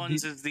 Hidden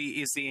Ones is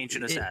the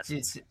ancient assassin.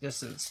 It's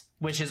Distance,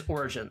 which is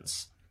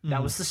Origins. Mm-hmm.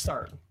 That was the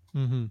start.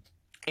 Hmm.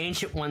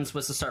 Ancient Ones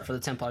was the start for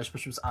the Templars,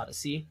 which was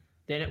Odyssey.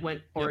 Then it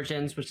went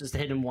Origins, which is the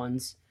hidden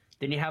ones.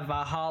 Then you have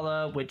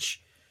Valhalla,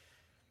 which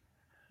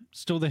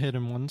Still the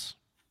hidden ones.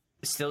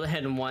 is still the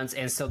hidden ones,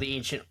 and still the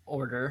Ancient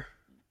Order.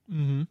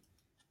 Mm-hmm.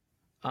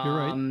 You're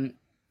right.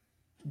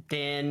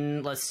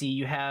 Then let's see,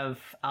 you have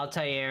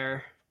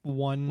Altair.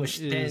 One which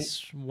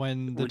is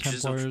when the which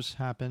is Templars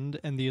happened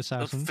and the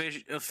Assassins.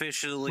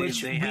 Officially,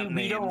 Which they have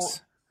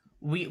names.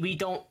 we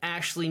don't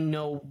actually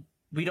know.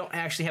 We don't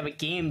actually have a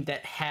game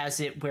that has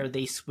it where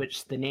they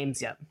switch the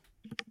names yet.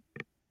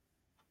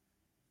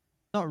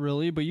 Not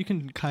really, but you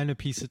can kind of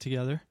piece it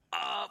together.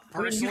 I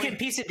mean, you Personally, can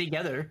piece it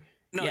together.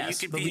 no,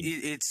 yes, you can. but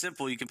It's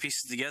simple. You can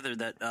piece it together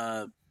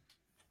that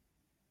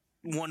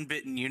one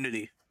bit in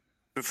Unity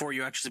before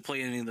you actually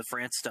play any of the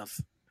France stuff,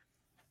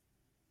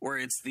 where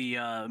it's the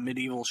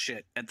medieval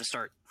shit at the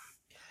start.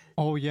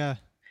 Oh yeah,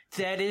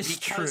 that is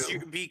Because true.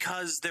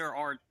 because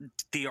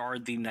they are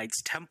the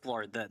Knights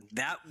Templar. Then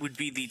that would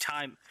be the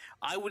time.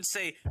 I would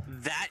say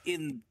that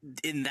in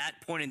that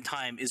point in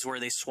time is where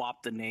they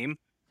swap the name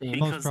Yeah.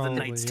 because the probably,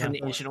 Knights yeah. From the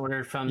Templar. Ancient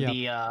Order from Yep. the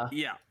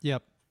Yeah,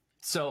 yep.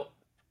 so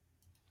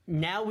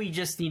now we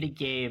just need a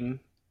game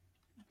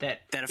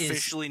that that is-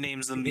 officially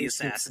names them the is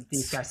Assassins. The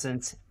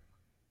Assassins.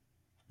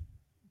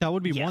 That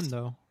would be Yes. one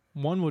though.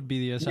 One would be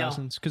the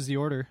Assassins because the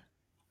Order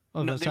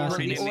of No, they were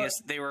already Assassins. named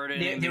they were already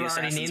They- named they the were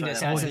already Assassins. named by the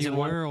that Oh, point. Assassins. they in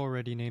one- were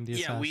already named the Yeah,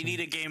 Assassins. we need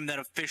a game that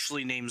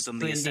officially names them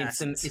the They named them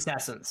Assassins.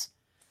 Assassins.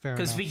 Fair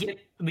Because enough.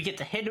 we get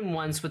the hidden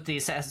ones with the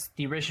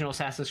the original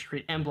Assassin's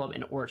Creed emblem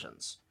in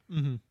Origins.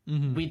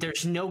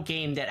 There's no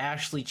game that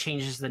actually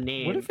changes the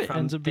name. What if it from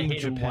ends up the being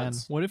hidden Japan?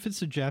 ones. What if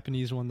it's a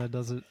Japanese one that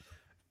does it?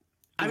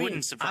 I mean,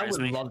 wouldn't surprise I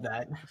would me. love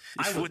that.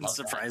 I It would wouldn't love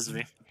that. surprise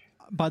me.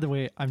 By the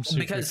way, I'm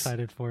super Because-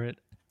 excited for it.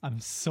 I'm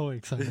so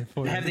excited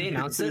for Have it. they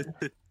announced it?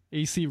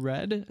 AC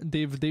Red,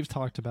 they've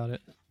talked about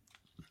it.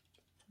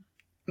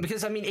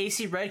 Because I mean,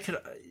 AC Red could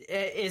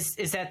is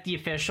that the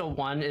official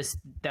one?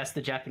 That's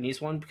the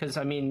Japanese one? Because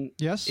I mean,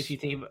 Yes. if you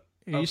think about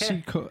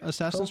AC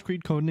Assassin's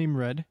Creed Codename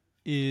Red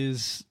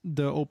is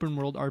the open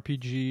world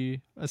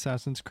RPG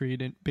Assassin's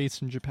Creed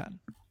based in Japan.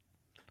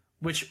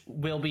 which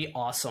will be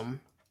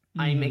awesome.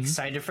 Mm-hmm. I'm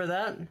excited for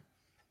that.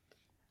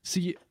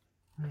 See,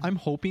 I'm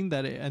hoping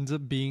that it ends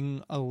up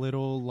being a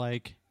little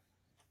like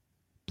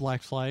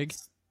Black Flag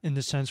in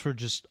the sense for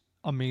just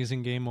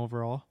amazing game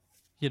overall.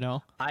 You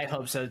know, I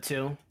hope so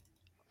too.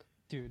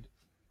 dude,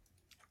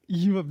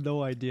 you have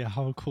no idea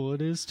how cool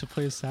it is to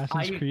play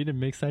Assassin's Creed and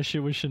mix that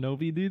shit with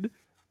Shinobi, dude.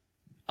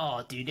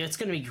 Oh, dude, it's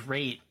gonna be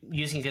great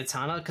using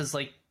katana because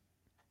like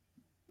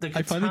the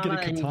I finally katana,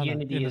 get a katana in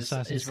Unity in is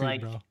Assassin's Creed, like.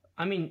 bro.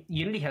 I mean,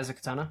 Unity has a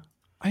katana.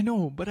 I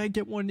know, but I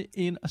get one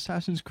in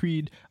Assassin's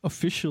Creed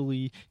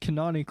officially,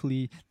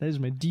 canonically. That is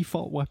my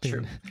default weapon.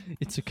 True.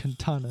 It's a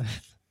katana.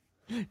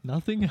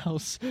 Nothing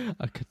else,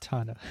 a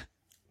katana.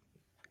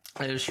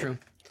 That is true.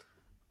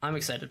 I'm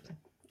excited.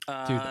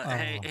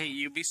 Hey,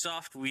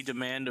 Ubisoft, we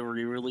demand a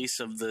re-release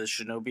of the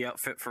Shinobi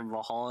outfit from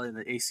Valhalla in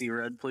the AC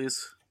Red,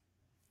 please.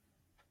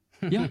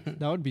 Yeah,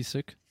 that would be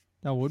sick.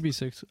 That would be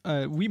sick.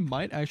 We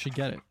might actually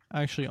get it.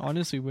 Actually,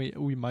 honestly,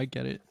 we might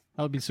get it.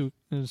 That would be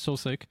so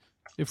sick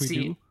if we See,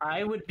 do.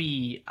 I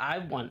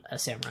want a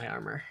samurai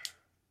armor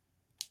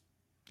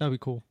That'd be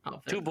cool.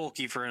 outfit. Too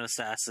bulky for an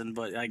assassin,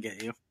 but I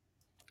get you.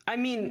 I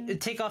mean,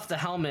 take off the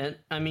helmet.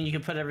 I mean, you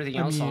can put everything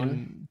I else on.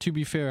 mean, to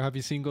be fair, have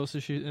you seen Ghost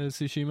of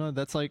Tsushima?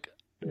 That's like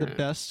the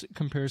best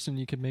comparison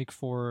you could make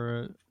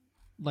for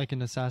like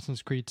an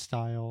Assassin's Creed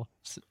style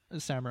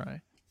samurai.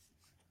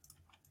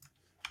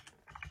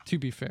 To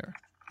be fair,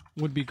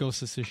 would be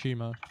Ghost of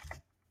Tsushima.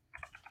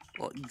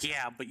 Well,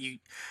 yeah, but you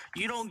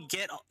don't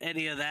get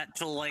any of that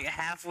till like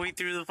halfway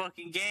through the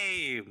fucking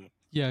game.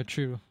 Yeah,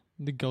 true.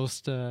 The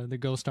ghost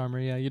armor.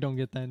 Yeah, you don't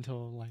get that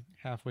until like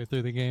halfway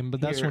through the game.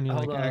 But that's Here, when you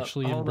like hold up,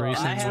 actually hold up. embrace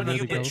I it. have and a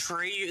you're You the ghost.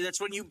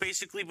 that's when you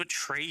basically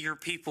betray your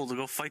people to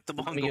go fight the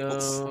Let me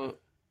Mongols. go.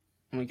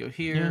 Let me go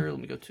here. Let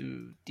me go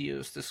to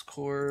Dios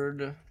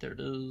Discord. There it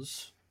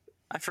is.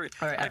 I forget.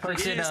 All right, I forget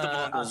posted it's the a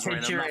Mongols, right? I'm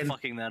picture not in-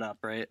 fucking that up,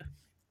 right?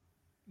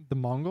 The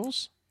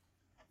Mongols.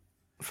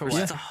 For Or is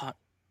what? it the hot?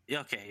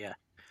 Yeah, okay, yeah.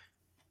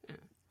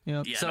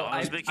 Yeah. Yeah, So no, I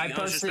was I just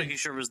posted- making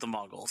sure it was the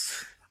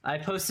Mongols. I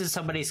posted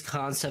somebody's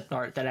concept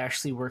art that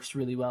actually works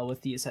really well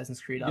with the Assassin's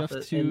Creed You have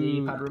outfit in the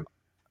to- pod room.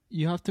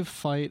 You have to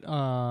fight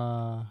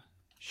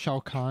Shao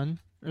Kahn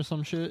or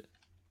some shit.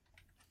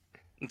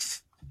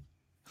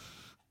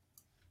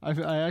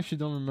 I actually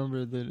don't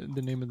remember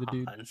the name of the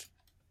dude.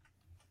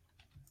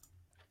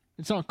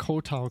 It's not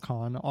Kotal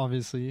Khan,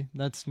 obviously.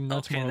 That's Okay,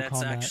 Mortal that's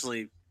Kombat.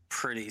 actually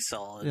pretty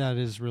solid. That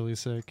is really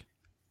sick.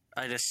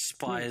 I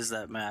despise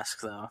that mask,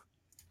 though.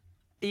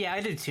 Yeah,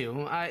 I do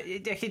too. I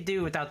could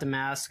do without the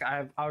mask.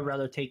 I would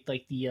rather take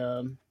like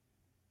the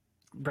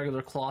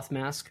regular cloth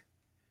mask.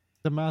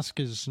 The mask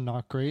is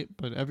not great,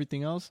 but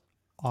everything else,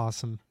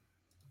 awesome.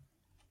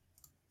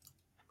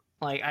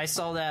 Like I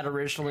saw that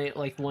originally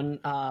like one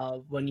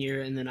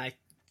year, and then I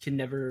could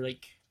never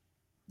like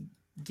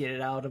get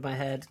it out of my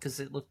head because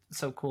it looked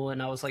so cool,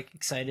 and I was like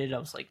excited. I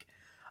was like,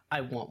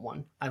 I want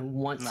one. I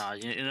want Nah,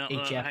 you know,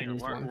 a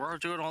Japanese we're, one. we're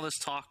doing all this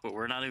talk, but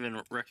we're not even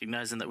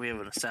recognizing that we have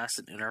an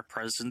assassin in our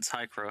presence.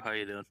 Hi, Crow. How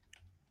you doing?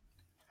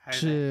 Hi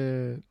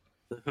there. Shit.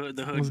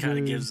 The hood What's kind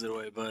of good? gives it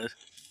away, bud.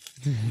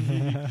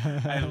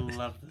 I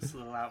love this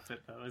little outfit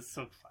though. It's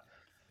so fun.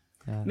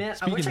 Yeah. Man,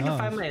 I wish I Speaking could of,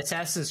 find my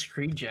Assassin's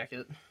Creed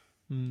jacket.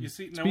 You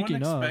see, no one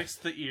Speaking of- expects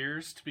the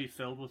ears to be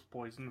filled with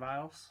poison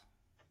vials.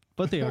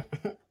 but they are.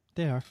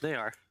 They are. They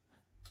are.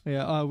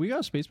 Yeah, we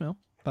got space mail,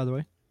 by the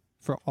way,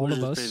 for all What of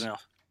is us. this female?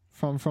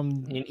 From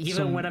And even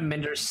some- when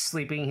Aminder's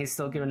sleeping, he's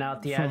still giving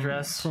out the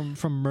address.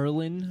 from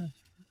Merlin,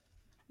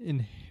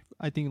 in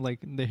I think like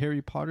the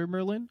Harry Potter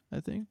Merlin. I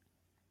think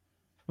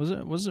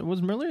was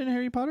Merlin in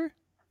Harry Potter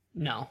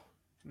No,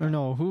 or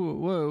no? Who?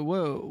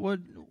 What?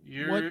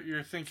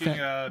 You're thinking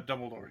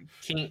Dumbledore.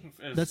 King.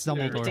 That's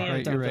Dumbledore, Damn,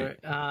 right? You're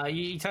right.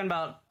 You talking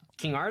about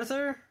King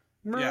Arthur?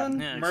 Merlin?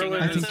 Yeah, Merlin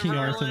King is- I think King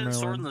Arthur Merlin,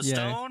 Sword in the yeah.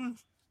 Stone.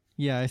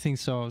 Yeah, I think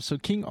so. So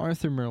King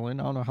Arthur Merlin.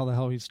 I don't know how the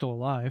hell he's still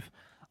alive.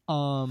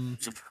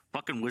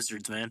 Fucking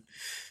wizards, man.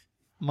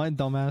 My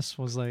dumbass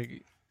was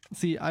like,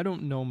 see, I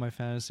don't know my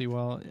fantasy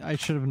well. I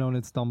should have known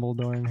it's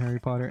Dumbledore in Harry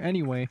Potter.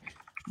 Anyway,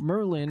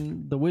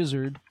 Merlin, the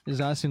wizard, is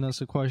asking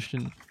us a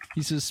question.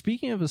 He says,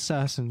 speaking of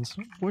assassins,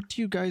 what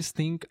do you guys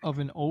think of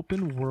an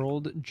open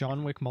world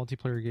John Wick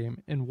multiplayer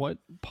game, and what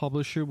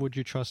publisher would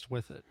you trust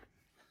with it?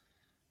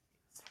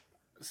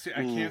 See,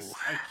 I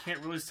can't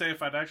really say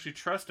if I'd actually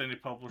trust any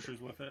publishers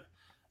with it.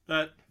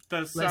 That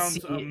Let's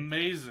sounds see.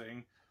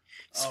 amazing.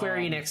 Square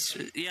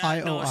Enix.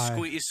 Yeah, no,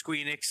 IOI.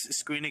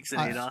 Squeenix and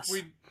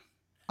Eidos.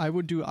 I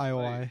would do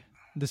IOI,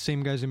 the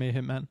same guys who made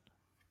Hitman.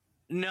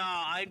 No,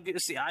 I do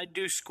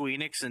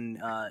Squeenix and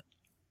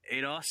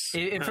Eidos.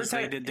 If we're, because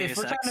they talking, did if Deus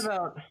we're Ex. talking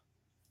about,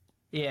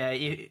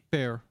 yeah,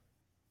 Fair.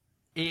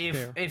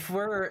 if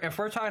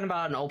we're talking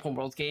about an open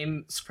world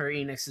game, Square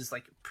Enix is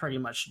like pretty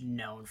much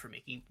known for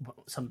making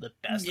some of the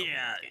best. open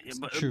Yeah,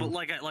 world games. True. but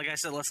like I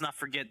said, let's not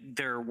forget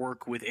their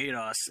work with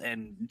Eidos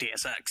and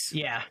Deus Ex.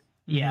 Yeah,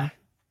 yeah.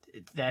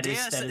 That is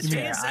Deus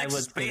fair. Ex I would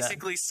is say that.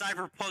 basically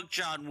cyberpunk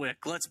John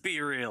Wick. Let's be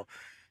real.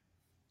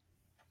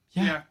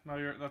 Yeah,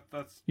 no,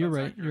 that's You're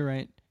right. accurate. You're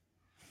right.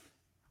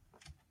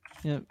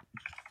 Yep.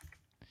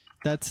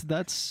 That's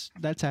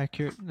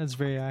accurate. That's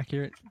very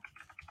accurate.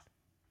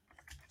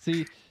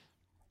 See,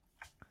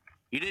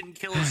 You didn't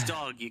kill his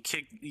dog. You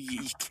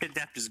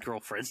kidnapped his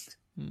girlfriend.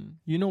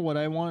 you know what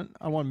I want?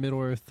 I want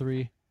Middle Earth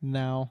 3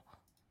 now.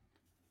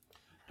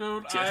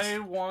 Dude, Just- I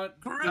want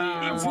the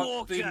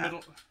Walker.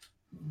 middle.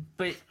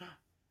 But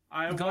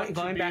I Going- want to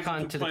going be back able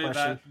on to to the play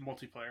question. that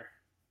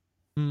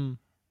multiplayer.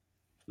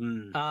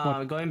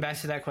 going back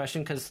to that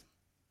question, because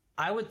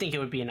I would think it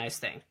would be a nice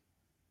thing.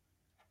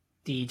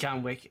 The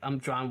John Wick kind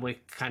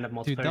of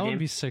multiplayer Dude, that game. would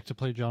be sick to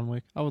play John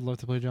Wick. I would love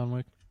to play John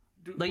Wick.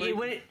 Dude, Like it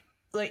would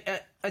like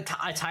a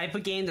type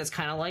of game that's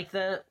kind of like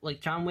that, like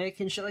John Wick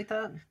and shit like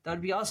that. That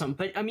would be awesome.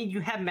 But I mean,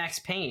 you have Max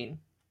Payne.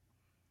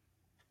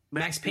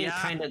 Max Payne yeah.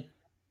 kind of.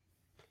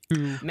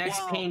 True. Max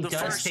Well, Payne the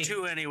does first take.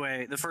 two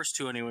anyway. The first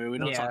two anyway. We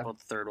don't Yeah. talk about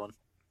the third one.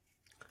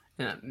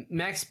 Yeah,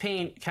 Max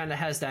Payne kind of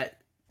has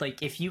that.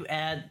 Like if you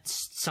add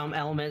some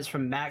elements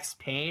from Max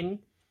Payne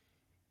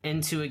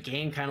into a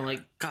game, kind of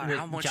like God, with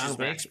how much John is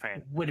Wick, Max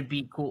Payne? would it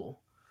be cool?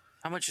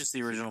 How much is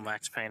the original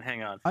Max Payne?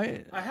 Hang on.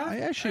 I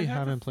actually I have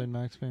haven't played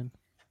Max Payne.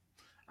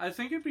 I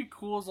think it'd be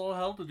cool as all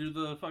hell to do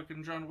the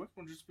fucking John Wick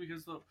one, just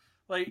because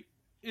like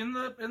in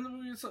the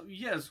movie itself,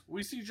 yes,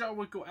 we see John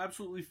Wick go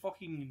absolutely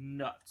fucking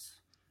nuts.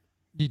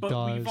 He But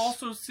does. we've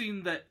also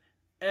seen that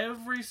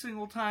every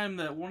single time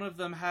that one of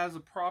them has a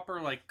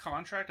proper like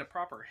contract, a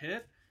proper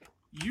hit,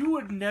 you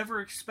would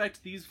never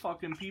expect these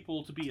fucking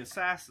people to be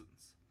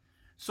assassins.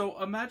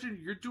 So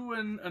imagine you're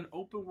doing an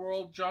open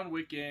world John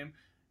Wick game,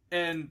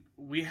 and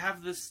we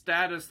have this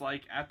status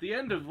like at the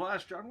end of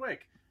last John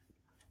Wick,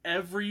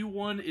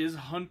 everyone is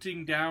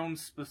hunting down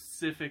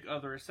specific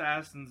other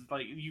assassins.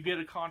 Like you get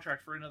a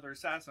contract for another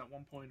assassin at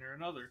one point or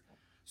another.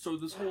 So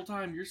this whole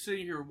time you're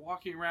sitting here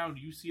walking around,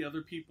 you see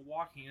other people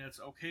walking, and it's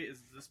okay.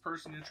 Is this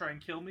person gonna try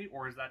and kill me,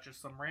 or is that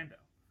just some rando?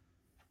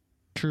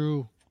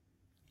 True.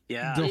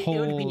 Yeah. The It would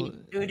whole be-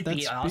 it would be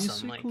that's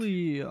awesome, like-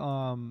 basically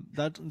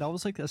that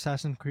was like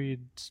Assassin's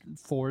Creed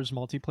 4's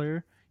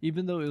multiplayer,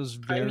 even though it was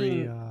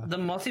very I mean, the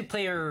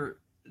multiplayer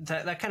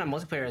that kind of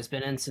multiplayer has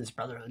been in since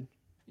Brotherhood.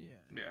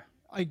 Yeah.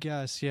 I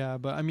guess, yeah,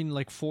 but I mean,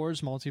 like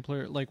 4's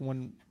multiplayer, like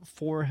when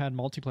 4 had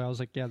multiplayer, I was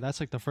like, yeah, that's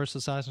like the first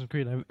Assassin's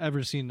Creed I've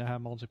ever seen to have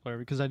multiplayer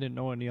because I didn't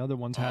know any other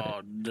ones had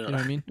it. You know what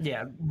I mean?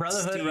 Yeah,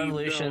 Brotherhood, Steve,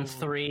 Revolution, no.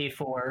 3,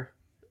 4,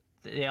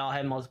 they all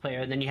had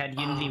multiplayer. Then you had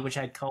Unity, which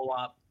had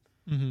co-op,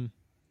 Mm-hmm.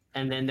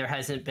 and then there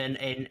hasn't been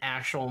an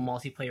actual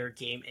multiplayer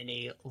game in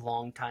a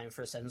long time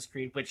for Assassin's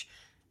Creed. Which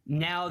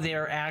now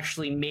they're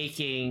actually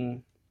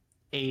making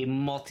a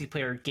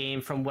multiplayer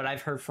game, from what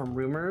I've heard from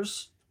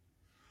rumors.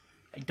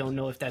 I don't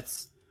know if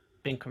that's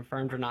been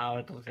confirmed or not. I'll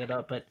have to look it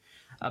up, but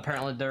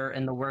apparently they're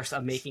in the works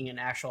of making an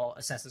actual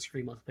Assassin's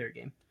Creed multiplayer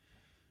game.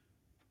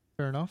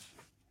 Fair enough.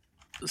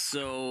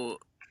 So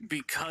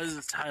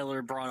because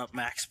Tyler brought up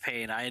Max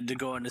Payne, I had to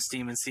go into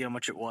Steam and see how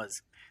much it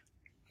was.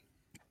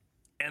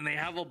 And they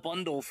have a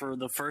bundle for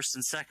the first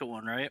and second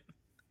one, right?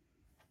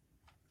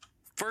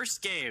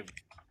 First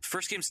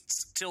game's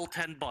still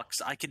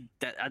 $10. I could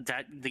that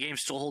the game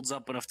still holds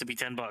up enough to be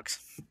 $10.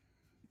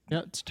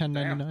 Yeah, it's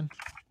 $10.99.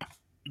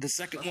 The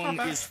second That's one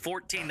not bad. is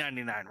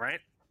 $14.99,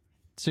 right?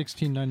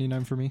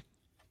 $16.99 for me.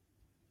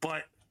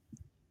 But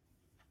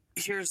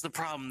here's the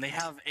problem: they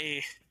have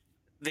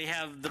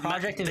the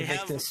Project they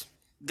Invictus.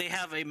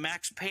 have a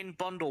Max Payne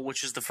bundle,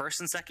 which is the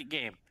first and second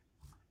game.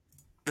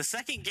 The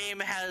second game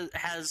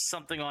has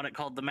something on it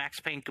called the Max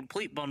Payne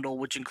Complete Bundle,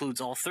 which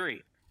includes all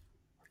three.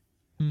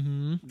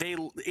 Mm-hmm. They,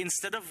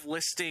 instead of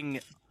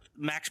listing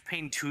Max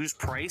Payne 2's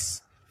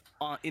price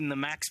in the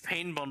Max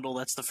Payne bundle,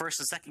 that's the first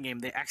and second game,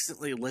 they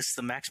accidentally list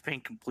the Max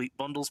Payne Complete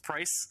Bundle's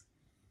price.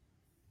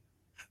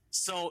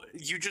 So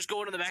you just go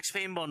into the Max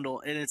Payne bundle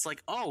and it's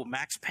like, oh,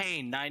 Max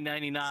Payne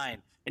 $9.99,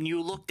 and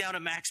you look down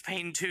at Max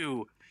Payne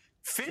 2,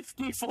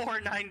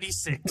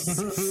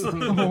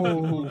 $54.96.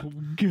 Oh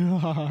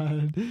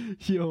God,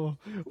 yo,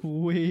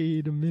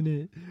 wait a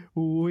minute.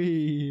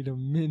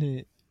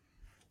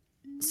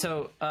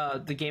 So,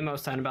 the game I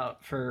was talking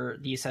about for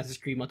the Assassin's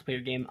Creed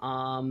multiplayer game,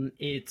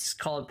 it's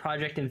called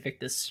Project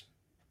Invictus.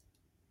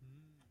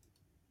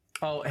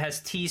 Oh, it has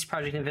teased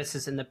Project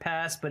Invictus in the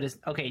past, but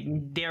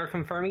they're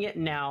confirming it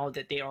now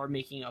that they are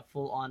making a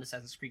full-on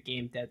Assassin's Creed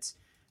game that's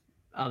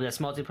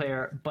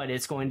multiplayer, but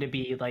it's going to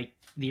be like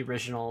the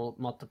original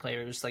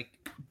multiplayers, like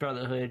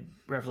Brotherhood,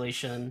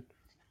 Revelation,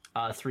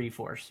 3,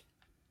 4s.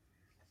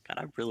 God,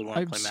 I really want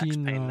to I've play Max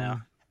seen, Payne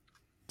now.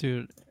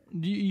 dude.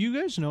 Do you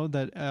guys know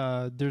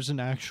that there's an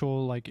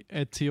actual like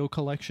Ezio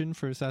collection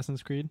for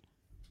Assassin's Creed?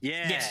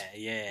 Yeah, Yes.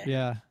 yeah.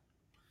 Yeah,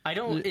 I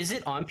don't. Is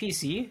it on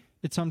PC?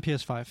 it's on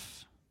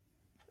PS5.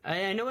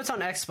 I know it's on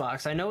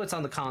Xbox. I know it's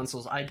on the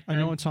consoles. I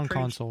know I'm it's on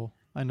pretty- console.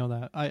 I know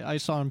that. I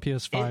saw on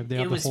PS5. They It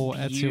have the was whole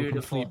Ezio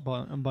beautiful.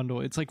 Complete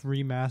bundle. It's like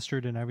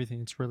remastered and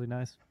everything. It's really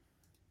nice.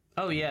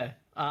 Oh yeah.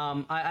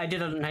 I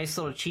did a nice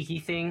little cheeky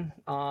thing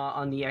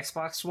on the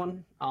Xbox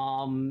one.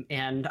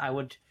 And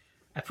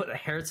I put a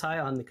hair tie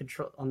on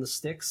the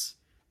sticks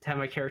to have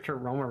my character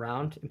roam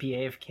around and be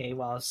AFK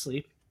while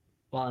asleep,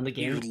 while in the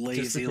game, You just to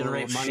lazy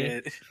generate little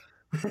money.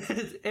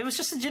 shit. It was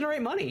just to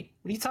generate money.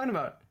 What are you talking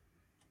about?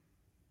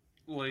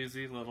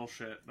 Lazy little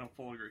shit. No,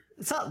 full agree.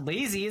 It's not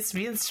lazy. It's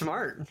being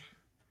smart.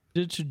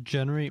 Did it to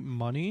generate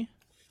money?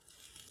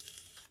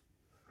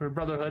 For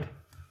Brotherhood.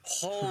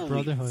 Holy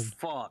Brotherhood.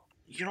 fuck!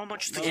 You know how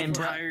much the And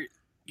entire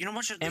you know how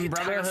much of the In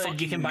entire Brotherhood, fucking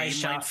you can buy mainline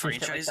shops and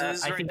shit like franchise that.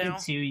 is I right think now?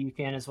 in 2 you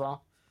can as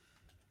well.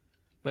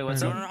 Wait,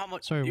 what's I You up? want to know how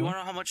much? Sorry, you what? want to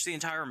know how much the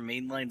entire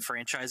mainline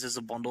franchise as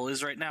a bundle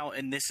is right now?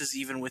 And this is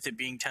even with it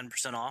being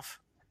 10% off.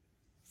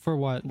 For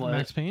what? What?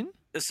 Max Payne?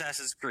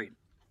 Assassin's Creed.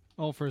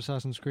 Oh, for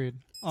Assassin's Creed.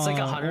 It's like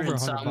 100 over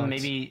and something, bucks.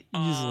 maybe.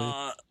 Easily.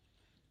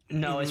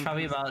 No, it's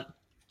probably about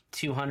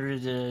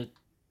 200 to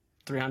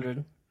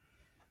 300.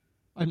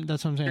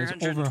 That's what I'm saying.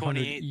 It's over 100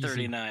 easy.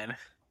 328.39.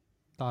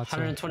 Thought so.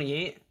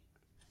 128?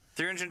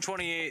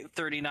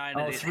 328.39. Oh,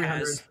 And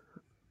 300.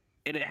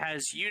 it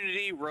has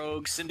Unity,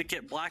 Rogue,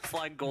 Syndicate, Black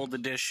Flag Gold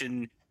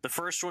Edition, the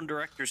first one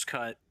Director's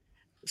Cut,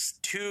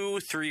 2,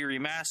 3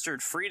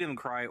 Remastered, Freedom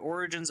Cry,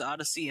 Origins,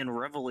 Odyssey, and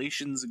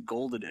Revelations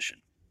Gold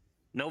Edition.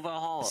 No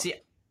Valhalla. See,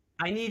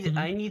 I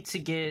need to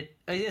get.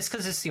 It's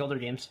because it's the older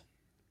games.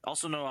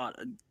 Also no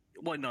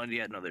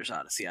there's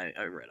Odyssey.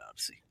 I read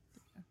Odyssey.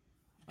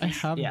 I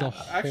have Yeah. the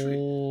Actually-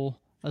 whole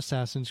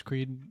Assassin's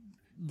Creed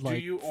Do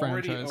you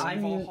already franchise. own I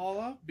mean-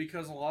 Valhalla?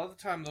 Because a lot of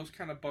the time, those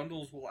kind of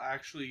bundles will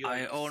actually.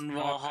 I Like, own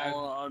stop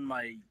Valhalla on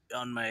my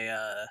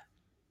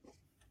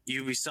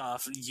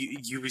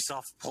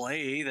Ubisoft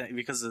Play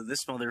because of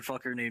this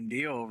motherfucker named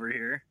Dio over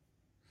here.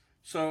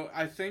 So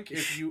I think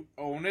if you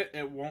own it,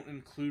 it won't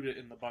include it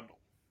in the bundle.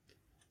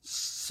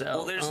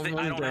 So Well,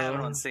 I don't have it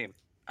on Steam.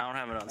 I don't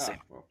have it on Ah, Steam.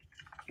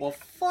 well,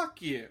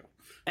 fuck you.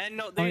 And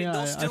no, Oh, yeah,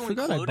 they'll I still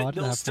forgot I include it. bought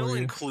They'll that still for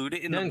you. include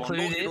it in They'll the bundle.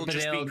 include it, It'll but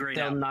just be grayed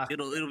they'll out. knock-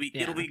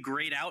 It'll be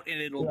grayed out,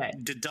 and it'll Yeah.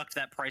 deduct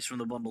that price from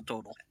the bundle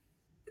total.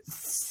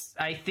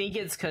 I think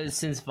it's because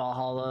since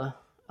Valhalla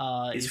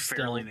Is is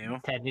fairly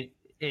still new.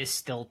 is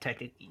still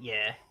technically,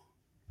 yeah.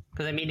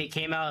 Because I mean, it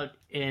came out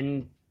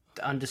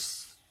on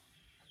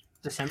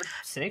December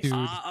 6th. Dude.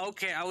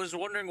 Okay, I was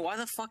wondering why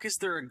the fuck is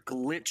there a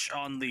glitch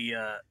on the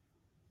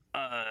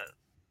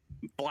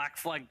Black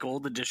Flag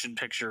Gold Edition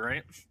picture,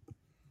 right?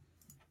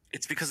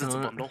 It's because it's a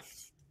bundle.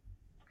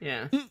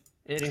 Yeah,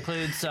 it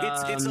includes.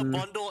 It's a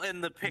bundle,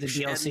 and the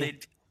picture, and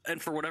DLC.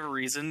 for whatever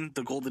reason,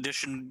 the Gold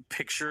Edition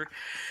picture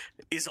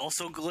is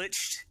also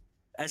glitched,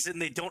 as in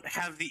they don't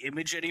have the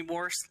image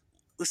anymore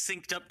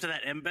synced up to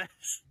that embed.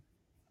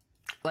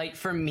 Like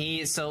for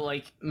me, so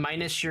like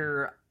minus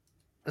your,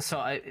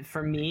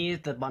 for me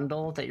the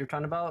bundle that you're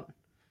talking about,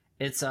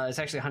 it's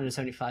actually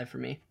 175 for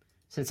me.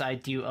 Since I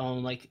do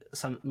own like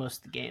most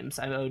of the games,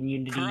 I own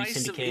Unity, Price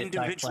of Syndicate,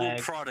 Black individual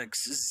Flag.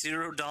 products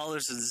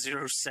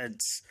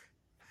 $0.00.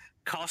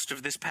 Cost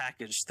of this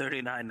package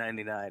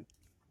 $39.99.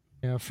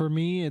 Yeah, for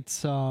me,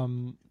 it's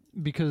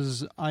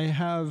because I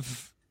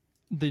have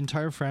the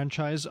entire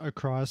franchise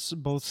across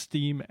both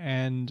Steam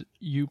and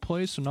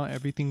Uplay, so not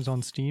everything's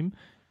on Steam.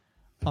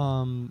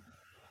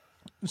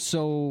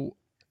 So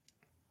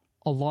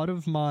a lot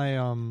of my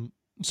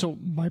so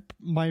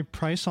my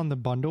price on the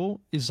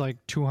bundle is like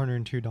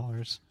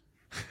 $202.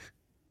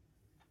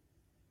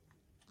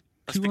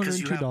 That's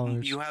because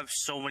 $202. you have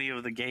so many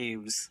of the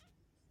games.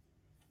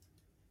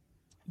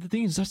 The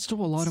thing is, that's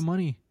still a lot of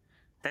money.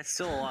 That's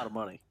still a lot of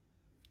money.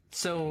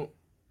 So,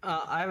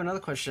 I have another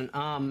question.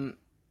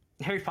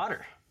 Harry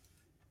Potter.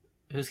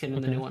 Who's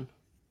getting the new one?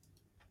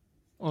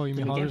 Oh, you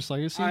mean Again? Hogwarts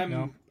Legacy?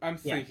 No. I'm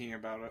thinking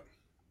about it.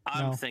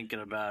 I'm No. thinking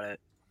about it.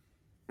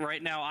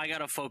 Right now, I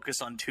gotta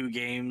focus on 2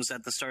 games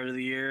at the start of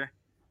the year,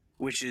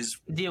 which is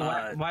Dio,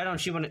 why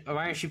don't you want?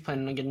 Why aren't you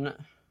planning on getting it?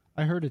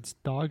 I heard it's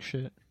dog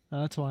shit.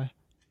 That's why.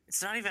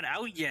 it's not even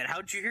out yet.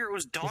 How'd you hear it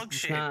was dog It's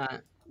shit?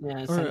 not. Yeah,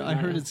 it's Or not I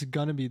heard yet. it's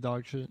gonna be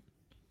dog shit.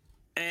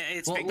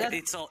 It's Well, because that-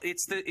 it's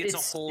a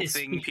whole it's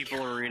thing.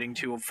 People are reading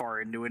too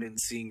far into it and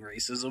seeing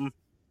racism.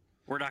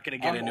 We're not gonna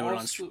get into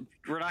also-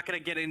 we're not gonna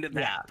get into that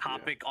Yeah.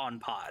 topic on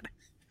pod.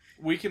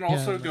 We can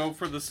also Yeah. go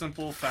for the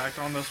simple fact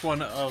on this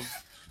one of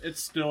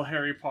it's still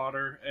Harry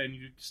Potter, and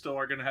you still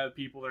are going to have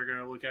people that are going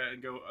to look at it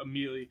and go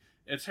immediately,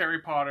 it's Harry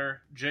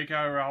Potter. J.K.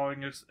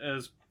 Rowling is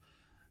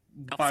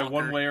by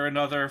one fucker. way or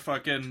another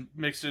fucking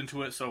mixed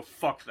into it, so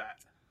fuck that.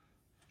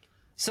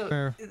 So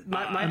Fair.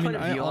 my I point mean,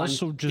 of I view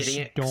also on just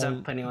getting it, 'cause I'm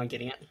don't- planning on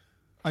getting it.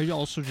 I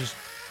also just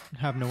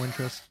have no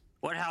interest.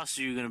 What house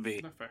are you gonna be?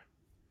 Not fair.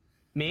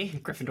 Me,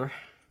 Gryffindor.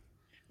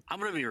 I'm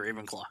gonna be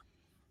Ravenclaw.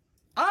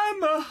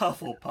 I'm a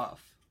Hufflepuff.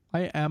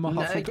 I am a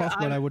No, Hufflepuff,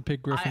 but I would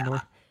pick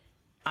Gryffindor.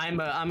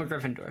 I'm a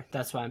Gryffindor.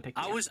 That's why I'm picking.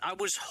 I it.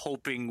 was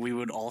hoping we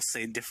would all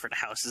say different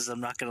houses. I'm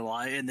not gonna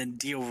lie, and then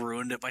Dio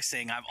ruined it by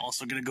saying I'm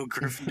also gonna go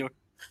Gryffindor.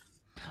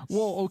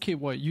 Well, okay,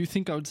 what? You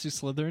think I would say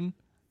Slytherin?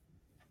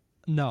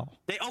 No.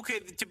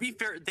 To be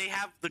fair, they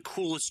have the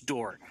coolest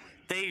door.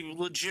 They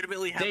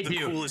legitimately have They the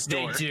do. coolest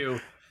They door.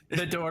 do.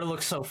 The door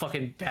looks so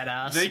fucking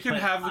badass. They can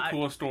but have the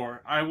coolest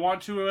door. I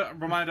want to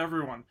remind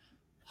everyone,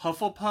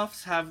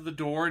 Hufflepuffs have the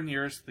door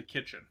nearest the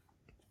kitchen.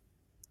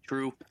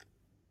 True.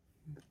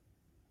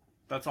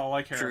 That's all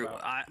I care True,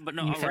 about. but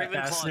no, You a fat Ravenclaw,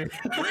 bastard.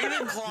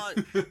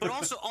 Ravenclaw, but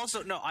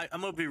also, no. I'm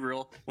gonna be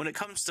real. When it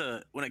comes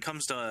to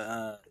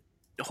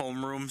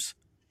homerooms,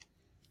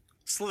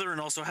 Slytherin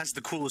also has the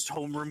coolest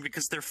homeroom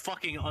because they're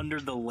fucking under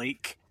the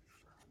lake.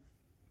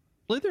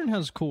 Slytherin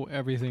has cool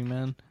everything,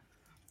 man.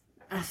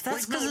 That's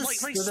Like, no,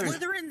 because like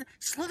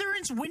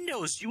Slytherin's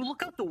windows. You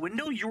look out the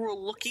window, you are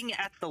looking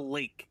at the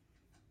lake,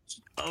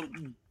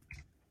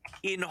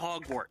 in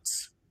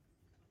Hogwarts.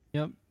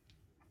 Yep.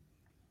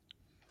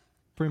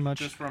 Pretty much.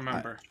 Just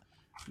remember,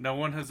 no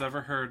one has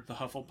ever heard the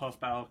Hufflepuff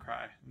battle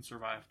cry and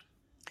survived.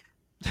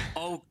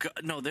 Oh God,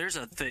 no, there's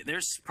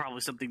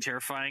probably something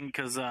terrifying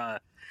because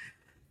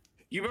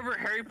you remember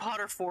Harry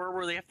Potter 4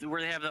 where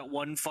they have that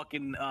one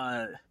fucking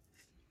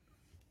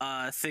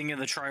thing in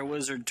the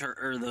Triwizard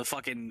or the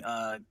fucking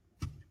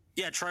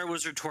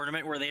Triwizard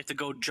tournament where they have to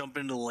go jump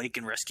into the lake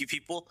and rescue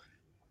people.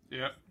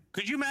 Yep.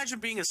 Could you imagine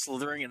being a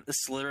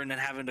Slytherin and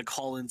having to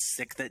call in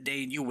sick that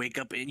day, and you wake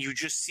up and you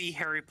just see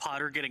Harry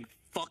Potter getting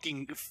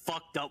fucking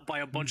fucked up by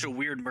a bunch of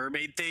weird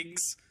mermaid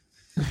things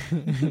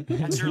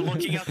as you're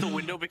looking out the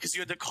window because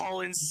you had to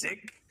call in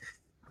sick?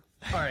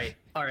 all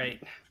right.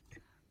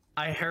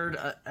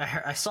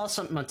 I saw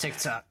something on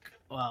TikTok.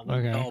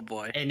 Okay. Oh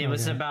boy. And it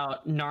was Okay.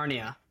 about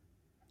Narnia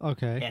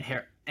Okay.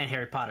 and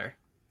Harry Potter.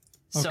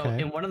 So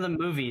Okay. in one of the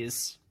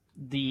movies,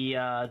 the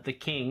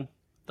king,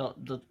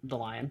 the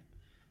lion,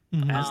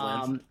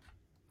 Aslan.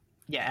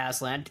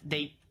 Aslan.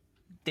 They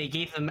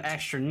gave them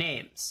extra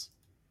names.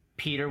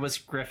 Peter was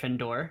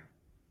Gryffindor.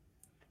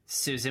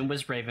 Susan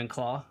was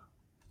Ravenclaw.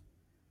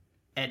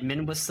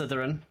 Edmund was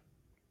Slytherin.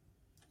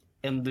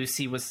 And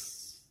Lucy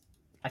was...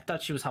 I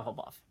thought she was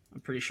Hufflepuff. I'm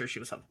pretty sure she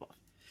was Hufflepuff.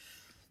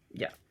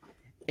 Yeah.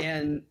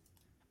 And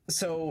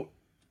so,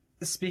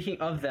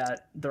 speaking of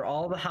that, they're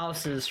all the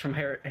houses from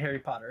Harry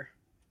Potter.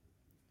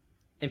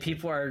 And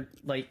people are,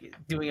 like,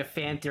 doing a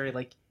fan theory,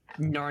 like,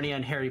 Narnia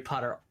and Harry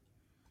Potter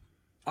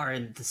are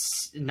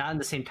not in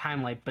the same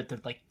timeline, but they're,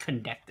 like,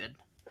 connected.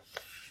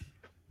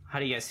 How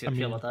do you guys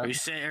feel about Are that? you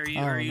saying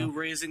are don't you know.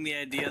 raising the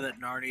idea that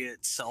Narnia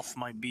itself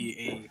might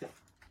be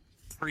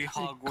a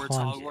pre-Hogwarts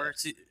Con-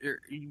 Hogwarts could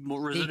be.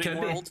 Wizarding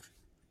World?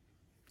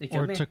 It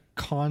Or could be. to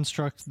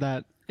construct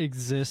that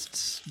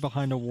exists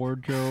behind a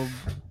wardrobe.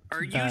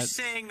 Are you that-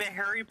 saying the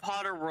Harry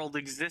Potter world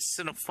exists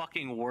in a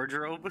fucking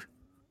wardrobe?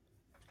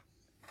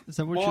 Is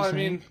that what Well, you're I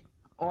saying? mean,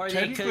 Or they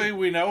technically could,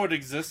 we know it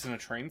exists in a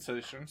train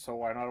station, so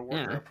why not a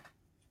wardrobe?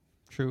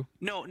 True.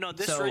 No.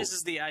 This So-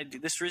 raises the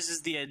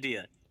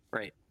idea,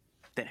 right?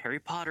 That Harry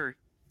Potter's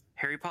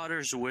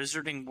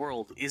Wizarding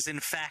World is in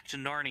fact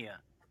Narnia,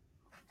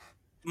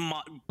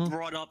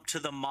 brought up to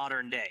the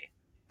modern day.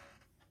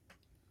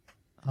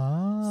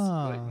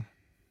 Ah.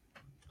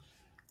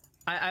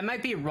 I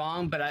might be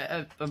wrong,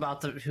 but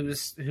about the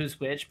who's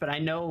which. But I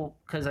know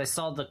because I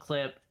saw the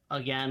clip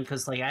again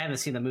because like I haven't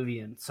seen the movie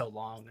in so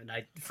long, and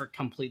I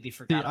completely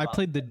forgot. I about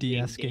played the it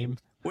being DS game.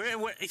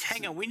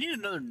 Hang on, we need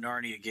another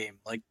Narnia game.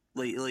 Like,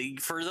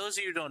 for those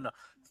of you who don't know,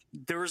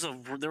 there was a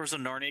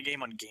Narnia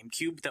game on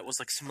GameCube that was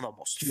like some of the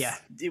most. Yeah.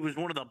 It was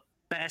one of the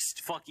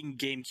best fucking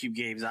GameCube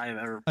games I have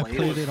ever I played.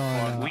 played it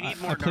on. We need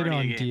more I played it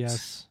on Narnia games.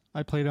 DS.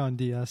 I played it on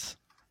DS.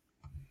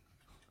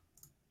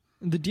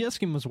 The DS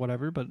game was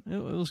whatever, but it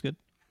was good.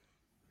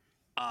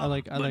 I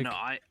like. No,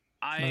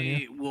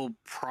 I will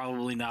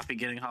probably not be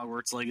getting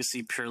Hogwarts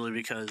Legacy purely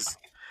because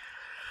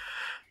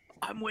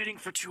I'm waiting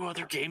for 2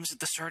 other games at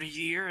the start of the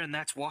year, and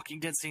that's Walking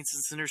Dead Saints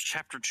and Sinners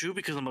Chapter 2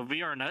 because I'm a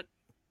VR nut.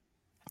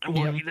 And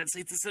Walking Dead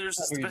Saints and Sinners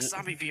is the best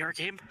zombie VR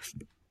game.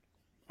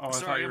 Oh, I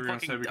Sorry, thought you I'm were going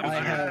to say fucking. because I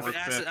you're have- a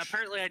bitch.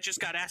 Apparently, I just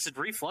got acid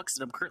reflux,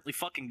 and I'm currently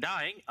fucking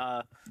dying.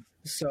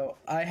 So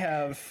I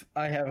have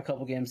a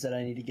couple games that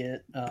I need to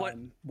get. But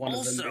One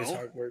of them is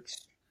also- Hogwarts.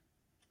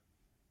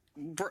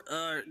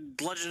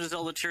 Legend of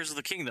Zelda: Tears of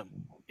the Kingdom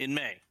in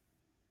May.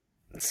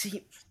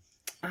 See,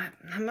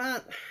 I'm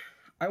not.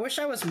 I wish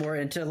I was more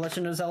into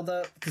Legend of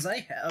Zelda because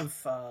I have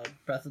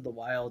Breath of the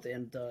Wild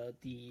and the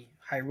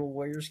Hyrule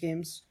Warriors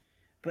games,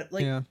 but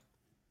like Yeah,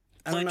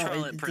 I Play don't know.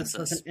 Twilight it just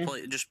Princess.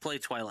 doesn't- Just play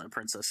Twilight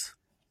Princess.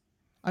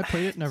 I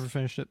played it, never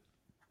finished it.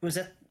 Was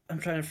that? I'm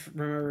trying to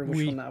remember which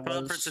Wii. one that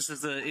Twilight was. Princess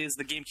is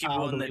the GameCube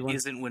Oh, one the that Wii one.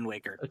 isn't Wind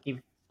Waker. Okay.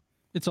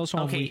 It's also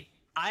on Okay. Wii.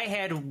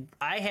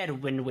 I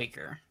had Wind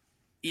Waker.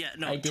 Yeah,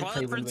 no. I did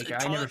play Wind Waker. I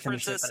never Twilight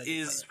finished it, Princess but I did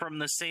is play it. from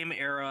the same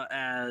era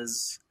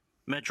as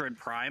Metroid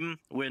Prime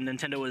when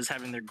Nintendo was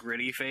having their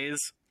gritty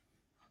phase.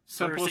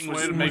 Simplest everything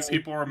was way to make more-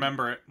 people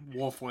remember it: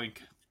 Wolf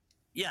Link.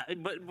 Yeah,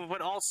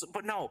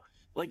 but no,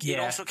 like it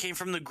Yeah. also came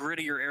from the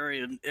grittier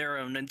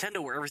era of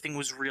Nintendo where everything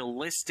was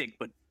realistic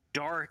but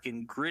dark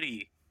and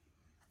gritty.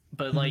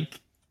 But like,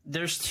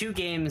 there's 2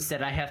 games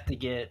that I have to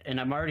get, and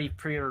I'm already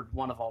pre-ordered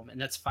one of them, and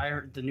that's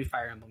the new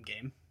Fire Emblem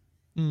game.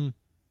 And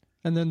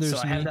then there's So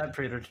I have me. that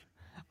pre-ordered.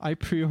 I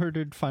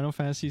pre-ordered Final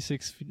Fantasy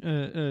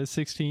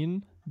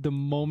 16 the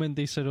moment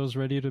they said it was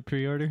ready to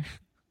pre-order.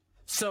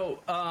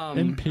 So,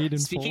 And paid in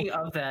speaking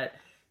full. of that,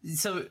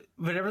 so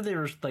whenever they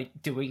were like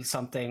doing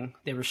something,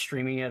 they were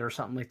streaming it or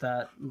something like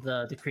that.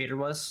 The creator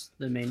was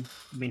the main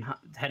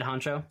head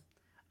honcho.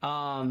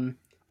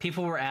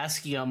 People were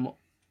asking him,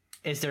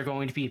 "Is there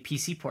going to be a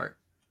PC port?"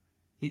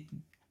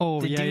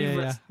 Oh The yeah, dude yeah,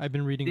 was- yeah. I've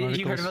been reading articles.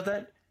 You heard about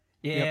that?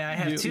 Yeah, Yep. I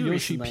have 2 Yoshi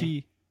recently.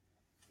 P.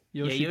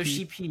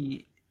 Yoshi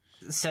P.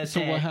 Said So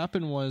that what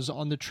happened was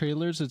on the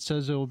trailers it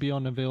says it will be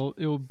available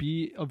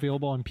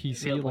on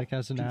PC Available like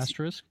as an PC.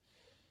 asterisk.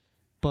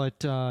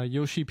 But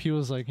Yoshi P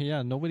was like,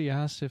 yeah, nobody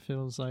asked if it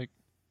was like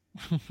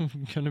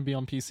gonna be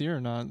on PC or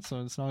not,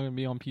 so it's not gonna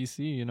be on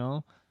PC, you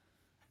know.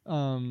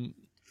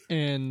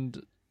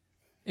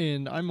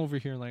 And I'm over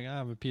here like I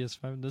have a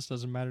PS5. This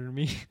doesn't matter to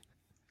me.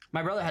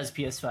 my brother has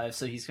PS5,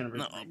 so he's gonna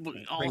No, but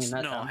bringing also,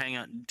 that no, down. hang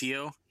on,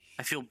 Dio.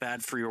 I feel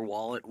bad for your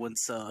wallet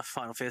once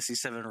Final Fantasy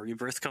VII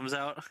Rebirth comes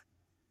out.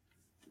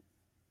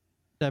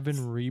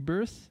 7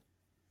 Rebirth.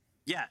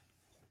 Yeah,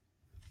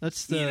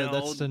 That's the you know,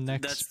 that's the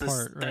next that's the,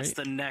 part, right? That's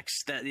the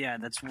next.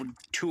 That's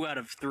 2 out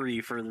of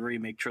 3 for the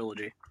remake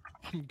trilogy.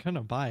 I'm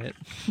gonna buy it.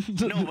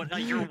 No,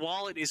 but your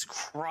wallet is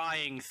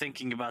crying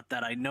thinking about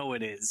that. I know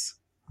it is.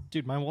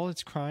 Dude, my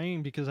wallet's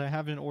crying because I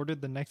haven't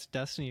ordered the next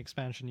Destiny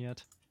expansion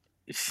yet.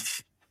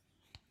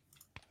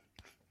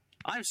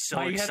 I'm so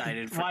Why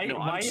excited.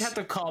 why you have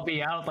to call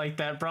me out like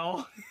that,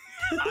 bro?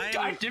 I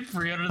I'm, did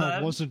pre-order I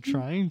that. wasn't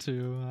trying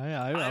to.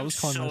 I I'm was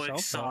calling so myself out.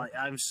 excited.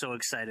 I'm so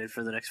excited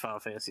for the next Final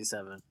Fantasy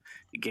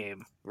VII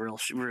game. Real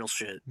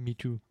shit. Me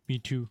too. Me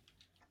too.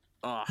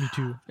 Ugh. Me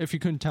too. If you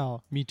couldn't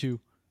tell, me too.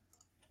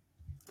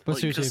 But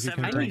Like, seriously, the if you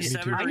 7 couldn't tell, me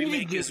 7 too. I need to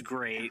remake get- is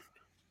great.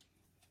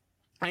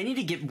 I need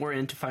to get more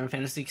into Final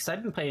Fantasy because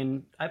I've been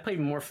playing. I played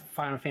more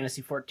Final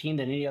Fantasy 14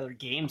 than any other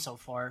game so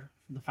far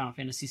from the Final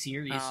Fantasy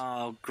series.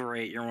 Oh,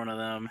 great! You're one of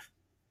them.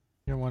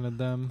 You're one of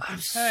them. I'm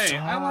Hey,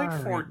 I like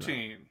sorry,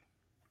 14.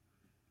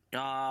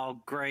 Oh,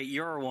 great!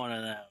 You're one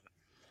of them.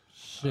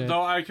 Shit.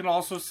 Though I can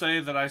also say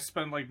that I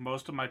spent like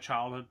most of my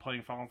childhood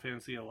playing Final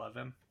Fantasy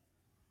 11.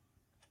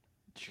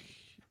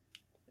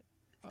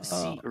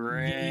 See,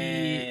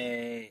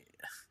 Great.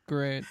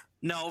 Great.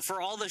 No,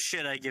 for all the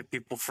shit I give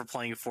people for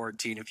playing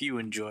 14, if you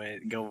enjoy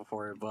it, go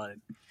for it, bud.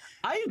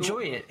 I enjoy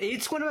it.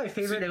 It's one of my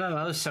favorite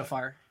MMOs so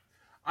far.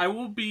 I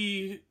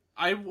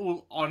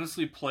will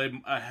honestly play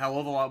a hell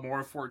of a lot more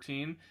of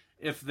 14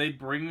 if they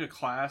bring a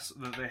class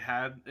that they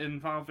had in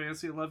Final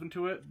Fantasy 11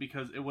 to it,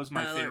 because it was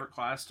my favorite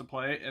class to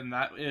play, and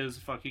that is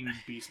fucking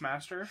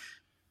Beastmaster.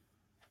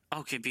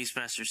 Okay,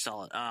 Beastmaster's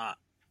solid. I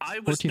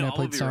was 14, no, I will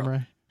played be wrong. Samurai.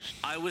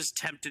 I was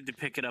tempted to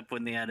pick it up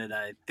when they added.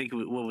 I think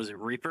what was it,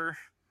 Reaper?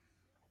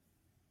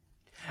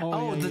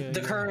 Oh, yeah,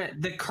 the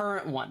yeah.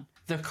 current one,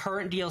 the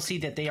current DLC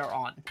that they are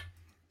on.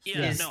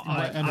 Yeah, Is no,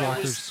 what-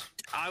 Endwalkers.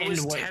 I was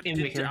End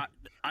tempted. Waker.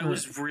 I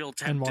was real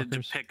tempted to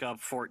Endwalkers. pick up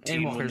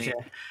 14 Endwalkers, yeah.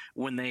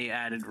 when they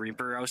added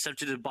Reaper. I was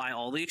tempted to buy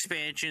all the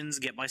expansions,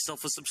 get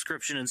myself a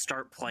subscription, and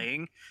start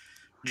playing,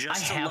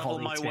 just I to have all level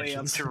the my way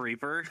up expansions. to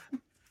Reaper.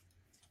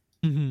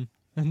 And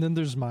then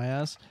there's my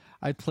ass.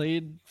 I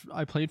played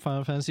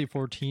Final Fantasy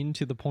 14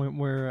 to the point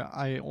where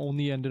I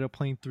only ended up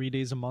playing 3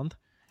 days a month,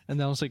 And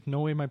then I was like,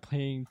 no way am I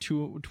paying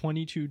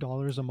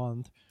 $22 a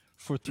month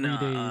for 3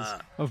 days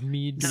of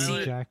me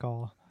doing jack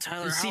all.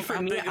 Tyler, See,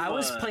 for me, I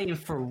was playing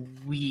for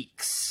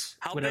weeks.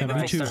 How when big I of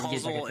a started getting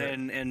puzzle back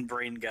into it. and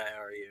brain guy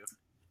are you?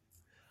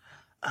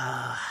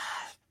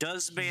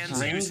 Does Mans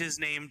Brain- use his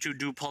name to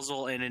do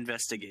puzzle and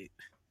investigate?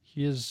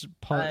 He is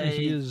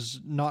he is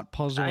not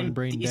puzzle and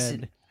brain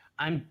decent. dead.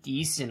 I'm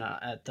decent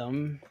at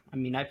them. I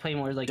mean, I play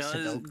more like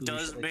Sudoku. and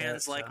Does shit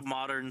Mans that, like so.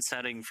 modern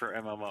setting for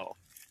MMO?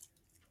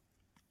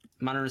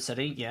 Modern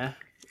City? Yeah.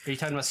 Are you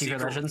talking about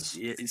Secret Legends?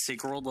 Yeah,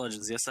 Secret World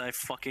Legends. Yes, I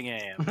fucking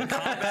am.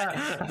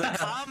 The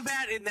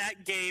combat in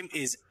that game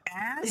is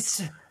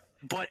ass,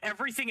 but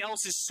everything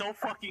else is so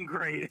fucking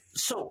great.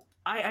 So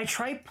I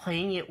tried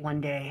playing it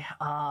one day,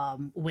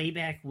 way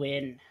back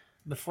when,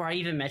 before I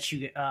even met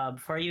you,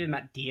 before I even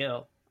met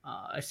Dio.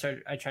 I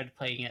tried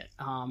playing it.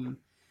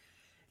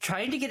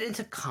 Trying to get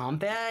into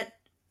combat,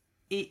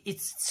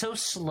 it's so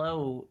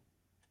slow.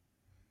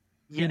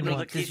 Yeah, In no,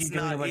 what? Because you're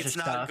doing a bunch it's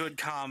of not stuff. good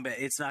combat.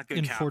 It's not good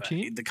In combat.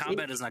 14? The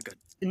combat is not good.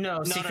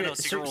 No, Secret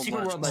Secret World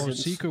World Legends. Oh,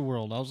 Legends. Secret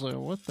World. I was like,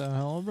 what the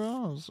hell, bro?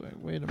 I was like,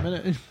 wait a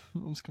minute.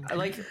 I was confused.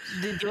 Like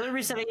the only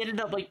reason I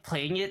ended up like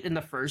playing it in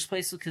the first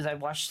place was because I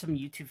watched some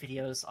YouTube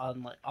videos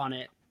on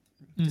it.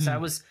 Because I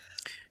was,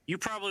 You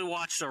probably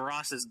watched a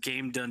Ross's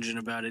Game Dungeon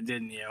about it,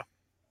 didn't you?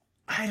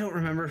 I don't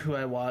remember who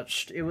I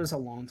watched. It was a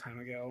long time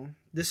ago.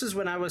 This is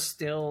when I was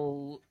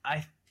still,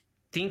 I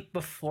think,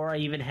 before I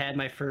even had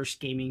my first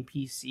gaming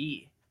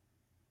PC.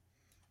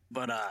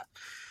 But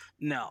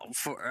no.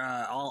 For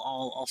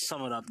I'll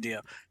sum it up,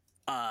 Dio.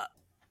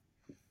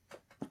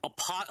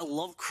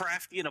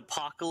 Lovecraftian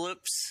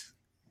apocalypse.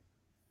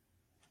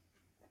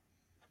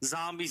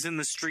 Zombies in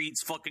the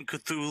streets, fucking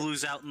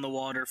Cthulhu's out in the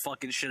water,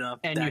 fucking shit up.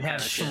 And that you kind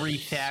have of shit. three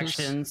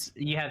factions.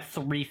 You have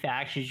three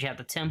factions. You have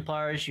the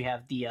Templars, you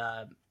have the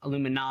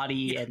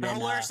Illuminati, and then the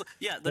what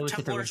was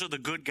Templars are the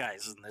good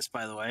guys in this,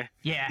 by the way.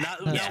 yeah,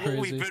 Not That's what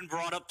we've crazy. been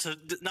brought up to.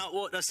 Not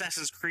what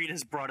Assassin's Creed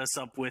has brought us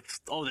up with.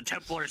 Oh, the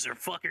Templars are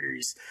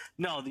fuckers.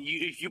 No,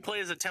 if you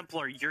play as a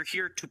Templar, you're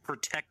here to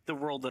protect the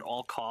world at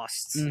all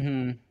costs.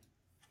 Mm-hmm.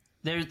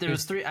 There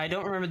was three. I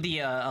don't remember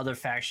the other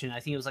faction. I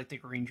think it was like the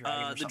Green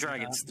Dragon. or The something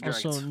dragons. like The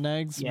Also, dragons.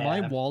 Nags, my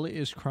Yeah. wallet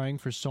is crying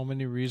for so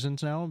many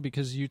reasons now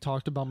because you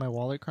talked about my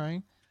wallet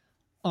crying.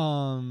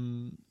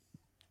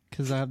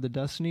 Because I have the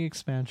Destiny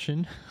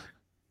expansion.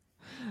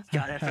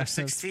 Got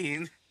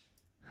FF16.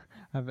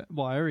 I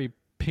already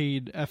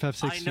paid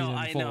FF16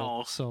 I in full.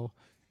 know. So,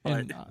 But-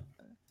 and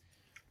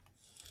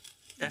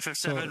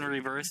FF7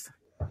 Rebirth.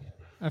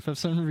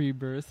 FF7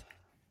 Rebirth,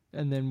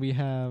 and then we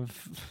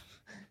have.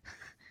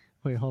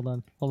 Wait, hold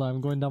on. I'm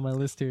going down my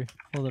list here.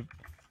 Hold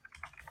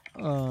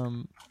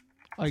up.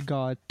 I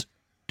got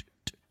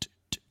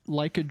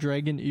Like a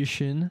Dragon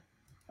Ishin.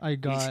 I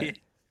got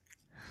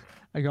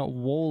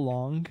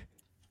Wolong.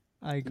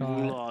 I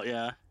got,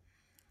 Yeah.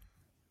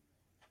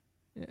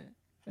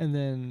 and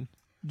then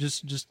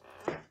just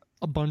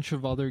a bunch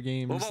of other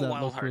games What about that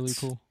Wild look Hearts? really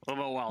cool. What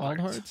about Wild Wild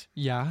Hearts? Hearts?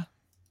 Yeah.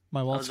 My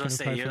I wallet's was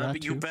gonna gonna say, cry for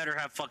that you too. better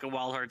have fucking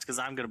Wild Hearts because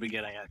I'm gonna be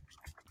getting it.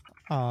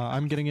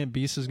 I'm getting it.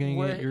 Beast is getting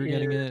it. You're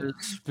getting it.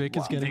 Vic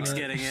is getting Nick's it.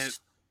 getting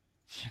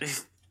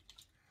it.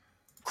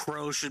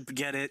 Crow should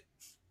get it.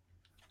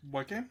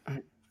 What game?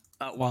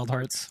 Wild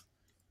Hearts.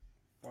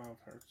 Wild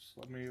Hearts.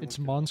 Let me. It's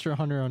look Monster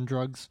Hunter on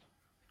drugs.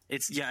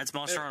 It's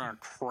Monster Hunter on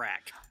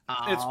crack.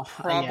 It's Oh,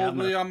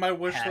 probably on my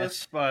wish pass.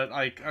 list, but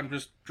I'm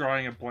just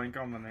drawing a blank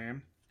on the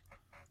name.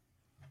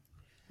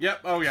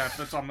 Yep. Oh yeah,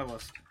 that's on my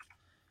list.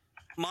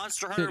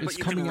 Monster Hunter, it's but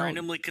you can coming out-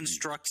 randomly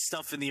construct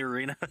stuff in the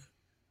arena.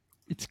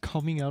 It's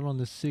coming out on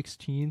the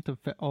 16th of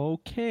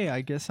Okay, I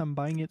guess I'm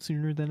buying it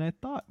sooner than I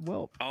thought.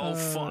 Well,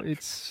 Fuck.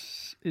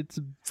 It's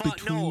Fuck,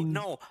 between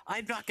no,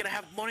 I'm not gonna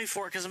have money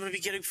for it because I'm gonna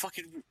be getting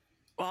fucking.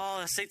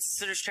 Oh, Saints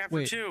and Sinners Chapter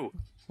Wait. 2.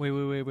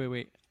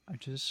 Wait. I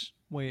just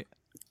wait.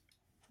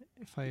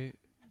 If I'm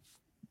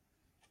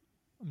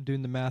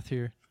doing the math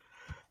here.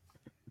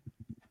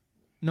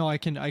 No, I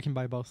can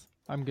buy both.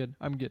 I'm good.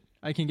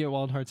 I can get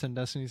Wild Hearts and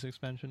Destiny's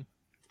expansion.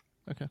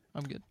 Okay,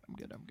 I'm good.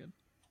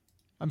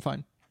 I'm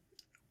fine.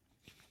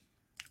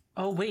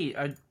 Oh wait,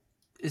 are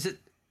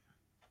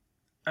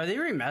they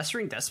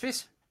remastering Dead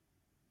Space?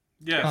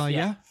 Yeah.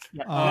 Yeah.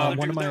 Yeah.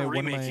 They're one of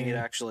remaking it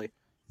my actually.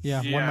 one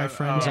of my Yeah,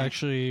 friends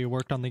actually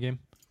worked on the game.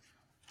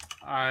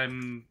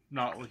 I'm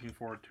not looking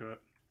forward to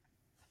it.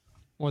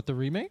 What, the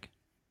remake?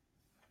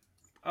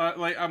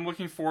 I'm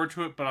looking forward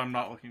to it, but I'm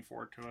not looking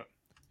forward to it.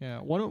 Yeah,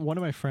 one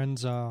of my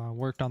friends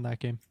worked on that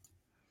game.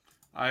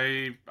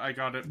 I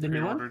got it The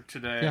new one? pre-ordered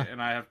today, Yeah.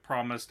 and I have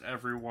promised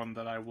everyone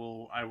that I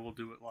will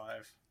do it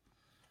live.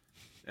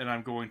 And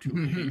I'm going to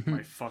hate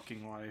my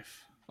fucking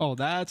life. Oh,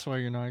 that's why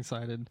you're not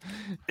excited.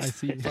 I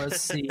see.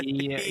 Let's see.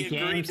 agreed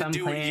Games to I'm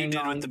do what you playing did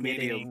with on the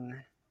medium. getting.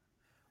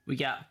 We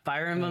got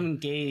Fire Emblem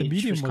Engage, The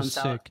medium which was comes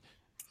out sick.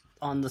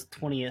 on the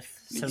 20th.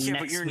 So yeah,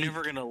 next but you're week.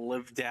 never gonna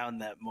live down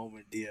that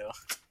moment, Dio.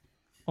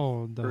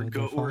 Oh, Where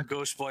the fuck?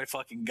 Ghost Boy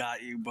fucking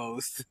got you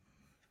both.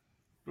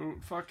 Ooh,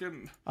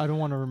 fucking. I don't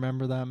want to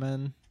remember that,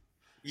 man.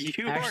 You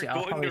Actually, are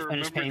I'll going probably to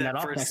finish remember paying that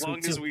that for off as next long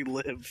week, as too. we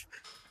live.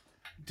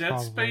 Dead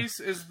Probably. Space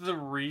is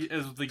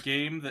the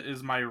game that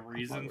is my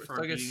reason for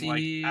Legacy.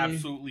 being like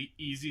absolutely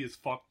easy as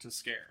fuck to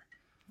scare.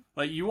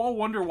 Like, you all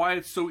wonder why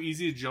it's so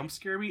easy to jump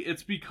scare me.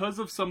 It's because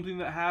of something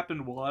that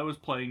happened while I was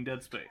playing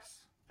Dead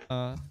Space.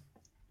 I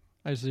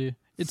see.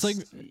 It's like,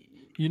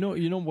 you know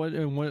what,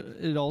 and what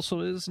it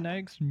also is,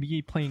 Nags?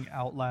 Me playing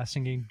Outlast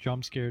and getting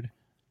jump scared.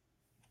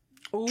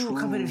 Ooh,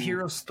 Company of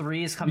Heroes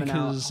 3 is coming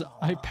Because out.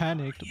 I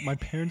panicked. My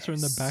parents are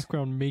in the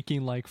background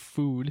making like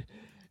food,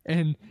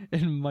 and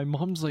my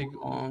mom's like,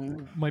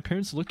 my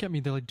parents look at me.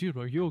 They're like, "Dude,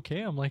 are you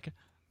okay?" I'm like,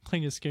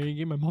 playing a scary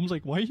game. My mom's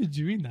like, "Why are you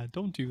doing that?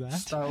 Don't do that."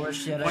 Star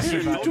Wars Jedi Why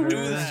Survivor. Don't do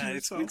Survivor. that.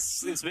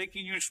 It's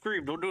making you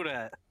scream. Don't do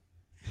that.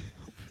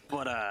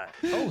 But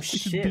Oh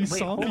shit! be Wait,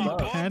 zombie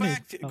hold up.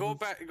 panic. go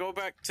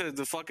back to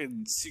the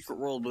fucking secret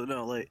world. But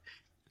no, like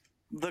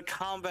the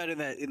combat in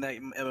that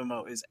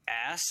MMO is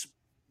ass.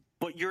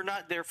 But you're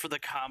not there for the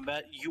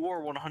combat. You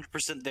are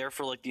 100% there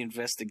for like the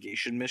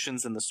investigation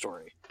missions and the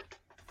story.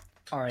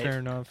 All right, Fair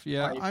enough.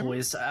 Yeah. all right,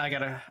 boys. I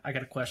got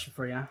a question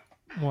for you.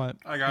 What?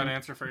 I got an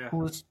answer for you.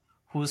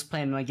 Who's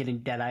planning on getting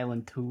Dead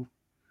Island 2?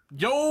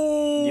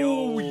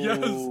 Yo, yes,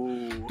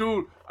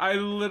 dude. I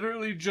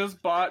literally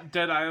just bought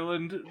Dead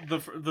Island,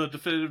 the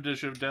definitive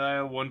edition of Dead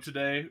Island 1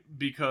 today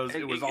because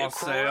it was on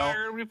sale.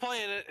 We're gonna be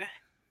playing it.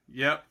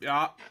 Yep,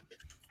 yeah.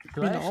 I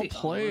mean, I'll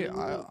play.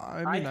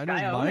 I mean, I don't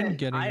own mind it.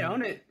 getting. I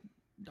own it.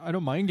 I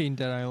don't mind getting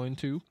Dead Island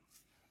 2.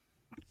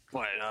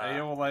 But You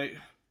know, like,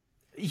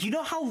 You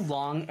know how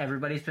long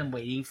everybody's been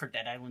waiting for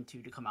Dead Island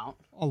 2 to come out?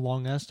 A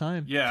long ass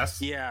time.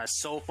 yes, yeah,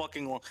 so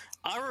fucking long.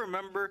 I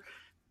remember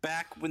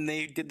back when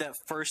they did that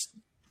first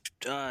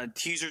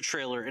teaser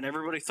trailer, and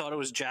everybody thought it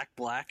was Jack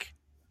Black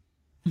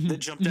that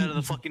jumped out of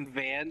the fucking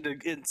van to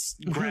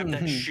grab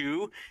that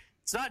shoe.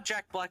 It's not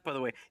Jack Black, by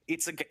the way.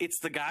 It's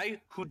the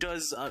guy who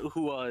does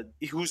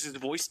who's his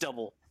voice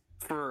double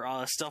for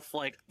stuff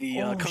like the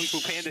Kung Fu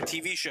Panda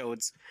TV show.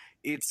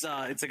 It's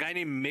a guy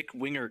named Mick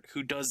Wingert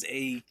who does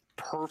a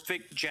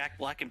perfect Jack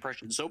Black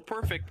impression, so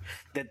perfect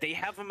that they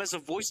have him as a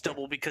voice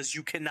double because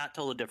you cannot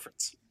tell the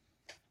difference.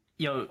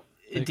 Yo,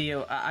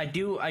 Dio, I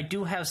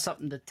do have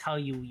something to tell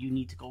you. You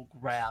need to go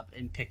grab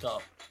and pick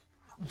up.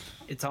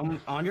 It's on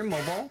your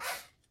mobile.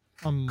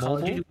 On Call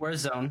of mobile. Duty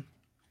Warzone.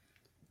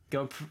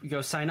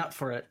 Go sign up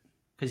for it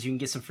because you can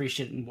get some free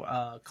shit and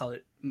call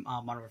it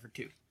Modern Warfare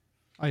 2.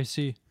 I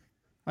see.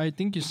 I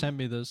think you sent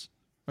me this,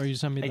 or you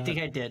sent me I that. think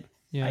I did.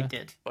 Yeah. I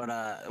did. But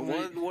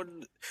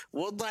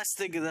one last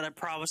thing, and then I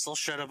promise I'll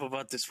shut up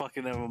about this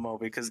fucking MMO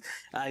because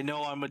I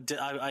know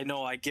I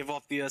know I give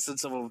off the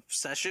sense of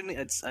obsession.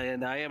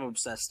 And I am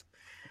obsessed.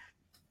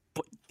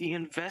 But the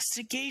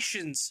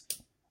investigations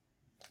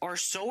are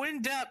so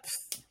in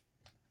depth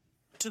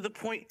to the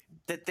point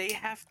that they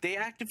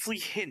actively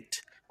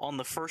hint on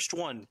the first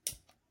one.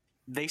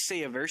 They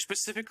say a very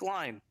specific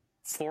line: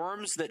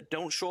 forums that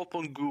don't show up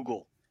on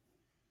Google.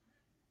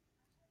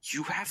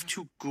 You have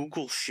to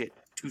Google shit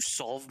to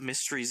solve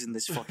mysteries in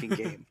this fucking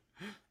game.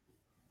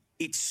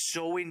 It's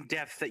so in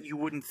depth that you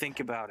wouldn't think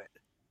about it.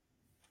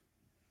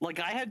 Like,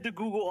 I had to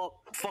Google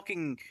up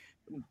fucking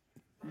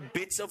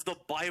bits of the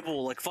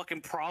Bible, like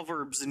fucking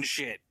Proverbs and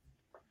shit.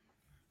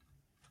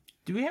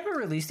 Do we have a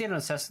release date on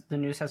the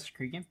new Assassin's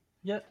Creed game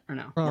yet, or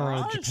no?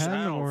 Mirage? I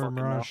Japan don't or fucking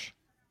know. Mirage?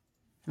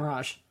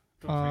 Mirage.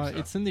 Don't think so.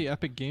 It's in the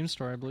Epic Game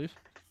Store, I believe.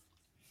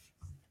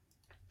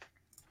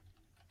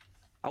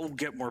 I will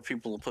get more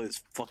people to play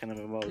this fucking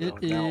MMO.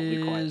 It though. Now I'll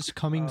be quiet. is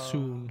coming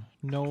soon.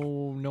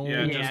 No.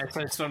 Yeah, Yeah, just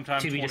it's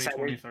sometime to be decided.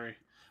 2023.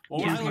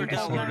 What Yeah, was Tyler it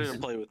called? downloaded it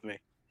and played with me.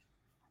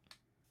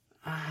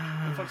 What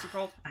the fuck's it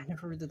called? I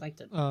never really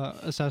liked it.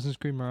 Assassin's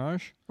Creed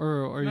Mirage,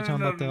 or are you No, talking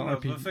no, about the no, no,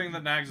 RPG? the thing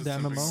that Nags is the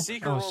simping. MMO?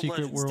 Secret Oh, World Secret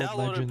Legends. World Download it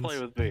and Legends. play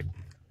with me.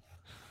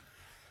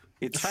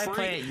 It's If I free.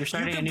 play it, you're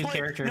starting You a can new play-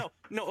 character.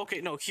 No.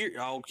 Here,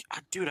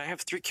 dude, I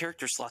have 3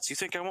 character slots. You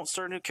think I won't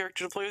start a new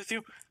character to play with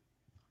you?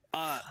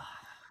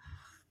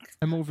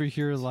 I'm over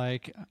here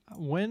like,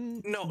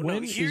 when No,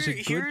 when here- is a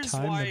good here's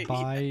time why- to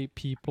buy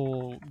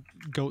people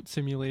Goat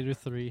Simulator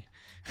 3?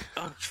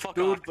 Oh, fuck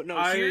Dude, off. But no,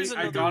 I here's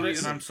another got it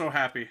reason. and I'm so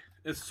happy.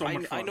 It's so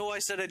much fun. I know I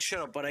said I'd shut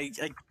up, but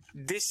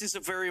this is a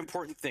very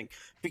important thing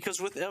because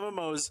with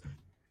MMOs,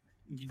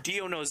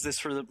 Dio knows this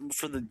for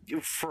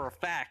a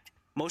fact.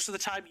 Most of the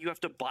time, you have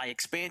to buy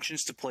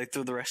expansions to play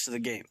through the rest of the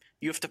game.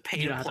 You have to pay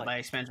You to don't have play. to buy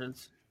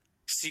expansions.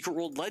 Secret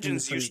World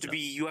Legends free used to stuff. be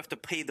you have to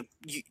pay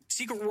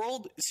Secret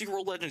World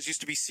Legends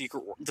used to be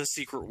the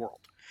Secret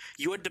World.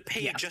 You had to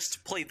pay Yeah. just to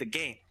play the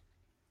game.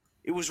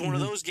 It was one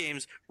of those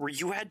games where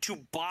you had to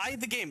buy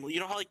the game. You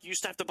know how like you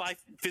used to have to buy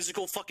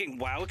physical fucking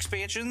WoW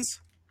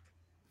expansions?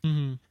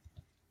 Mm-hmm.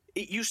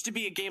 It used to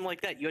be a game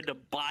like that. You had to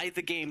buy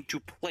the game to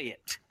play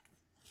it.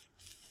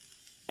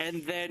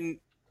 And then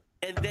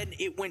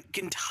it went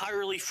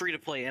entirely free to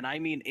play, and I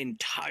mean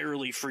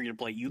entirely free to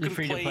play. You can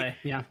Free to play,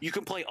 yeah. You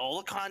can play all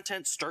the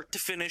content start to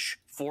finish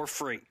for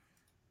free.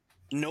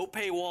 No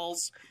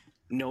paywalls,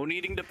 no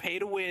needing to pay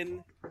to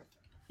win.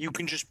 You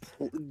can just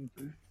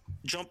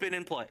jump in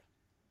and play.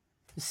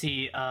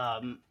 See,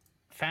 Final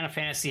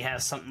Fantasy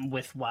has something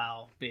with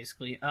WoW,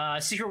 basically.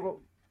 Secret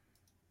World.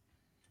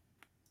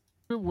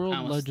 Secret World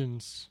Almost.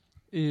 Legends.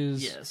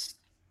 is Yes.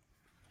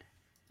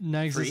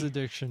 Nags' Free?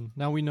 addiction.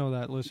 Now we know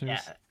that, listeners.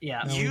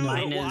 Yeah. No, You,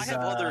 Mine well, I is, have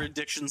other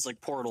addictions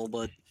like Portal,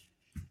 but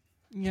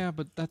Yeah,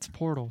 but that's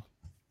Portal.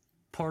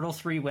 Portal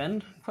 3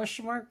 win?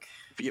 Question mark.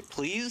 yeah,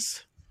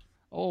 please.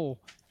 Oh,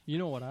 you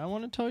know what I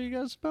want to tell you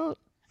guys about?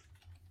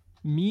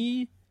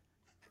 Me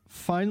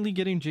finally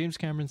getting James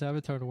Cameron's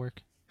Avatar to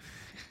work.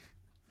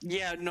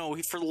 Yeah, no.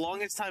 For the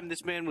longest time,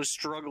 this man was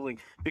struggling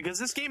because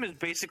this game is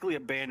basically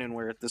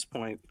abandonware at this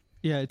point.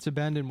 Yeah, it's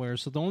abandonware,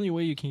 so the only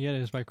way you can get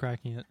it is by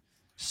cracking it.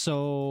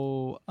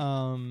 So,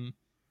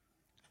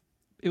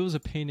 it was a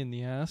pain in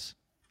the ass,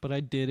 but I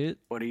did it.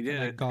 But he And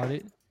did I it. got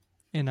it,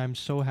 and I'm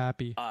so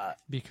happy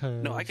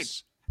because no, I could-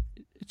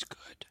 it's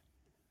good.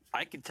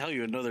 I can tell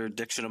you another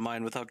addiction of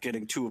mine without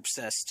getting too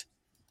obsessed.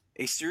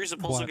 A series of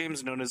puzzle What?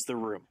 games known as The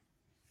Room.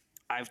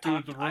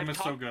 Dude, the room is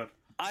so good.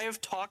 I have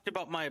talked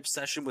about my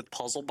obsession with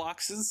puzzle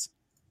boxes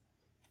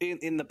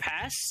in the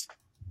past.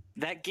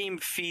 That game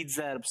feeds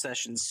that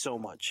obsession so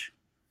much.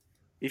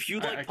 If you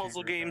I like can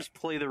puzzle agree with games,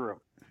 play The Room.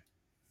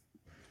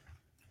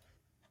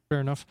 Fair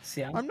enough.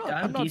 See, I'm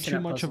not decent too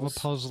at much of a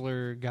puzzles.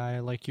 puzzler guy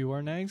like you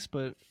are, Nags,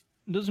 but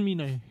it doesn't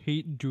mean I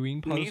hate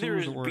doing puzzles. Neither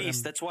is or Beast.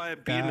 am That's why I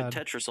beat him at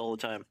bad. Tetris all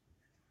the time.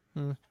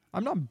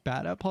 I'm not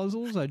bad at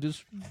puzzles. I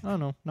don't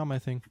know, not my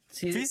thing.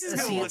 See, Beast is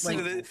gonna see, listen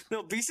like, to this.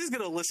 No, Beast is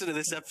gonna listen to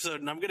this episode,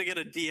 and I'm gonna get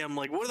a DM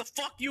like, "What the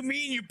fuck you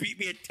mean you beat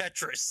me at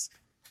Tetris?"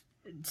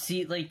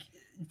 see, like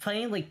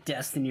playing like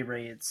Destiny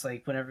raids,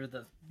 like whenever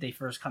they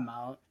first come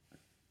out,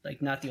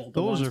 like not the older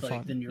Those ones, are but fun.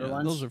 like the newer Yeah,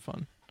 ones. those are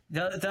fun.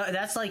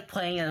 That's like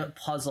playing a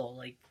puzzle.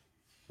 Like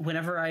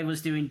whenever I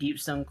was doing Deep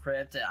Stone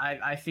Crypt,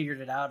 I figured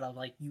it out. I'm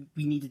like,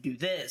 we need to do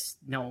this.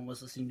 No one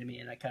was listening to me,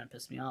 and that kind of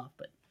pissed me off.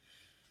 But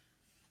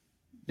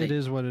It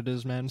is what it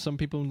is, man. Some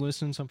people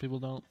listen, some people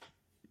don't.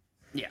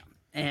 yeah,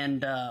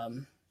 and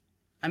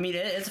I mean,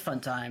 it's a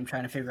fun time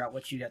trying to figure out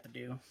what you got to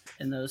do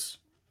in those.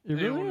 It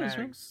Hey, really well, is.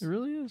 Man. Nags. It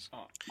really is.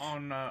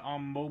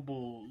 On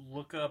mobile,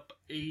 look up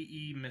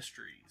AE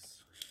Mysteries.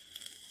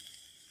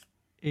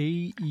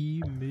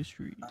 AE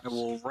Mysteries. I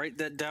will write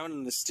that down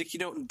in the sticky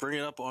note and bring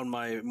it up on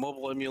my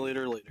mobile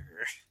emulator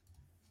later.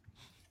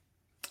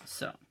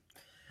 So,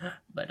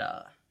 but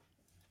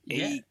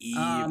yeah,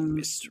 AE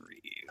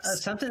Mysteries.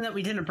 something that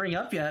we didn't bring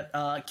up yet.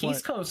 King's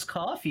What? Coast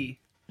Coffee.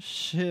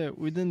 Shit,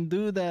 we didn't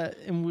do that,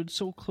 and we're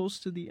so close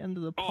to the end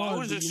of the Oh, pod. I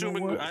was but you know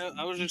assuming. what?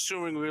 I was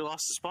assuming we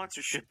lost the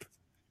sponsorship.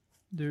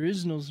 There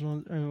is no.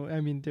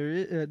 I mean, there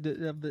is.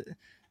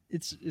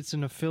 It's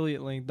an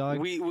affiliate link, dog.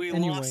 We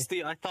Anyway. lost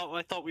the. I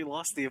thought we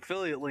lost the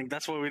affiliate link.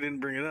 That's why we didn't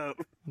bring it up.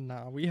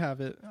 Nah, we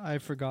have it. I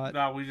forgot.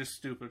 Nah, we just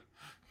stupid.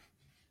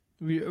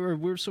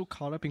 We're so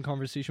caught up in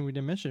conversation we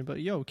didn't mention it.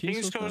 But yo,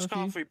 King's Coast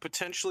Coffee,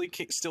 potentially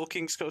still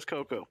King's Coast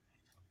Cocoa.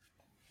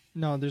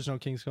 No, there's no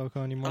King's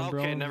Cocoa anymore,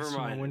 bro. Okay, never There's no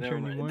mind. Winter Never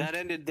mind. anymore. That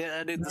ended. That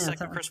ended the No,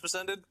 second it's Christmas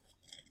ended.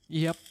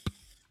 Yep.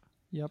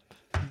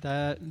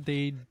 That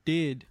they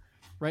did.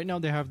 Right now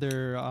they have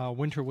their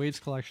Winter Waves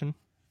collection,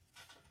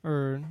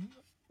 or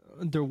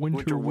their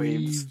Winter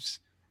Waves. Waves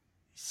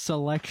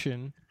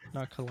selection,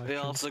 not collection. They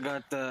also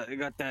got their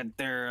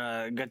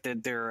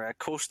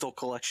coastal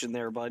collection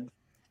there, bud.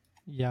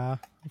 Yeah,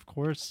 of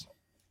course.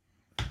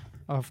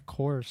 Of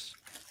course.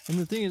 And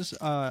the thing is,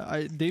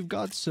 they've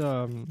got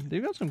some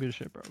good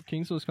shit, bro.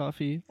 King's Coast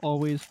Coffee,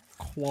 always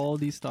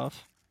quality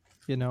stuff.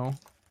 You know,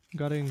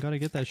 gotta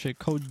get that shit.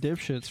 Code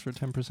dipshits for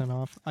 10%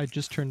 off. I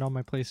just turned on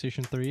my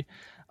PlayStation 3,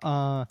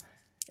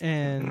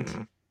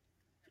 and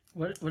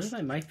What is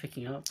my mic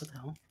picking up? What the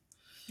hell?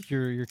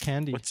 your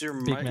candy. What's your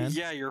big man?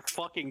 Yeah, your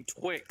fucking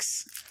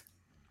Twix.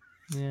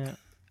 Yeah.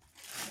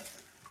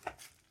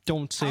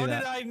 Don't say How that.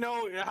 did I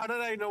know? How did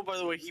I know? By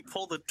the way, he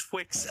pulled a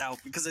Twix out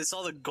because I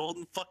saw the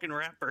golden fucking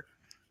wrapper.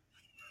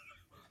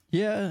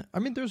 Yeah, I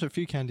mean, there's a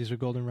few candies with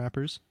golden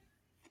wrappers.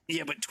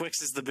 Yeah, but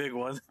Twix is the big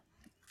one.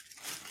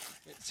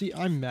 See,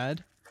 I'm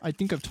mad. I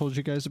think I've told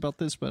you guys about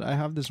this, but I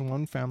have this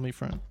one family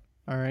friend,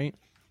 all right,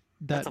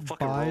 that That's a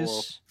fucking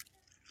buys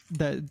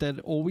that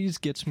always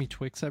gets me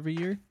Twix every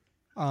year,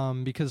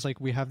 because like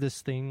we have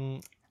this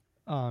thing,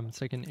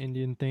 it's like an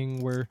Indian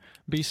thing where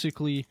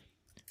basically,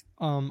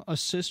 a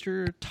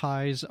sister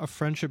ties a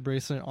friendship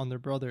bracelet on their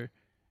brother,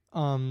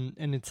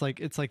 and it's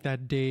like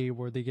that day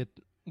where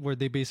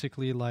they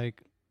basically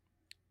like.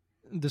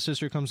 The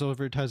sister comes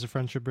over, ties a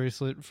friendship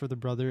bracelet for the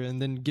brother,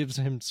 and then gives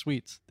him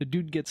sweets. The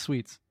dude gets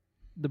sweets.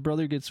 The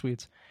brother gets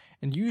sweets.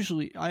 And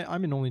usually,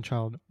 I'm an only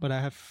child, but I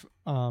have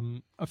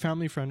a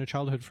family friend, a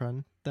childhood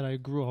friend, that I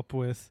grew up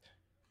with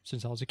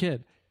since I was a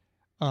kid.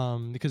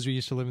 Because we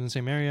used to live in the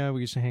same area,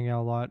 we used to hang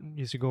out a lot,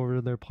 used to go over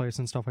to their place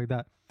and stuff like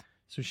that.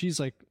 So she's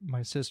like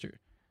my sister.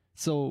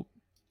 So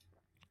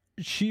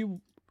she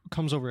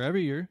comes over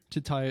every year to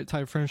tie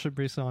a friendship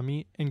bracelet on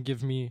me and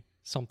give me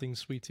something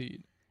sweet to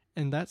eat.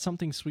 And that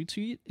something sweet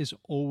to eat is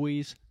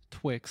always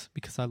Twix,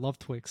 because I love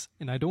Twix.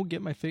 And I don't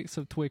get my fix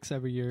of Twix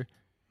every year,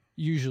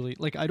 usually.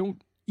 Like, I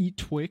don't eat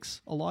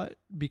Twix a lot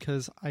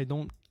because I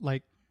don't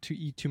like to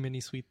eat too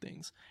many sweet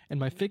things. And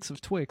my fix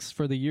of Twix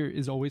for the year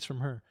is always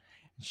from her.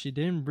 She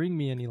didn't bring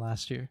me any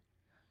last year.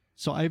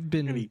 So I've And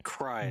been he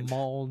cried.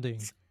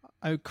 mauling.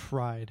 I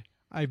cried.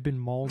 I've been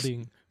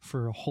mauling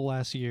for a whole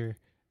ass year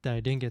that I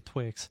didn't get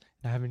Twix.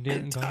 And I haven't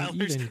gone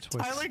to eat any Twix.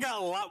 Tyler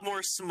got a lot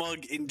more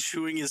smug in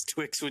chewing his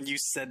Twix when you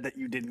said that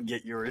you didn't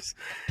get yours.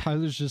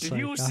 Tyler's just Did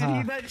like, you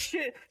see that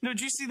shit? No,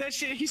 did you see that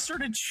shit? He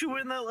started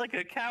chewing that like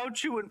a cow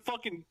chewing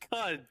fucking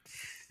cud.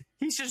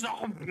 He's just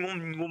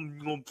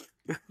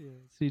Yeah.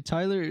 See,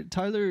 Tyler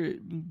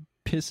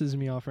pisses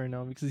me off right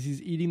now because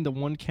he's eating the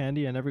one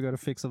candy I never got a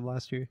fix of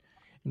last year,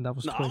 and that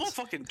was No, Twix. I'm a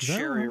fucking 'Cause I don't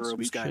cherry like ropes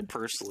sweet guy shit.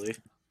 personally.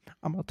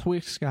 I'm a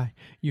Twix guy.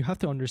 You have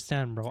to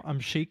understand, bro. I'm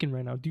shaking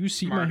right now. Do you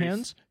see my Smarties.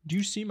 hands? Do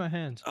you see my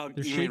hands? Oh,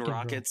 They're you shaking, mean bro.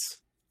 rockets?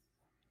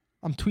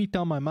 I'm tweaked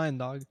on my mind,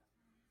 dog.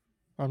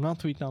 Or I'm not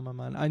tweaked on my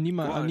mind. I need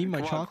my Come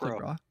on, chocolate, Crow.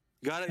 bro. You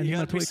I gotta, need you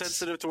my gotta be Twix.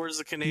 sensitive towards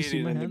the you see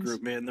Canadian my in the hands?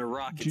 group, man. They're Do you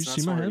rockets, not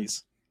see my hands?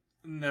 Smarties.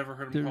 Never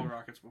heard They're- him call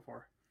rockets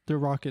before. They're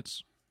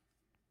rockets.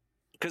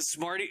 Because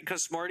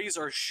Smarties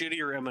are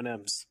shittier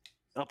M&Ms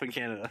up in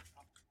Canada.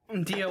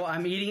 Dio,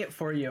 I'm eating it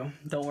for you.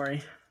 Don't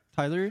worry.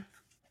 Tyler,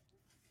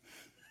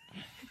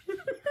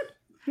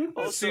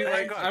 Also, See,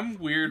 hang like, on. I'm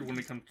weird when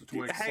it comes to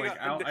Twix. Hang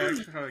Like, on. I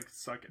actually kind of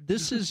suck it.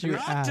 this is your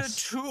Not ass.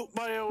 to toot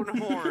my own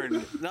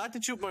horn, not to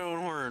toot my own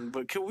horn,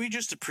 but can we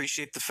just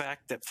appreciate the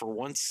fact that for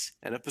once,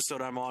 an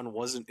episode I'm on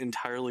wasn't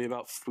entirely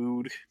about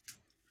food?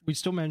 We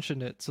still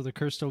mentioned it, so the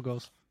curse still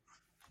goes.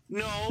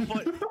 No,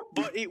 but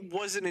it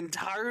wasn't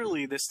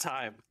entirely this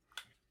time.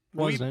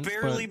 Wasn't, we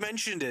barely but-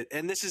 mentioned it,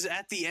 and this is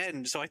at the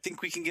end, so I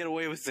think we can get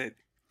away with it.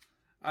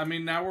 I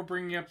mean, now we're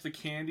bringing up the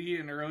candy,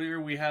 and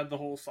earlier we had the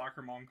whole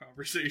soccer mom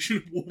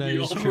conversation. That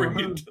We is all true.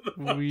 bring it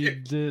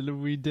to the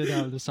We did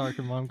have the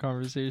soccer mom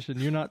conversation.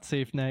 You're not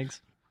safe, Nags.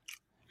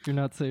 You're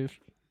not safe.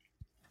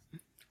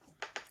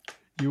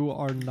 You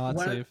are not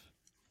What- safe.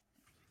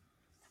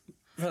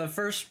 For the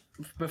first,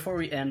 before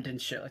we end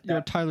and shit like Yo,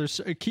 that. Tyler,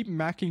 keep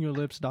macking your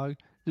lips, dog.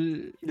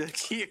 Keep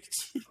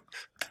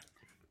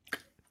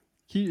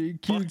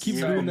Fuck keep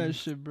you. doing that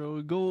shit,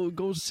 bro.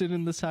 Go sit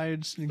in the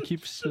sides and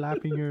keep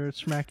smacking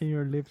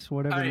your lips,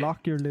 whatever. Alright,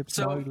 Lock your lips,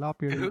 So, dog. Lock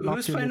your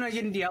who's your planning on lips.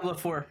 getting Diablo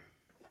 4?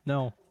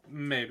 No,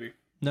 Maybe.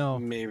 no,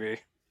 Maybe.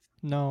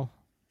 no.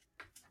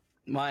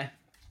 Why?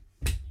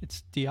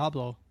 It's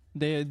Diablo.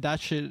 That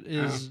shit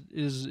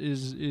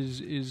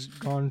is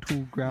gone to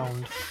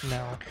ground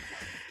now.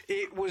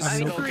 It was. I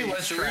think three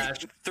was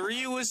trash.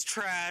 3 was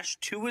trash.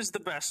 2 was the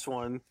best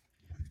one.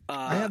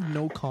 I have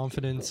no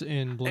confidence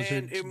in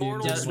Blizzard. And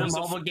Immortals Yeah, the was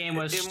mobile game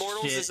was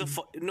Immortals shit. is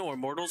no,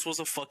 Immortals was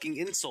a fucking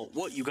insult.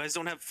 What, you guys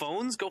don't have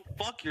phones? Go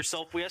fuck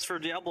yourself. We asked for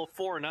Diablo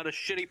 4, not a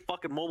shitty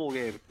fucking mobile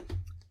game.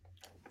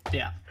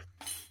 Yeah.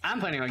 I'm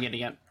planning on getting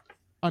it.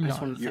 I'm That's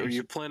not. one of the You're, things.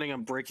 you're planning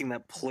on breaking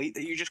that plate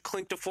that you just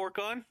clinked a fork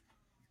on?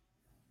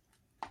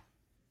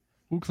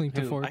 Who clinked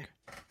the Who? fork?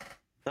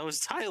 That was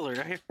Tyler.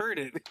 I heard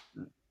it.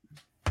 You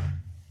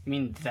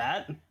mean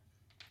that?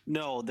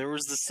 No, there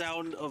was the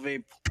sound of a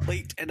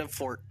plate and a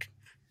fork.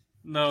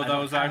 No, I that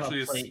don't was have a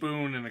actually a plate.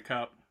 spoon in a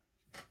cup.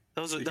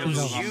 That was Because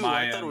it was you. on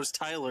my I thought end. it was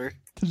Tyler.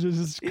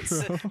 Just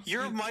It's grow.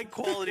 your mic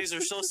qualities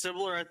are so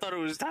similar. I thought it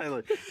was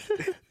Tyler.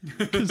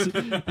 'Cause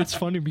it's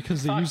funny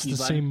because they Fuck use you,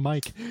 the buddy. same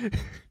mic.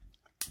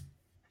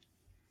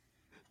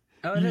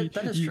 Oh,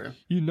 that is true.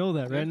 You know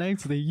that, right,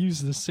 Nags? They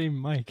use the same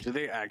mic. Do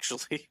they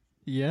actually?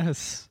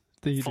 Yes,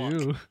 they Fuck.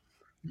 do.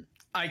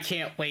 I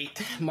can't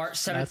wait.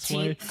 March That's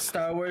 17th,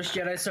 Star Wars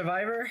Jedi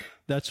Survivor.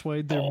 That's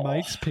why their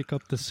mics pick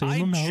up the same I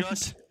amount.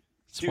 just-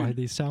 That's why dude.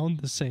 they sound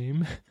the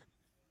same.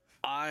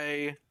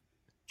 I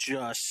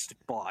just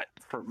bought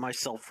for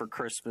myself for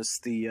Christmas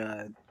the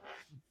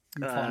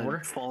Fallen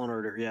Order? Fallen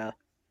Order. Yeah,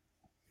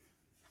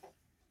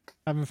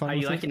 Having fun How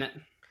with you it? liking it?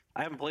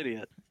 I haven't played it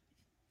yet.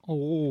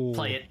 Oh,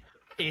 Play it.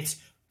 It's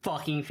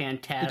fucking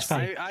fantastic.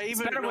 fine. I It's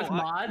even better no, with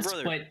mods,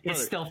 brother, but it's brother,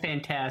 still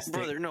fantastic.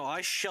 brother. No,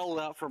 I shelled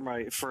out for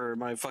my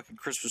fucking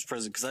Christmas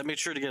present because I made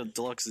sure to get a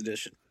deluxe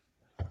edition.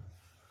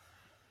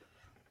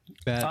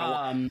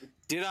 bad.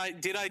 Did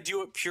I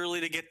do it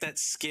purely to get that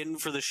skin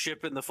for the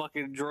ship and the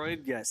fucking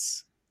droid?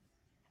 Yes.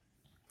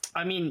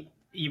 I mean,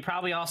 you're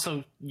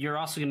also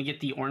going to get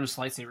the orange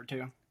lightsaber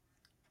too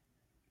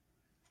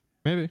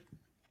Maybe.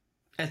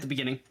 at the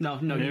beginning. No,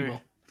 Maybe. you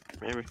will.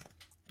 Maybe.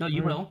 No,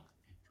 you will.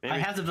 Maybe. I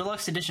have the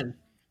deluxe edition.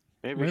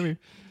 Maybe. Maybe.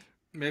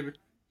 Maybe.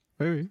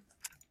 Maybe.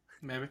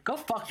 Maybe. Go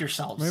fuck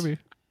yourselves. Maybe.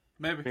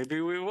 Maybe.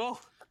 Maybe we will.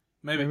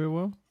 Maybe. Maybe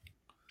we'll.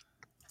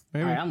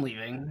 Maybe. All right, I'm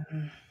leaving.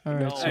 All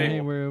right. No. So Hey, hey,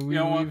 you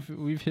know what?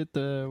 we've hit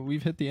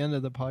the end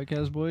of the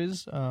podcast,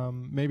 boys.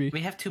 Maybe.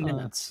 We have 2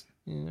 minutes.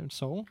 Yeah,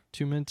 so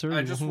 2 minutes early.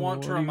 I just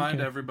want to What do you remind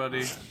care? everybody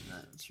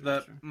That's true, that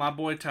that's true. my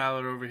boy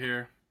Tyler over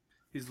here,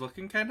 he's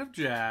looking kind of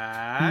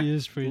jacked. He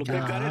is pretty Looking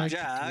kind of jacked.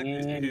 jacked.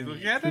 He's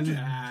looking kind of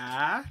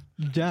jacked.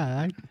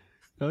 Jacked.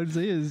 I would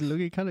say is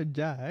looking kind of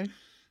jacked.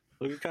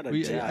 Looking kind of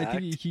I jacked.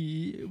 think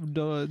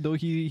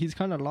he's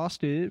kind of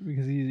lost it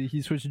because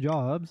he switched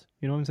jobs.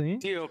 You know what I'm saying?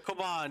 Dio,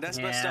 come on, that's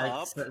messed Yeah,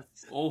 up.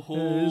 Oh,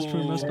 It is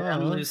pretty messed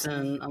I'm up.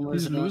 losing. I'm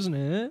He's losing. losing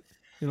it.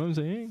 You know what I'm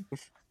saying?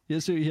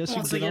 Yes, he has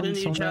Once to I get get a on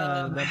new some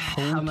job, that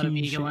I'm gonna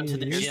be protein going to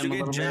the shit. Here's gym to a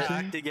get little bit.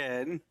 jacked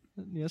again.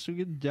 He has to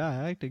get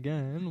jacked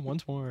again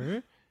once more. You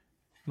know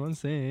what I'm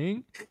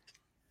saying?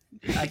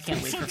 I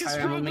can't wait for What the fuck is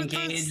Fire wrong Emblem with this?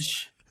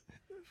 Engage.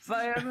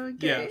 Fire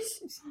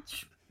Yes.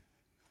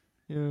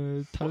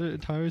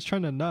 Tyler's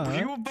trying to nut. Are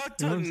you about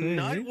to know what I'm saying?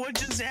 nut? What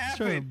just He's trying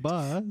to happened?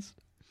 buzz.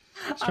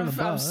 He's trying to I'm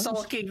buzz.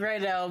 sulking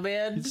right now,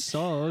 man. He's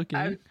sulking.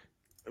 I-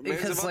 Man's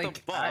because, about like,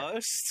 to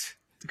bust.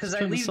 Because I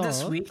trying to leave this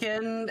sulk.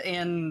 weekend,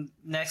 and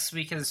next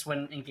week is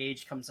when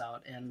Engage comes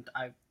out, and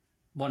I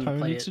want to Tyler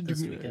play needs it to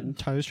this weekend.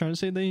 Tyler's trying to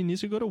say that he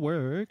needs to go to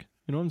work.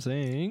 You know what I'm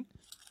saying?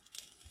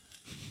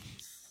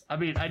 I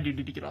mean, I do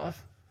need to get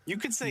off. You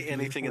could say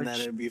anything in that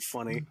and it'd be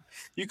funny.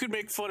 You could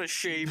make fun of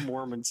Shay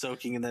Mormon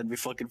soaking and that'd be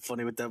fucking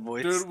funny with that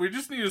voice. Dude, we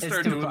just need to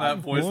start 2 doing o'clock.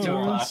 that voice Mormon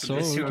more often. soak.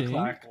 It's 2 okay.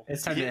 o'clock.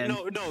 It's time to Yeah, end.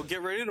 no,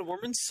 get ready to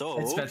Mormon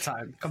soak. It's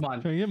bedtime. Come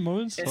on. Trying to get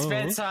more It's soak.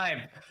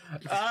 bedtime.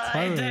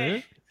 Tyler,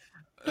 Hey,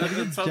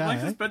 It sounds like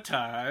it's jacked.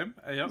 bedtime.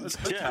 Yep, it's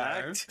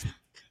bedtime. Jacked.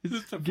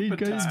 It's time for Gay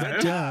guys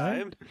bedtime.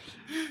 jacked.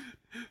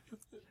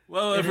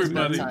 Well, It is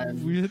everybody,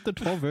 bedtime. We hit the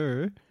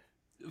 12er.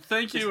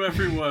 thank you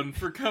everyone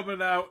for coming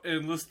out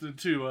and listening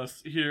to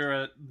us here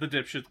at the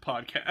Dipshits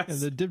Podcast. And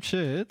the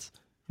dipshits.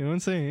 You know what I'm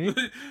saying?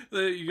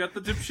 You got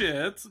the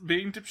dipshits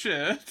being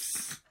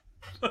dipshits.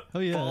 Oh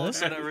Follow yeah.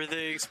 us on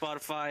everything: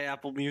 Spotify,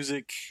 Apple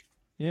Music.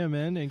 Yeah,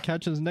 man. And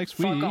catch us next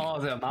fuck week all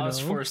of them. I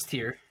was know? forced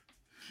here.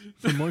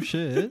 for more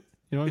shit.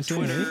 You know what I'm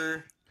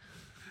saying?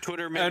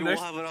 Twitter. And Maybe we'll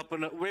next- have it up.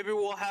 Maybe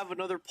we'll have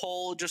another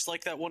poll just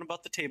like that one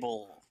about the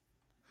table.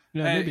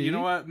 Yeah, Hey, maybe. you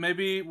know what?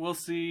 Maybe we'll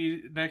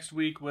see next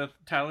week with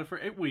Tyler for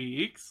 8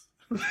 weeks.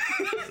 Okay,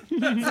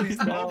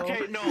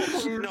 no.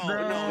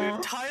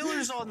 If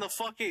Tyler's on the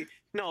fucking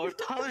if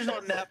Tyler's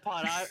on that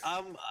pod,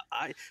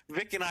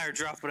 Vic and I are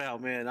dropping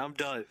out, man. I'm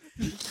done.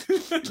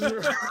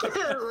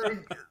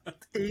 Like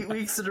 8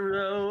 weeks in a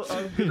row.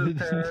 I'm gonna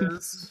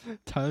pass.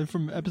 Tyler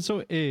from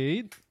episode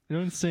 8. You know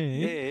what I'm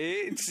saying?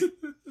 Hey,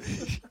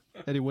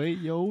 Anyway,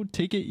 yo,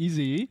 take it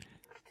easy.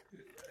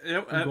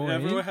 Yep, We're going.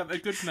 everyone have a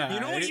good night. you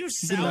know what you night.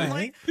 sound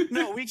like?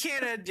 No, we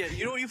can't end yet.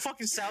 You know what you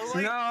fucking sound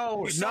like?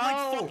 No, You sound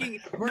no.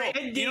 like fucking We're no,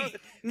 ending. you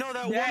know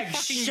that Meg, one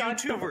fucking shut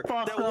the YouTuber.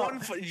 fuck That up. one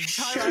Tyler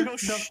Shut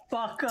goes the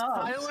fuck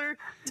up.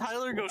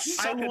 Tyler goes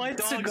I suck a want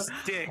to dog's go-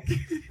 dick.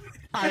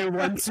 I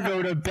want to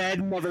go to bed,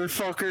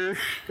 motherfucker.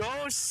 Go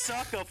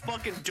suck a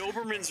fucking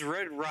Doberman's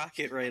Red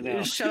Rocket right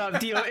now. Shut up,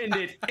 Dio. End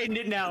it. End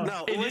it now.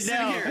 No, End it listen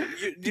now. here.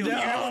 You know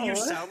what you No.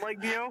 sound like,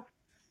 Dio?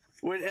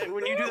 When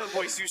you do that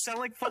voice, you sound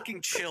like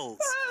fucking Chills.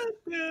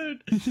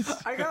 Dude,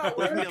 I got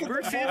work.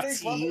 Number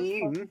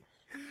 15.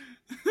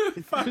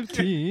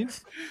 15. You know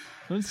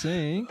what I'm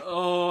saying?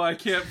 Oh, I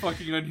can't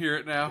fucking unhear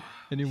it now.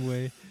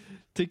 Anyway,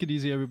 take it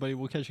easy, everybody.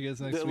 We'll catch you guys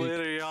next week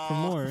Later, y'all. for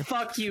more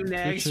Fuck you,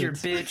 Nags, your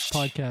Dipshits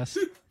bitch. podcast.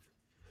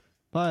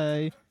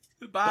 Bye.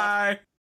 Bye.